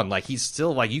on, like he's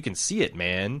still like you can see it,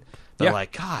 man. But Yeah.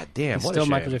 like, God damn, It's what still a shame.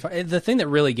 Michael J. Fox. The thing that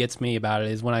really gets me about it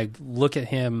is when I look at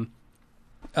him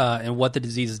and what the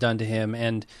disease has done to him,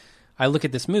 and I look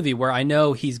at this movie where I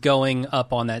know he's going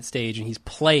up on that stage and he's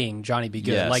playing Johnny Be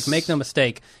Good. Yes. Like, make no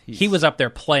mistake, he was up there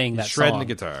playing that Shredding song. the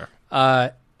guitar.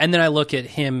 And then I look at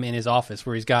him in his office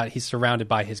where he's surrounded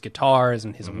by his guitars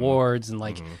and his awards, and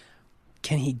like,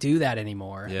 can he do that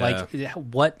anymore? Yeah. Like,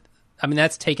 what? I mean,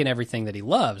 that's taken everything that he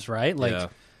loves, right? Like Yeah.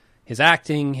 his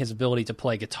acting, his ability to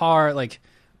play guitar, like.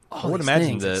 I would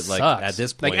imagine that, like, at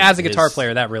this point, like as a guitar his-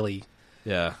 player, that really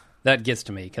Yeah. that gets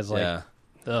to me because like, Yeah.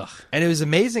 ugh, And it was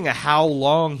amazing at how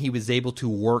long he was able to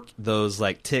work those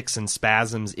like tics and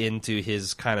spasms into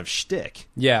his kind of shtick.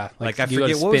 yeah. Like I you go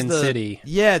to forget what was Spin the City.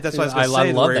 Yeah, that's what I was going to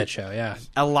say. love where that show. Yeah,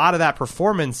 a lot of that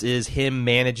performance is him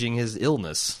managing his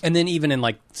illness. and then even in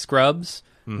like Scrubs,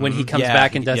 when he comes Yeah,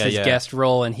 back and does yeah, his yeah. guest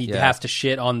role, and he Yeah. has to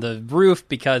shit on the roof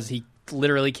because he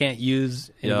literally can't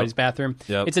use anybody's bathroom.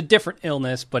 Yep. It's a different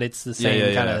illness, but it's the same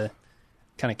yeah.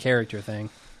 kind of character thing.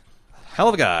 Hell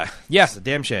of a guy. Yeah. It's a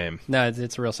damn shame. No,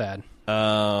 it's real sad.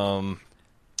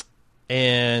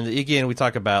 And again, we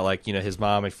talk about like his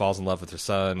mom. He falls in love with her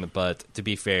son, but to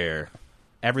be fair,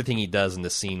 everything he does in the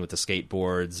scene with the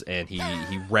skateboards, and he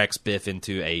wrecks Biff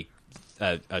into a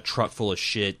truck full of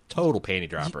shit, total panty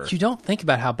dropper. You don't think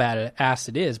about how badass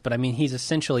it is, but I mean, he's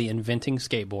essentially inventing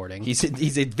skateboarding.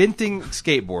 He's inventing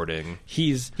skateboarding.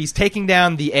 He's He's taking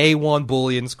down the A1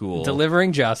 bully in school.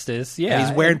 delivering justice. Yeah, And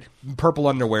he's wearing purple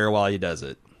underwear while he does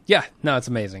it. Yeah, no, it's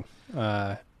amazing.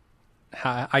 I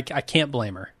can't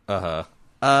blame her.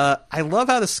 I love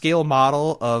how the scale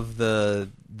model of the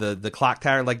clock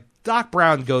tower, like Doc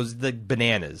Brown goes the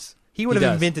bananas. He would He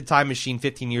have does. invented Time Machine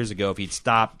 15 years ago if he'd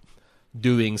stopped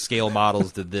doing scale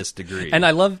models to this degree. And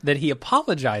I love that he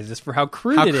apologizes for how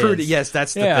crude how it is. crude, yes,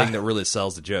 that's the Yeah. thing that really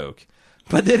sells the joke.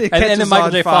 But then it And catches then Michael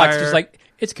on J. fire. Fox just like,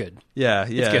 it's good. Yeah.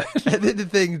 good. And then the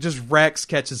thing just wrecks,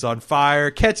 catches on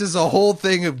fire, catches a whole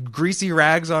thing of greasy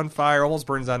rags on fire, almost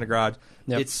burns down the garage.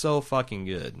 Yep. It's so fucking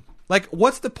good. Like,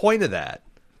 what's the point of that?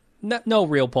 No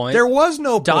real point. There was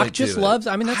no Doc point just to it. loves,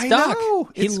 I mean, that's I Doc. know.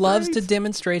 He It's loves great. to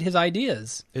demonstrate his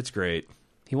ideas. It's great.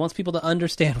 He wants people to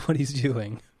understand what he's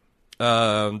doing.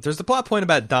 There's the plot point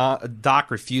about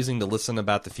Doc refusing to listen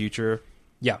about the future,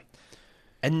 Yeah.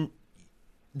 and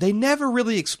they never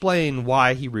really explain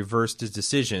why he reversed his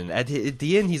decision. At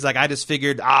the end, he's like, "I just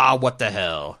figured, what the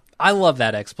hell." I love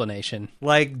that explanation.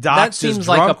 Like That Doc's seems just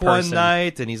like a drunk one person.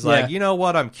 night, and he's Yeah. like, "You know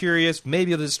what? I'm curious.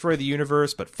 Maybe it'll destroy the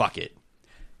universe, but fuck it."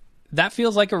 That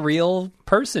feels like a real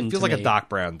person Feels to like me. a Doc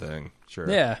Brown thing. Sure.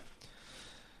 Yeah.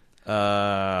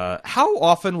 How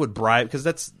often would bribe? Because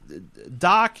that's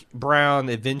Doc Brown.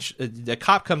 Eventually, a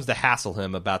cop comes to hassle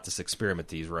him about this experiment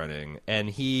that he's running, and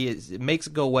he makes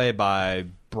it go away by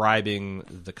bribing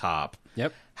the cop.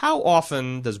 Yep. How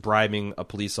often does bribing a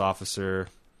police officer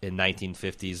in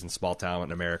 1950s in small town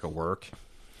in America work?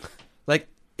 Like,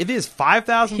 if it is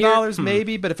 $5,000,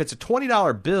 maybe, but if it's a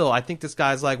 $20 bill, I think this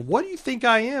guy's like, "What do you think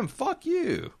I am? Fuck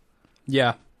you."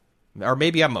 Yeah. Or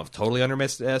maybe I'm totally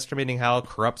underestimating how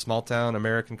corrupt small town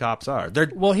American cops are.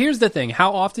 They're Well, here's the thing.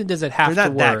 How often does it have not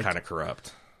to that work? kind of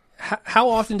corrupt. How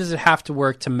often does it have to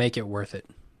work to make it worth it?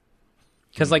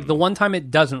 Because like the one time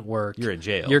it doesn't work, You're in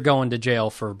jail. You're going to jail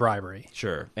for bribery.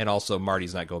 Sure. And also,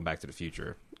 Marty's not going back to the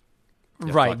future.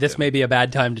 Yeah, Right. fuck This him. may be a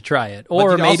bad time to try it, But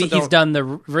or you maybe also he's don't- done the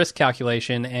risk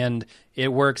calculation and it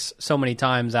works so many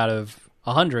times out of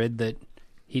 100 that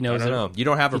he I knows. don't know. You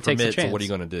don't have a he takes a permit, so what are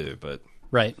chance. you going to do? But,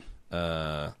 Right.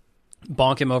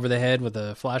 Bonk him over the head with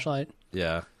a flashlight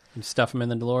yeah. and stuff him in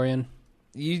the DeLorean.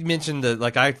 You mentioned that,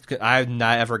 like, I've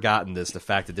not ever gotten the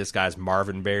fact that this guy's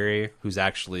Marvin Berry, who's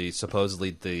actually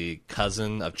supposedly the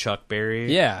cousin of Chuck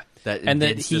Berry. Yeah. And that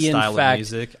he, this in style fact,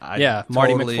 of music.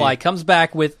 Marty McFly comes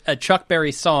back with a Chuck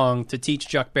Berry song to teach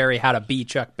Chuck Berry how to be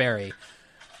Chuck Berry.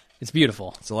 It's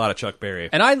beautiful. It's a lot of Chuck Berry.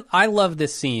 And I love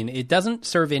this scene. It doesn't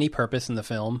serve any purpose in the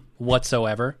film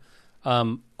whatsoever.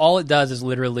 All it does is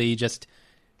literally just...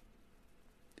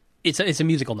 It's a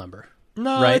musical number.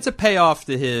 No, right? It's a payoff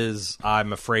to his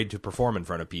I'm afraid to perform in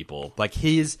front of people. Like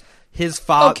his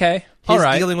father, okay, all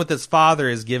right. Dealing with his father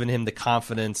has given him the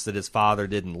confidence that his father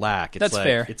didn't lack. It's that's like,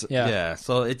 fair. Yeah.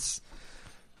 So it's,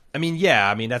 I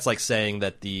mean, that's like saying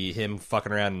that him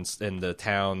fucking around in the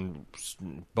town,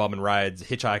 bumming rides,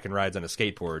 hitchhiking rides on a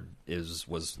skateboard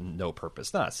was no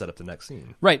purpose. Not set up the next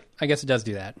scene. Right. I guess it does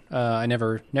do that. I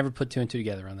never put two and two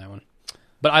together on that one.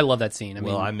 But I love that scene.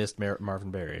 I missed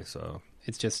Marvin Berry, so.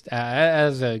 It's just,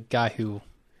 as a guy who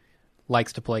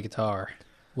likes to play guitar,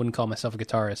 wouldn't call myself a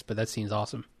guitarist, but that scene's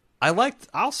awesome. I liked,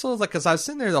 also, like, because I was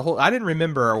sitting there I didn't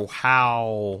remember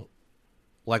how,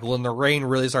 like, when the rain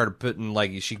really started putting,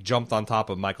 like, she jumped on top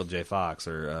of Michael J. Fox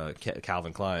or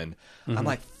Calvin Klein. Mm-hmm. I'm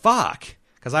like, fuck.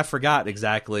 Because I forgot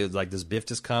exactly, like, does Biff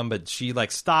just come? But she,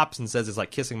 like, stops and says it's like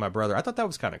kissing my brother. I thought that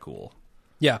was kind of cool.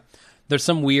 Yeah. There's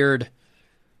some weird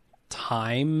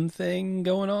time thing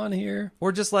going on here,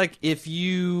 or just like if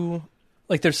you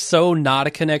like there's so not a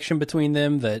connection between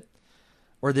them that,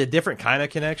 or the different kind of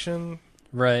connection,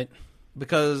 right?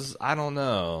 Because I don't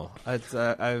know,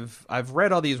 I've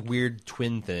read all these weird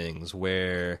twin things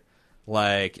where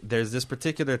like there's this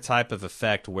particular type of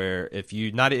effect where if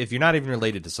you're not even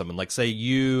related to someone, like say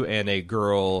you and a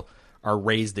girl are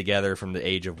raised together from the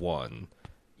age of 1,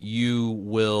 you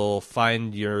will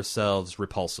find yourselves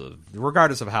repulsive,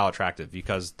 regardless of how attractive,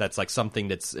 because that's like something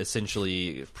that's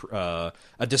essentially a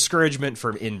discouragement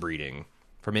from inbreeding,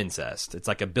 from incest. It's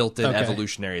like a built-in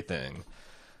evolutionary thing.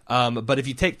 But if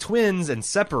you take twins and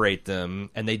separate them,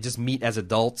 and they just meet as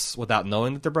adults without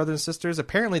knowing that they're brothers and sisters,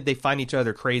 apparently they find each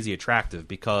other crazy attractive,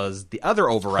 because the other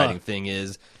overriding thing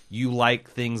is you like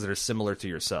things that are similar to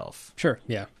yourself. Sure,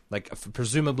 yeah. Like,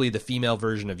 presumably the female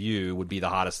version of you would be the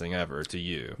hottest thing ever to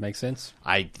you. Makes sense.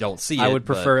 I don't see it. I would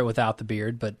prefer it without the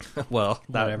beard, but well,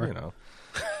 whatever. You know,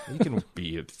 you can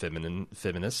be a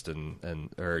feminist,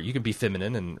 or you can be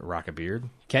feminine and rock a beard.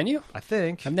 Can you? I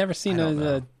think. I've never seen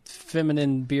a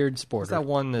feminine beard sporter. What's that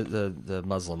one, the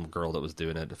Muslim girl that was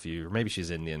doing it? Maybe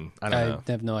she's Indian. I don't know.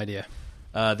 I have no idea.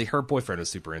 Her boyfriend is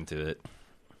super into it.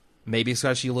 Maybe it's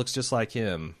because she looks just like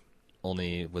him,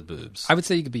 only with boobs. I would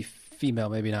say you could be female,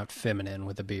 maybe not feminine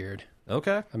with a beard.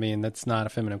 Okay. I mean, that's not a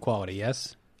feminine quality,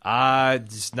 yes?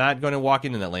 Just not going to walk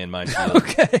into that landmine field.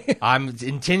 Okay. I'm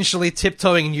intentionally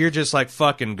tiptoeing, and you're just like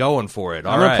fucking going for it.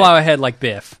 I'm going to plow ahead like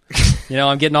Biff.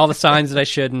 I'm getting all the signs that I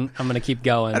shouldn't. I'm going to keep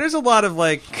going. There's a lot of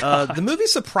like, the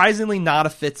movie's surprisingly not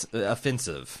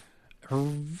offensive.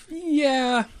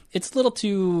 Yeah. It's a little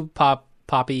too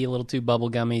poppy, a little too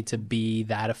bubblegummy to be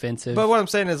that offensive. But what I'm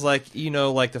saying is like,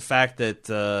 like the fact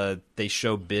that they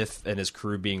show Biff and his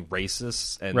crew being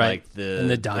racist, and right. like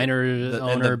the diner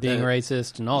owner being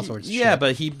racist and all sorts of shit. Yeah,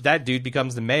 but that dude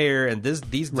becomes the mayor, and these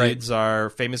dudes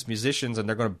are famous musicians, and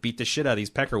they're going to beat the shit out of these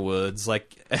Peckerwoods.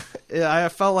 Like, I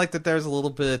felt like that there's a little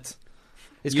bit.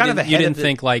 It's kind of ahead. You didn't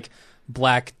think like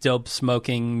black dope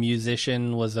smoking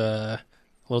musician was a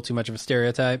little too much of a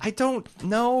stereotype? I don't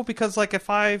know, because like if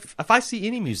I see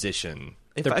any musician,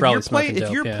 if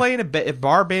you're playing a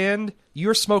bar band,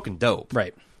 you're smoking dope,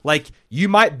 right? Like you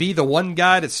might be the one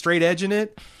guy that's straight edging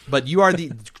it, but you are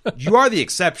the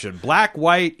exception. Black,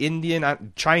 white,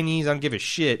 Indian, Chinese, I don't give a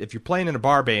shit. If you're playing in a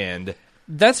bar band,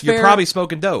 that's fair. You're probably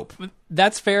smoking dope.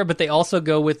 That's fair, but they also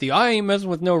go with the I ain't messing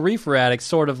with no reefer addicts,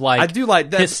 sort of like I do like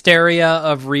that hysteria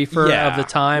of reefer of the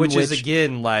time, which is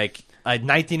again like.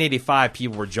 1985,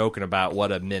 people were joking about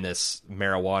what a menace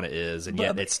marijuana is, and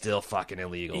yet it's still fucking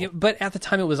illegal. But at the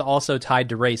time, it was also tied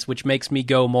to race, which makes me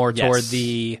go more toward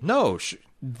the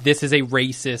this is a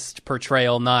racist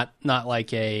portrayal, not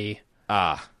like it's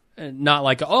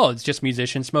just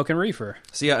musicians smoking reefer.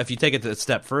 So yeah, if you take it a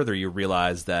step further, you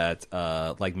realize that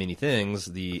like many things,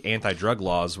 the anti-drug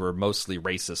laws were mostly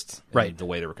racist in the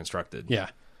way they were constructed. Yeah,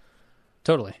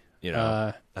 totally.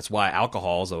 That's why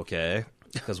alcohol is okay.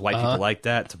 Because white people like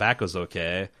that. Tobacco's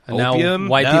okay. And opium? Now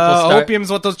white people start...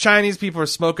 Opium's what those Chinese people are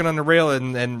smoking on the rail,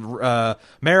 and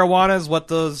marijuana is what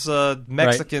those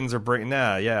Mexicans are bringing.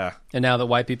 Yeah. And now that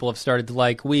white people have started to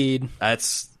like weed,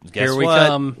 guess here we what?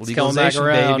 come. It's legalization,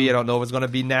 coming back around. baby. I don't know if it's going to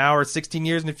be now or 16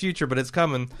 years in the future, but it's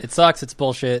coming. It sucks. It's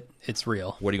bullshit. It's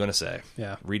real. What are you going to say?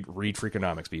 Yeah. Read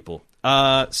Freakonomics, people.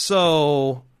 And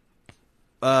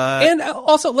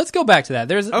also, let's go back to that.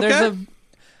 There's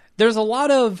there's a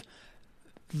lot of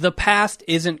the past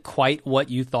isn't quite what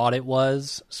you thought it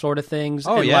was sort of things.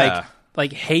 Oh, and yeah.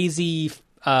 Like hazy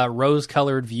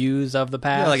rose-colored views of the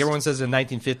past. Yeah, like everyone says in the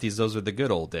 1950s, those were the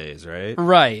good old days, right?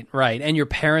 Right. And your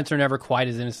parents are never quite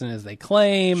as innocent as they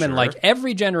claim, and Sure. like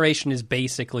every generation is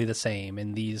basically the same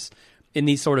in these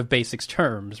sort of basics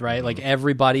terms, right? Like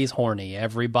everybody's horny,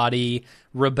 everybody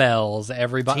rebels,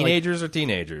 everybody Teenagers are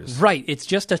teenagers. right. It's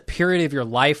just a period of your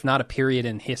life, not a period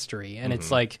in history, and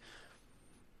it's like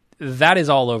that is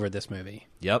all over this movie.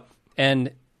 Yep.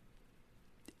 And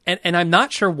I'm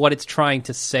not sure what it's trying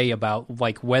to say about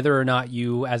like whether or not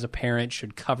you as a parent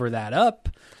should cover that up.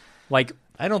 Like,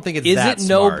 I don't think it's is that it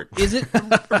smart. Is it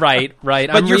right? But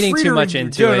I'm you're reading free too to much read-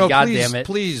 into no, it. no, God please, damn it!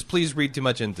 Please read too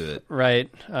much into it. Right?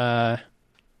 I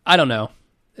don't know.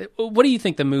 What do you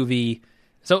think the movie?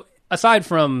 So aside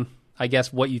from, I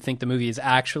guess, what you think the movie is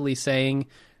actually saying,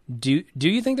 do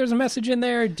you think there's a message in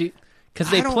there? Because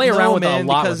they I don't play around know, with man, a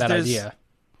lot because with that there's- idea.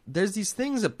 There's these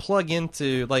things that plug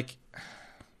into like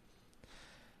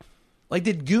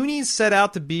did Goonies set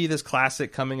out to be this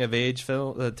classic coming of age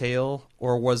tale,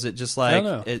 or was it just like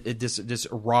don't know. this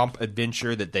romp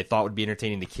adventure that they thought would be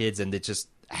entertaining to kids, and it just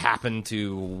happened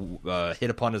to hit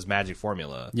upon his magic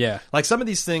formula? Yeah. Like some of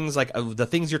these things, like the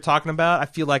things you're talking about, I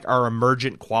feel like are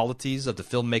emergent qualities of the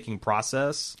filmmaking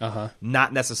process,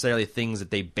 not necessarily things that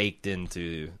they baked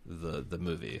into the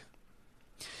movie.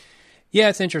 Yeah,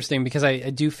 it's interesting because I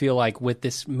do feel like with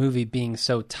this movie being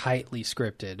so tightly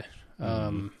scripted,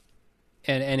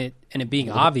 and it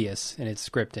being obvious in its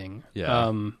scripting,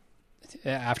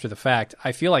 after the fact,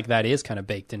 I feel like that is kind of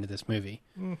baked into this movie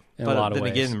in a lot of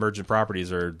ways. But then again, emergent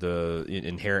properties are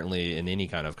inherently in any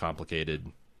kind of complicated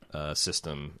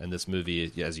system, and this movie,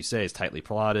 as you say, is tightly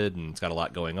plotted and it's got a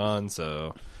lot going on.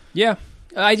 So yeah,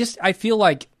 I feel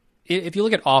like if you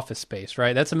look at Office Space,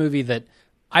 right, that's a movie that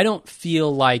I don't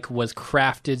feel like was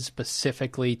crafted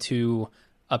specifically to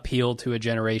appeal to a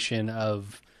generation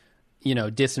of,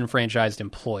 disenfranchised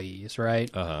employees,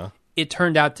 right? It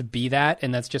turned out to be that,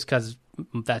 and that's just because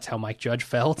that's how Mike Judge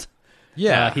felt.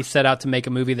 yeah, He set out to make a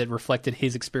movie that reflected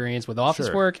his experience with office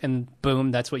Sure. work, and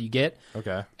boom, that's what you get.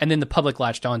 okay, And then the public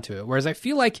latched onto it. Whereas I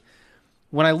feel like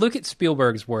when I look at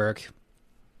Spielberg's work,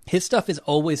 his stuff is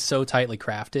always so tightly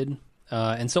crafted,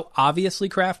 and so obviously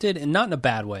crafted, and not in a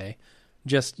bad way.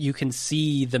 Just you can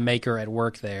see the maker at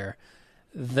work there,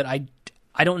 that I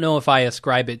don't know if I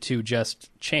ascribe it to just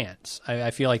chance.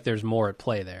 I feel like there's more at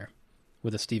play there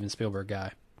with a Steven Spielberg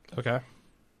guy. okay.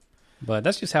 But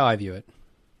that's just how I view it.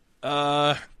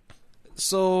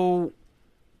 So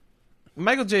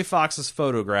Michael J. Fox's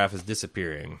photograph is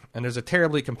disappearing, and there's a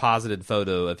terribly composited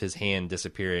photo of his hand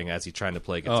disappearing as he's trying to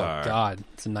play guitar. Oh, God.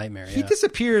 It's a nightmare, He yeah.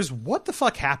 disappears. What the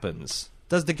fuck happens?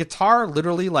 Does the guitar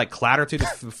literally like clatter to the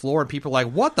floor, and people are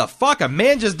like, "What the fuck? A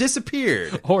man just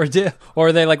disappeared." Or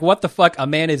are they like, what the fuck? A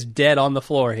man is dead on the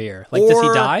floor here. Like, does he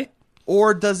die?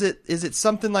 Or is it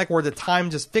something like where the time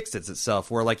just fixes itself,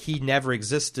 where like he never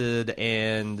existed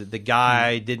and the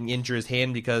guy didn't injure his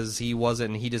hand because he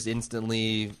wasn't, and he just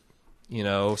instantly,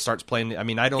 starts playing. I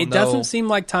mean, I don't know. It doesn't seem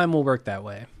like time will work that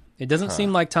way. It doesn't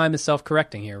seem like time is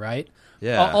self-correcting here, right?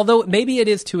 Yeah. Although maybe it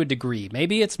is to a degree.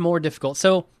 Maybe it's more difficult.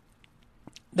 So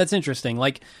that's interesting.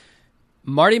 Like,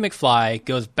 Marty McFly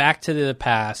goes back to the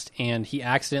past and he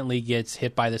accidentally gets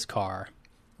hit by this car,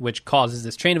 which causes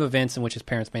this chain of events in which his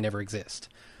parents may never exist.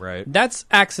 Right. That's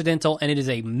accidental, and it is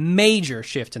a major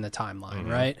shift in the timeline,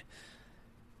 right?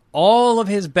 All of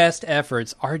his best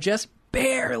efforts are just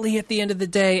barely, at the end of the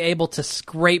day, able to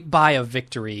scrape by a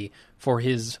victory for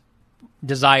his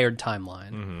desired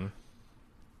timeline.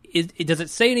 Does it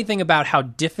say anything about how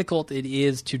difficult it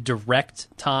is to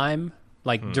direct time,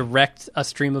 like direct a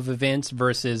stream of events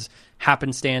versus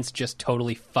happenstance just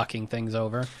totally fucking things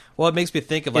over? Well, it makes me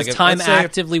think of like Is time let's say-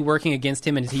 actively working against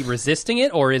him, and is he resisting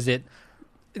it, or is it...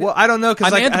 Well, I don't know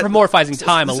because I'm anthropomorphizing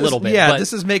time a little bit. Yeah, but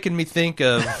this is making me think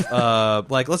of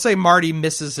like let's say Marty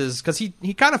misses his because he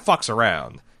kind of fucks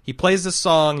around. He plays this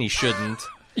song he shouldn't.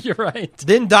 You're right.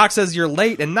 Then Doc says you're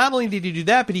late, and not only did he do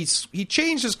that, but he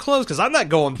changed his clothes because I'm not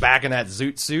going back in that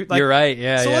zoot suit. Like, You're right.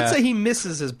 Yeah. So yeah. let's say he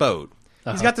misses his boat.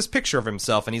 He's got this picture of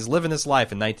himself, and he's living his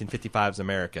life in 1955's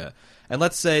America. And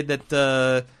let's say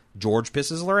that George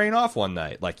pisses Lorraine off one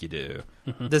night, like you do.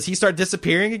 Does he start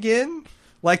disappearing again?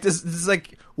 Like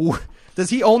does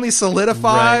he only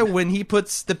solidify Right. when he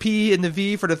puts the P in the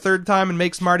V for the third time and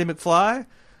makes Marty McFly?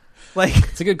 Like,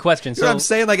 It's a good question. you know what I'm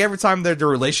saying? Like every time their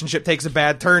relationship takes a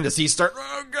bad turn, does he start?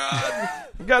 Oh God,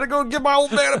 I gotta go give my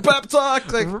old man a pep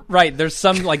talk. Like, Right, there's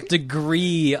some like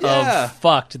degree Yeah. of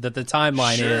fucked that the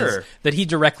timeline Sure. is that he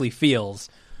directly feels.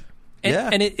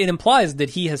 And it implies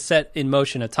that he has set in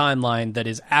motion a timeline that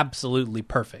is absolutely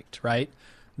perfect, right?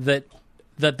 That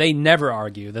they never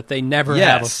argue, that they never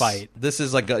have a fight. This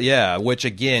is like which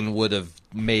again would have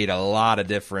made a lot of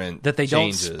different that they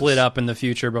changes. Don't split up in the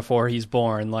future before he's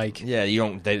born. Like they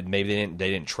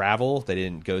didn't travel, they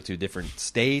didn't go to different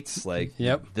states. Like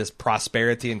this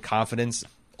prosperity and confidence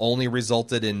only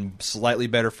resulted in slightly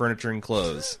better furniture and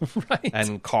clothes, right,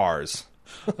 and cars.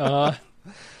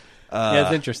 Yeah,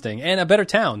 it's interesting, and a better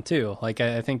town too. Like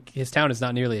I think his town is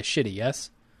not nearly as shitty. Yes,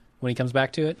 when he comes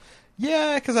back to it.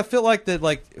 Yeah, because I feel like that.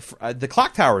 Like the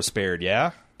clock tower is spared.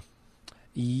 Yeah.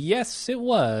 Yes, it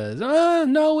was.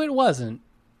 No, it wasn't.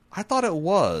 I thought it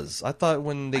was. I thought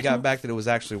when they got back that it was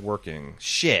actually working.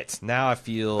 Shit. Now I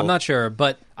feel. I'm not sure,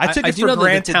 but I took it do for know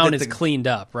granted that the town that is cleaned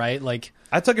up, right? Like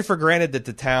I took it for granted that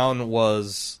the town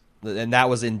was. And that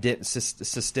was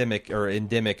systemic or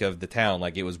endemic of the town.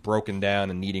 Like it was broken down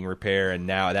and needing repair, and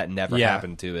now that never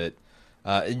happened to it.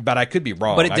 But I could be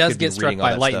wrong. But it does get struck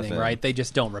by lightning, right? They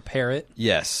just don't repair it.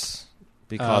 Yes,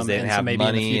 because they didn't have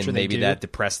money, and maybe that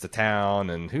depressed the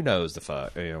town, and who knows the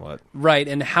fuck, you know what? Right,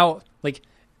 and how? Like,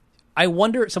 I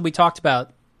wonder. So we talked about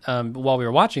while we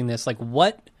were watching this, like,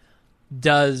 what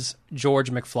does George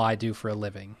McFly do for a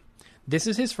living? This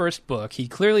is his first book. He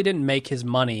clearly didn't make his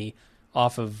money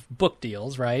off of book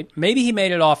deals, right? Maybe he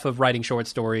made it off of writing short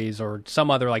stories or some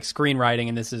other like screenwriting,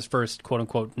 and this is his first quote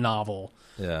unquote novel.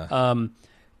 Yeah.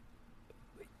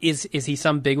 Is he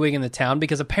some bigwig in the town?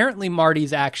 Because apparently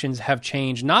Marty's actions have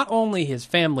changed not only his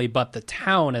family but the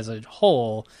town as a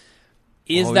whole.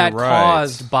 Is that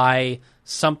caused by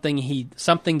something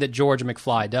that George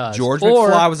McFly does?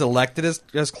 McFly was elected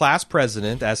as class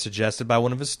president, as suggested by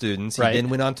one of his students. He then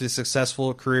went on to a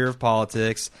successful career of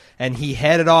politics, and he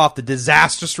headed off the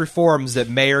disastrous reforms that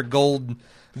Mayor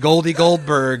Goldie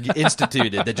Goldberg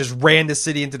instituted that just ran the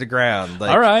city into the ground.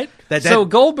 Like, all right. So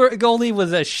Goldie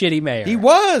was a shitty mayor. He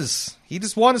was. He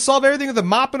just wanted to solve everything with a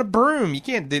mop and a broom. You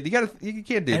can't do and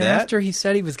that. After he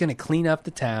said he was going to clean up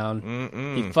the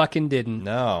town, he fucking didn't.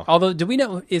 No. Although, do we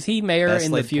know, is he mayor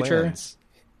in the future?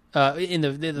 In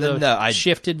the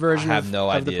shifted version of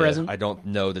the present? I don't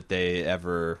know that they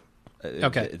ever...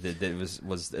 okay.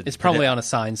 It's probably on a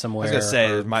sign somewhere. I was going to say,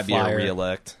 there might be a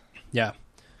re-elect. Yeah.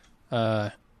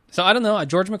 So I don't know.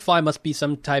 George McFly must be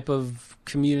some type of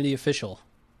community official,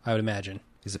 I would imagine.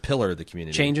 He's a pillar of the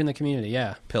community. Changing the community,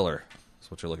 yeah. Pillar. That's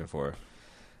what you're looking for.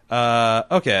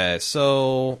 Okay,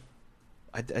 so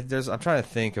I'm trying to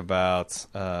think about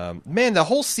man, the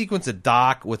whole sequence of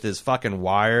Doc with his fucking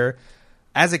wire.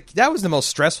 That was the most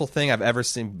stressful thing I've ever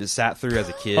sat through as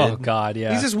a kid. Oh God,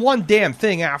 yeah. He's just one damn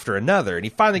thing after another, and he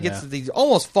finally gets he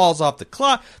almost falls off the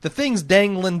clock. The thing's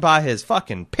dangling by his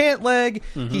fucking pant leg.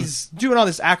 Mm-hmm. He's doing all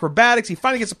this acrobatics. He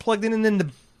finally gets it plugged in, and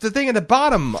then the thing at the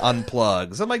bottom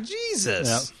unplugs. I'm like, Jesus.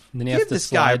 Yep. And then he has to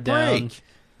slide down,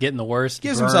 getting the worst.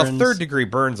 Gives burns. himself third-degree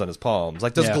burns on his palms.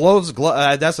 Like those gloves.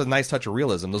 That's a nice touch of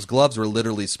realism. Those gloves were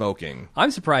literally smoking. I'm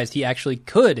surprised he actually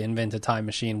could invent a time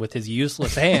machine with his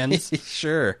useless hands.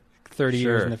 Sure. 30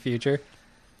 years in the future.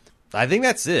 I think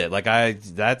that's it. Like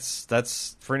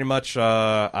that's pretty much.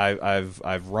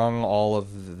 I've wrung all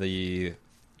of the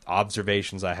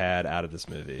observations I had out of this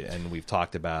movie, and we've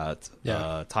talked about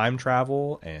time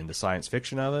travel and the science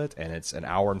fiction of it, and it's an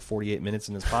hour and 48 minutes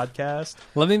in this podcast.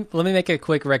 Let me make a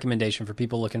quick recommendation for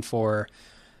people looking for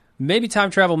maybe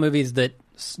time travel movies that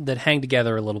hang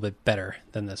together a little bit better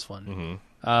than this one.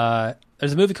 Mm-hmm.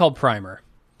 There's a movie called Primer.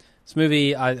 This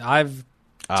movie I've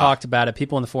talked about it.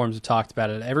 People in the forums have talked about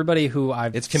it. Everybody who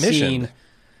I've commissioned. seen.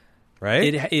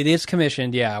 Right? It is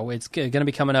commissioned, yeah. It's going to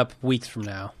be coming up weeks from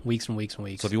now. Weeks and weeks and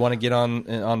weeks. So if you want to get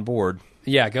on board.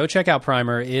 Yeah, go check out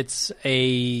Primer. It's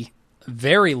a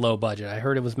very low budget. I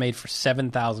heard it was made for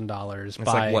 $7,000. It's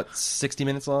like, what, 60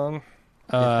 minutes long?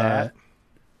 No,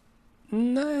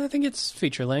 I think it's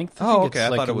feature length. I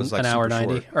thought it was like an hour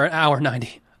 90. Short. Or an hour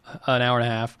 90. An hour and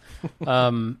a half.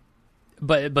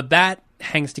 But that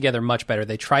hangs together much better.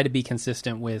 They try to be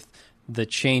consistent with the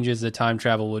changes that time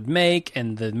travel would make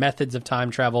and the methods of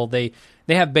time travel. They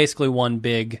have basically one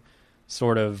big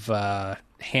sort of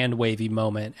hand-wavy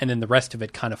moment, and then the rest of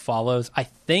it kind of follows. I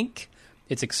think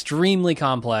it's extremely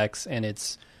complex, and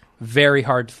it's very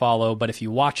hard to follow, but if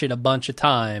you watch it a bunch of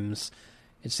times,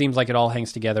 it seems like it all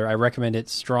hangs together. I recommend it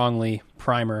strongly.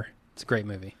 Primer. It's a great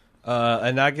movie.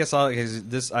 And I guess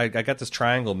I got this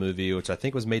Triangle movie, which I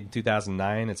think was made in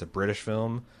 2009. It's a British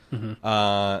film.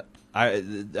 Mm-hmm.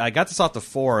 I got this off the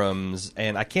forums,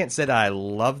 and I can't say that I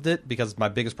loved it because my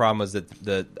biggest problem was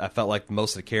that I felt like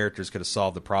most of the characters could have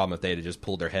solved the problem if they had just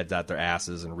pulled their heads out their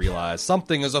asses and realized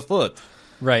something is afoot.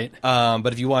 Right. But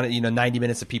if you want 90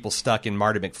 minutes of people stuck in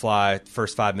Marty McFly,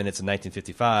 first 5 minutes in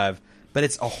 1955, but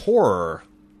it's a horror.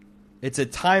 It's a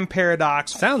time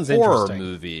paradox Sounds horror interesting.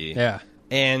 movie. Yeah.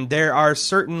 And there are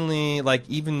certainly,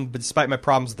 even despite my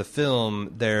problems with the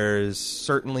film, there's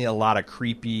certainly a lot of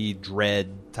creepy,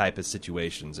 dread type of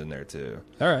situations in there too.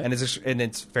 All right. And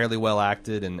it's fairly well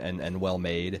acted and well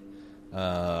made.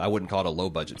 I wouldn't call it a low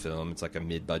budget film. It's like a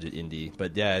mid budget indie.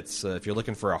 But yeah, it's if you're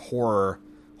looking for a horror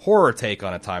take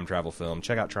on a time travel film,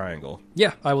 check out Triangle.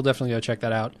 Yeah, I will definitely go check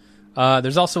that out.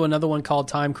 There's also another one called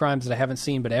Time Crimes that I haven't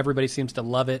seen, but everybody seems to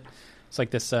love it. It's like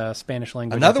this Spanish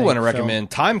language. Another one I recommend,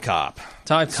 Time Cop.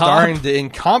 Time Cop. Starring the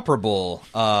incomparable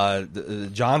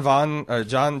John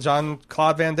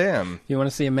Claude Van Damme. If you want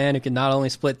to see a man who can not only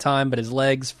split time, but his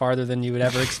legs farther than you would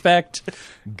ever expect.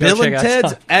 Bill and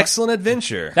Ted's Excellent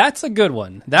Adventure. That's a good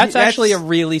one. That's actually a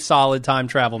really solid time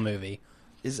travel movie.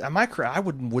 Am I correct? I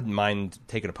wouldn't mind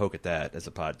taking a poke at that as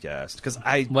a podcast because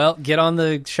get on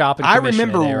the shop and I commission it,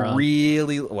 remember Aaron.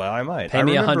 really well. I might pay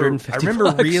me $150. I remember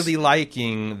really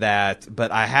liking that,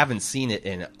 but I haven't seen it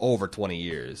in over 20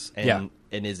 years. And,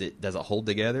 and does it hold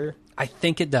together? I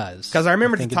think it does. Because I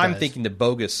remember at the time thinking the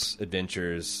Bogus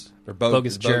Adventures or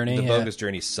Bogus Journey, the Bogus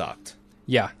Journey sucked.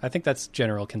 Yeah, I think that's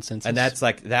general consensus. And that's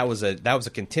that was a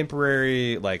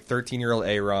contemporary 13-year-old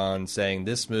Aaron saying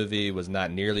this movie was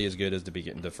not nearly as good as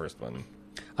the first one.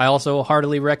 I also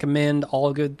heartily recommend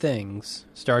All Good Things,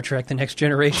 Star Trek: The Next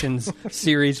Generation's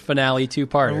series finale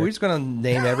 2-parter. We're just going to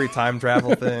name every time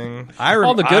travel thing.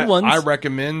 All the good ones. I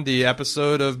recommend the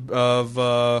episode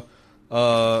of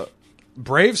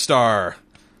Brave Star,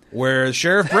 where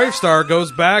Sheriff Bravestar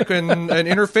goes back and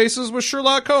interfaces with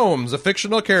Sherlock Holmes, a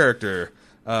fictional character.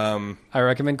 I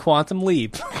recommend Quantum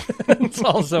Leap. It's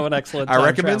also an excellent time I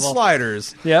recommend travel.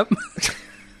 Sliders. Yep.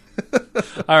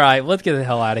 All right, let's get the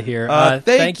hell out of here.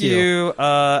 Thank you,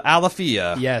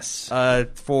 Alafia. Yes.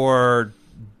 For...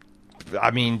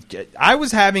 I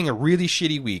was having a really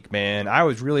shitty week, man. I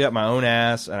was really up my own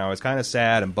ass, and I was kind of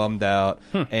sad and bummed out.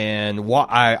 And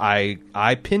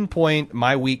I pinpoint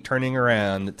my week turning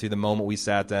around to the moment we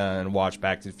sat down and watched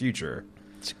Back to the Future.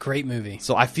 It's a great movie.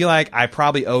 So I feel like I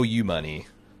probably owe you money,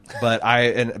 but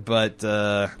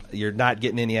you're not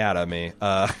getting any out of me.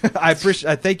 I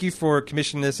thank you for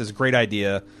commissioning this. It's a great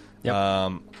idea. Yep.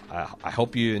 I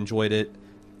hope you enjoyed it.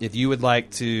 If you would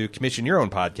like to commission your own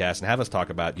podcast and have us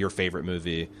talk about your favorite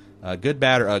movie, good,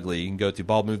 bad, or ugly, you can go to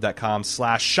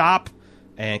baldmove.com/shop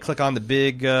and click on the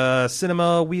big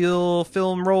cinema wheel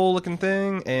film roll looking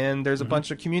thing, and there's a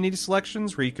bunch of community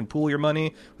selections where you can pool your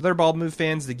money with other Bald Move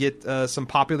fans to get some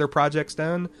popular projects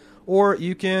done, or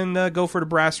you can go for the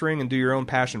brass ring and do your own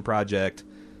passion project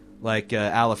like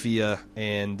Alafia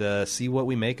and see what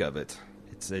we make of it.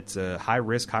 It's a high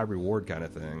risk, high reward kind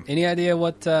of thing. Any idea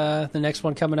what the next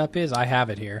one coming up is? I have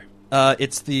it here.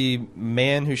 It's the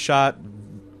man who shot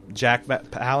Jack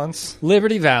Palance.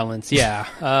 Liberty Valance.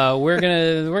 Yeah. We're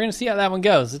gonna see how that one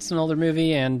goes. It's an older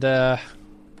movie, and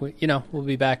we'll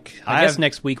be back. I guess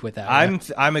next week with that.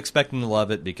 I'm expecting to love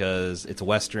it because it's a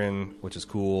Western, which is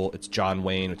cool. It's John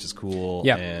Wayne, which is cool.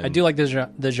 Yeah, and I do like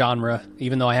the genre,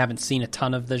 even though I haven't seen a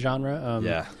ton of the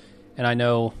genre. And I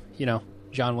know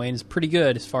John Wayne is pretty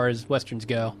good as far as Westerns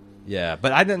go. Yeah,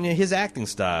 but I don't know his acting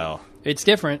style. It's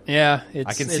different. Yeah,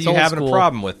 I can see you having a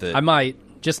problem with it. I might.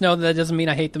 Just know that doesn't mean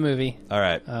I hate the movie. All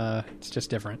right. It's just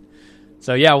different.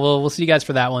 So yeah, we'll see you guys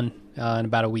for that one in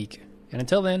about a week. And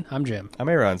until then, I'm Jim. I'm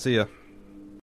Aaron. See ya.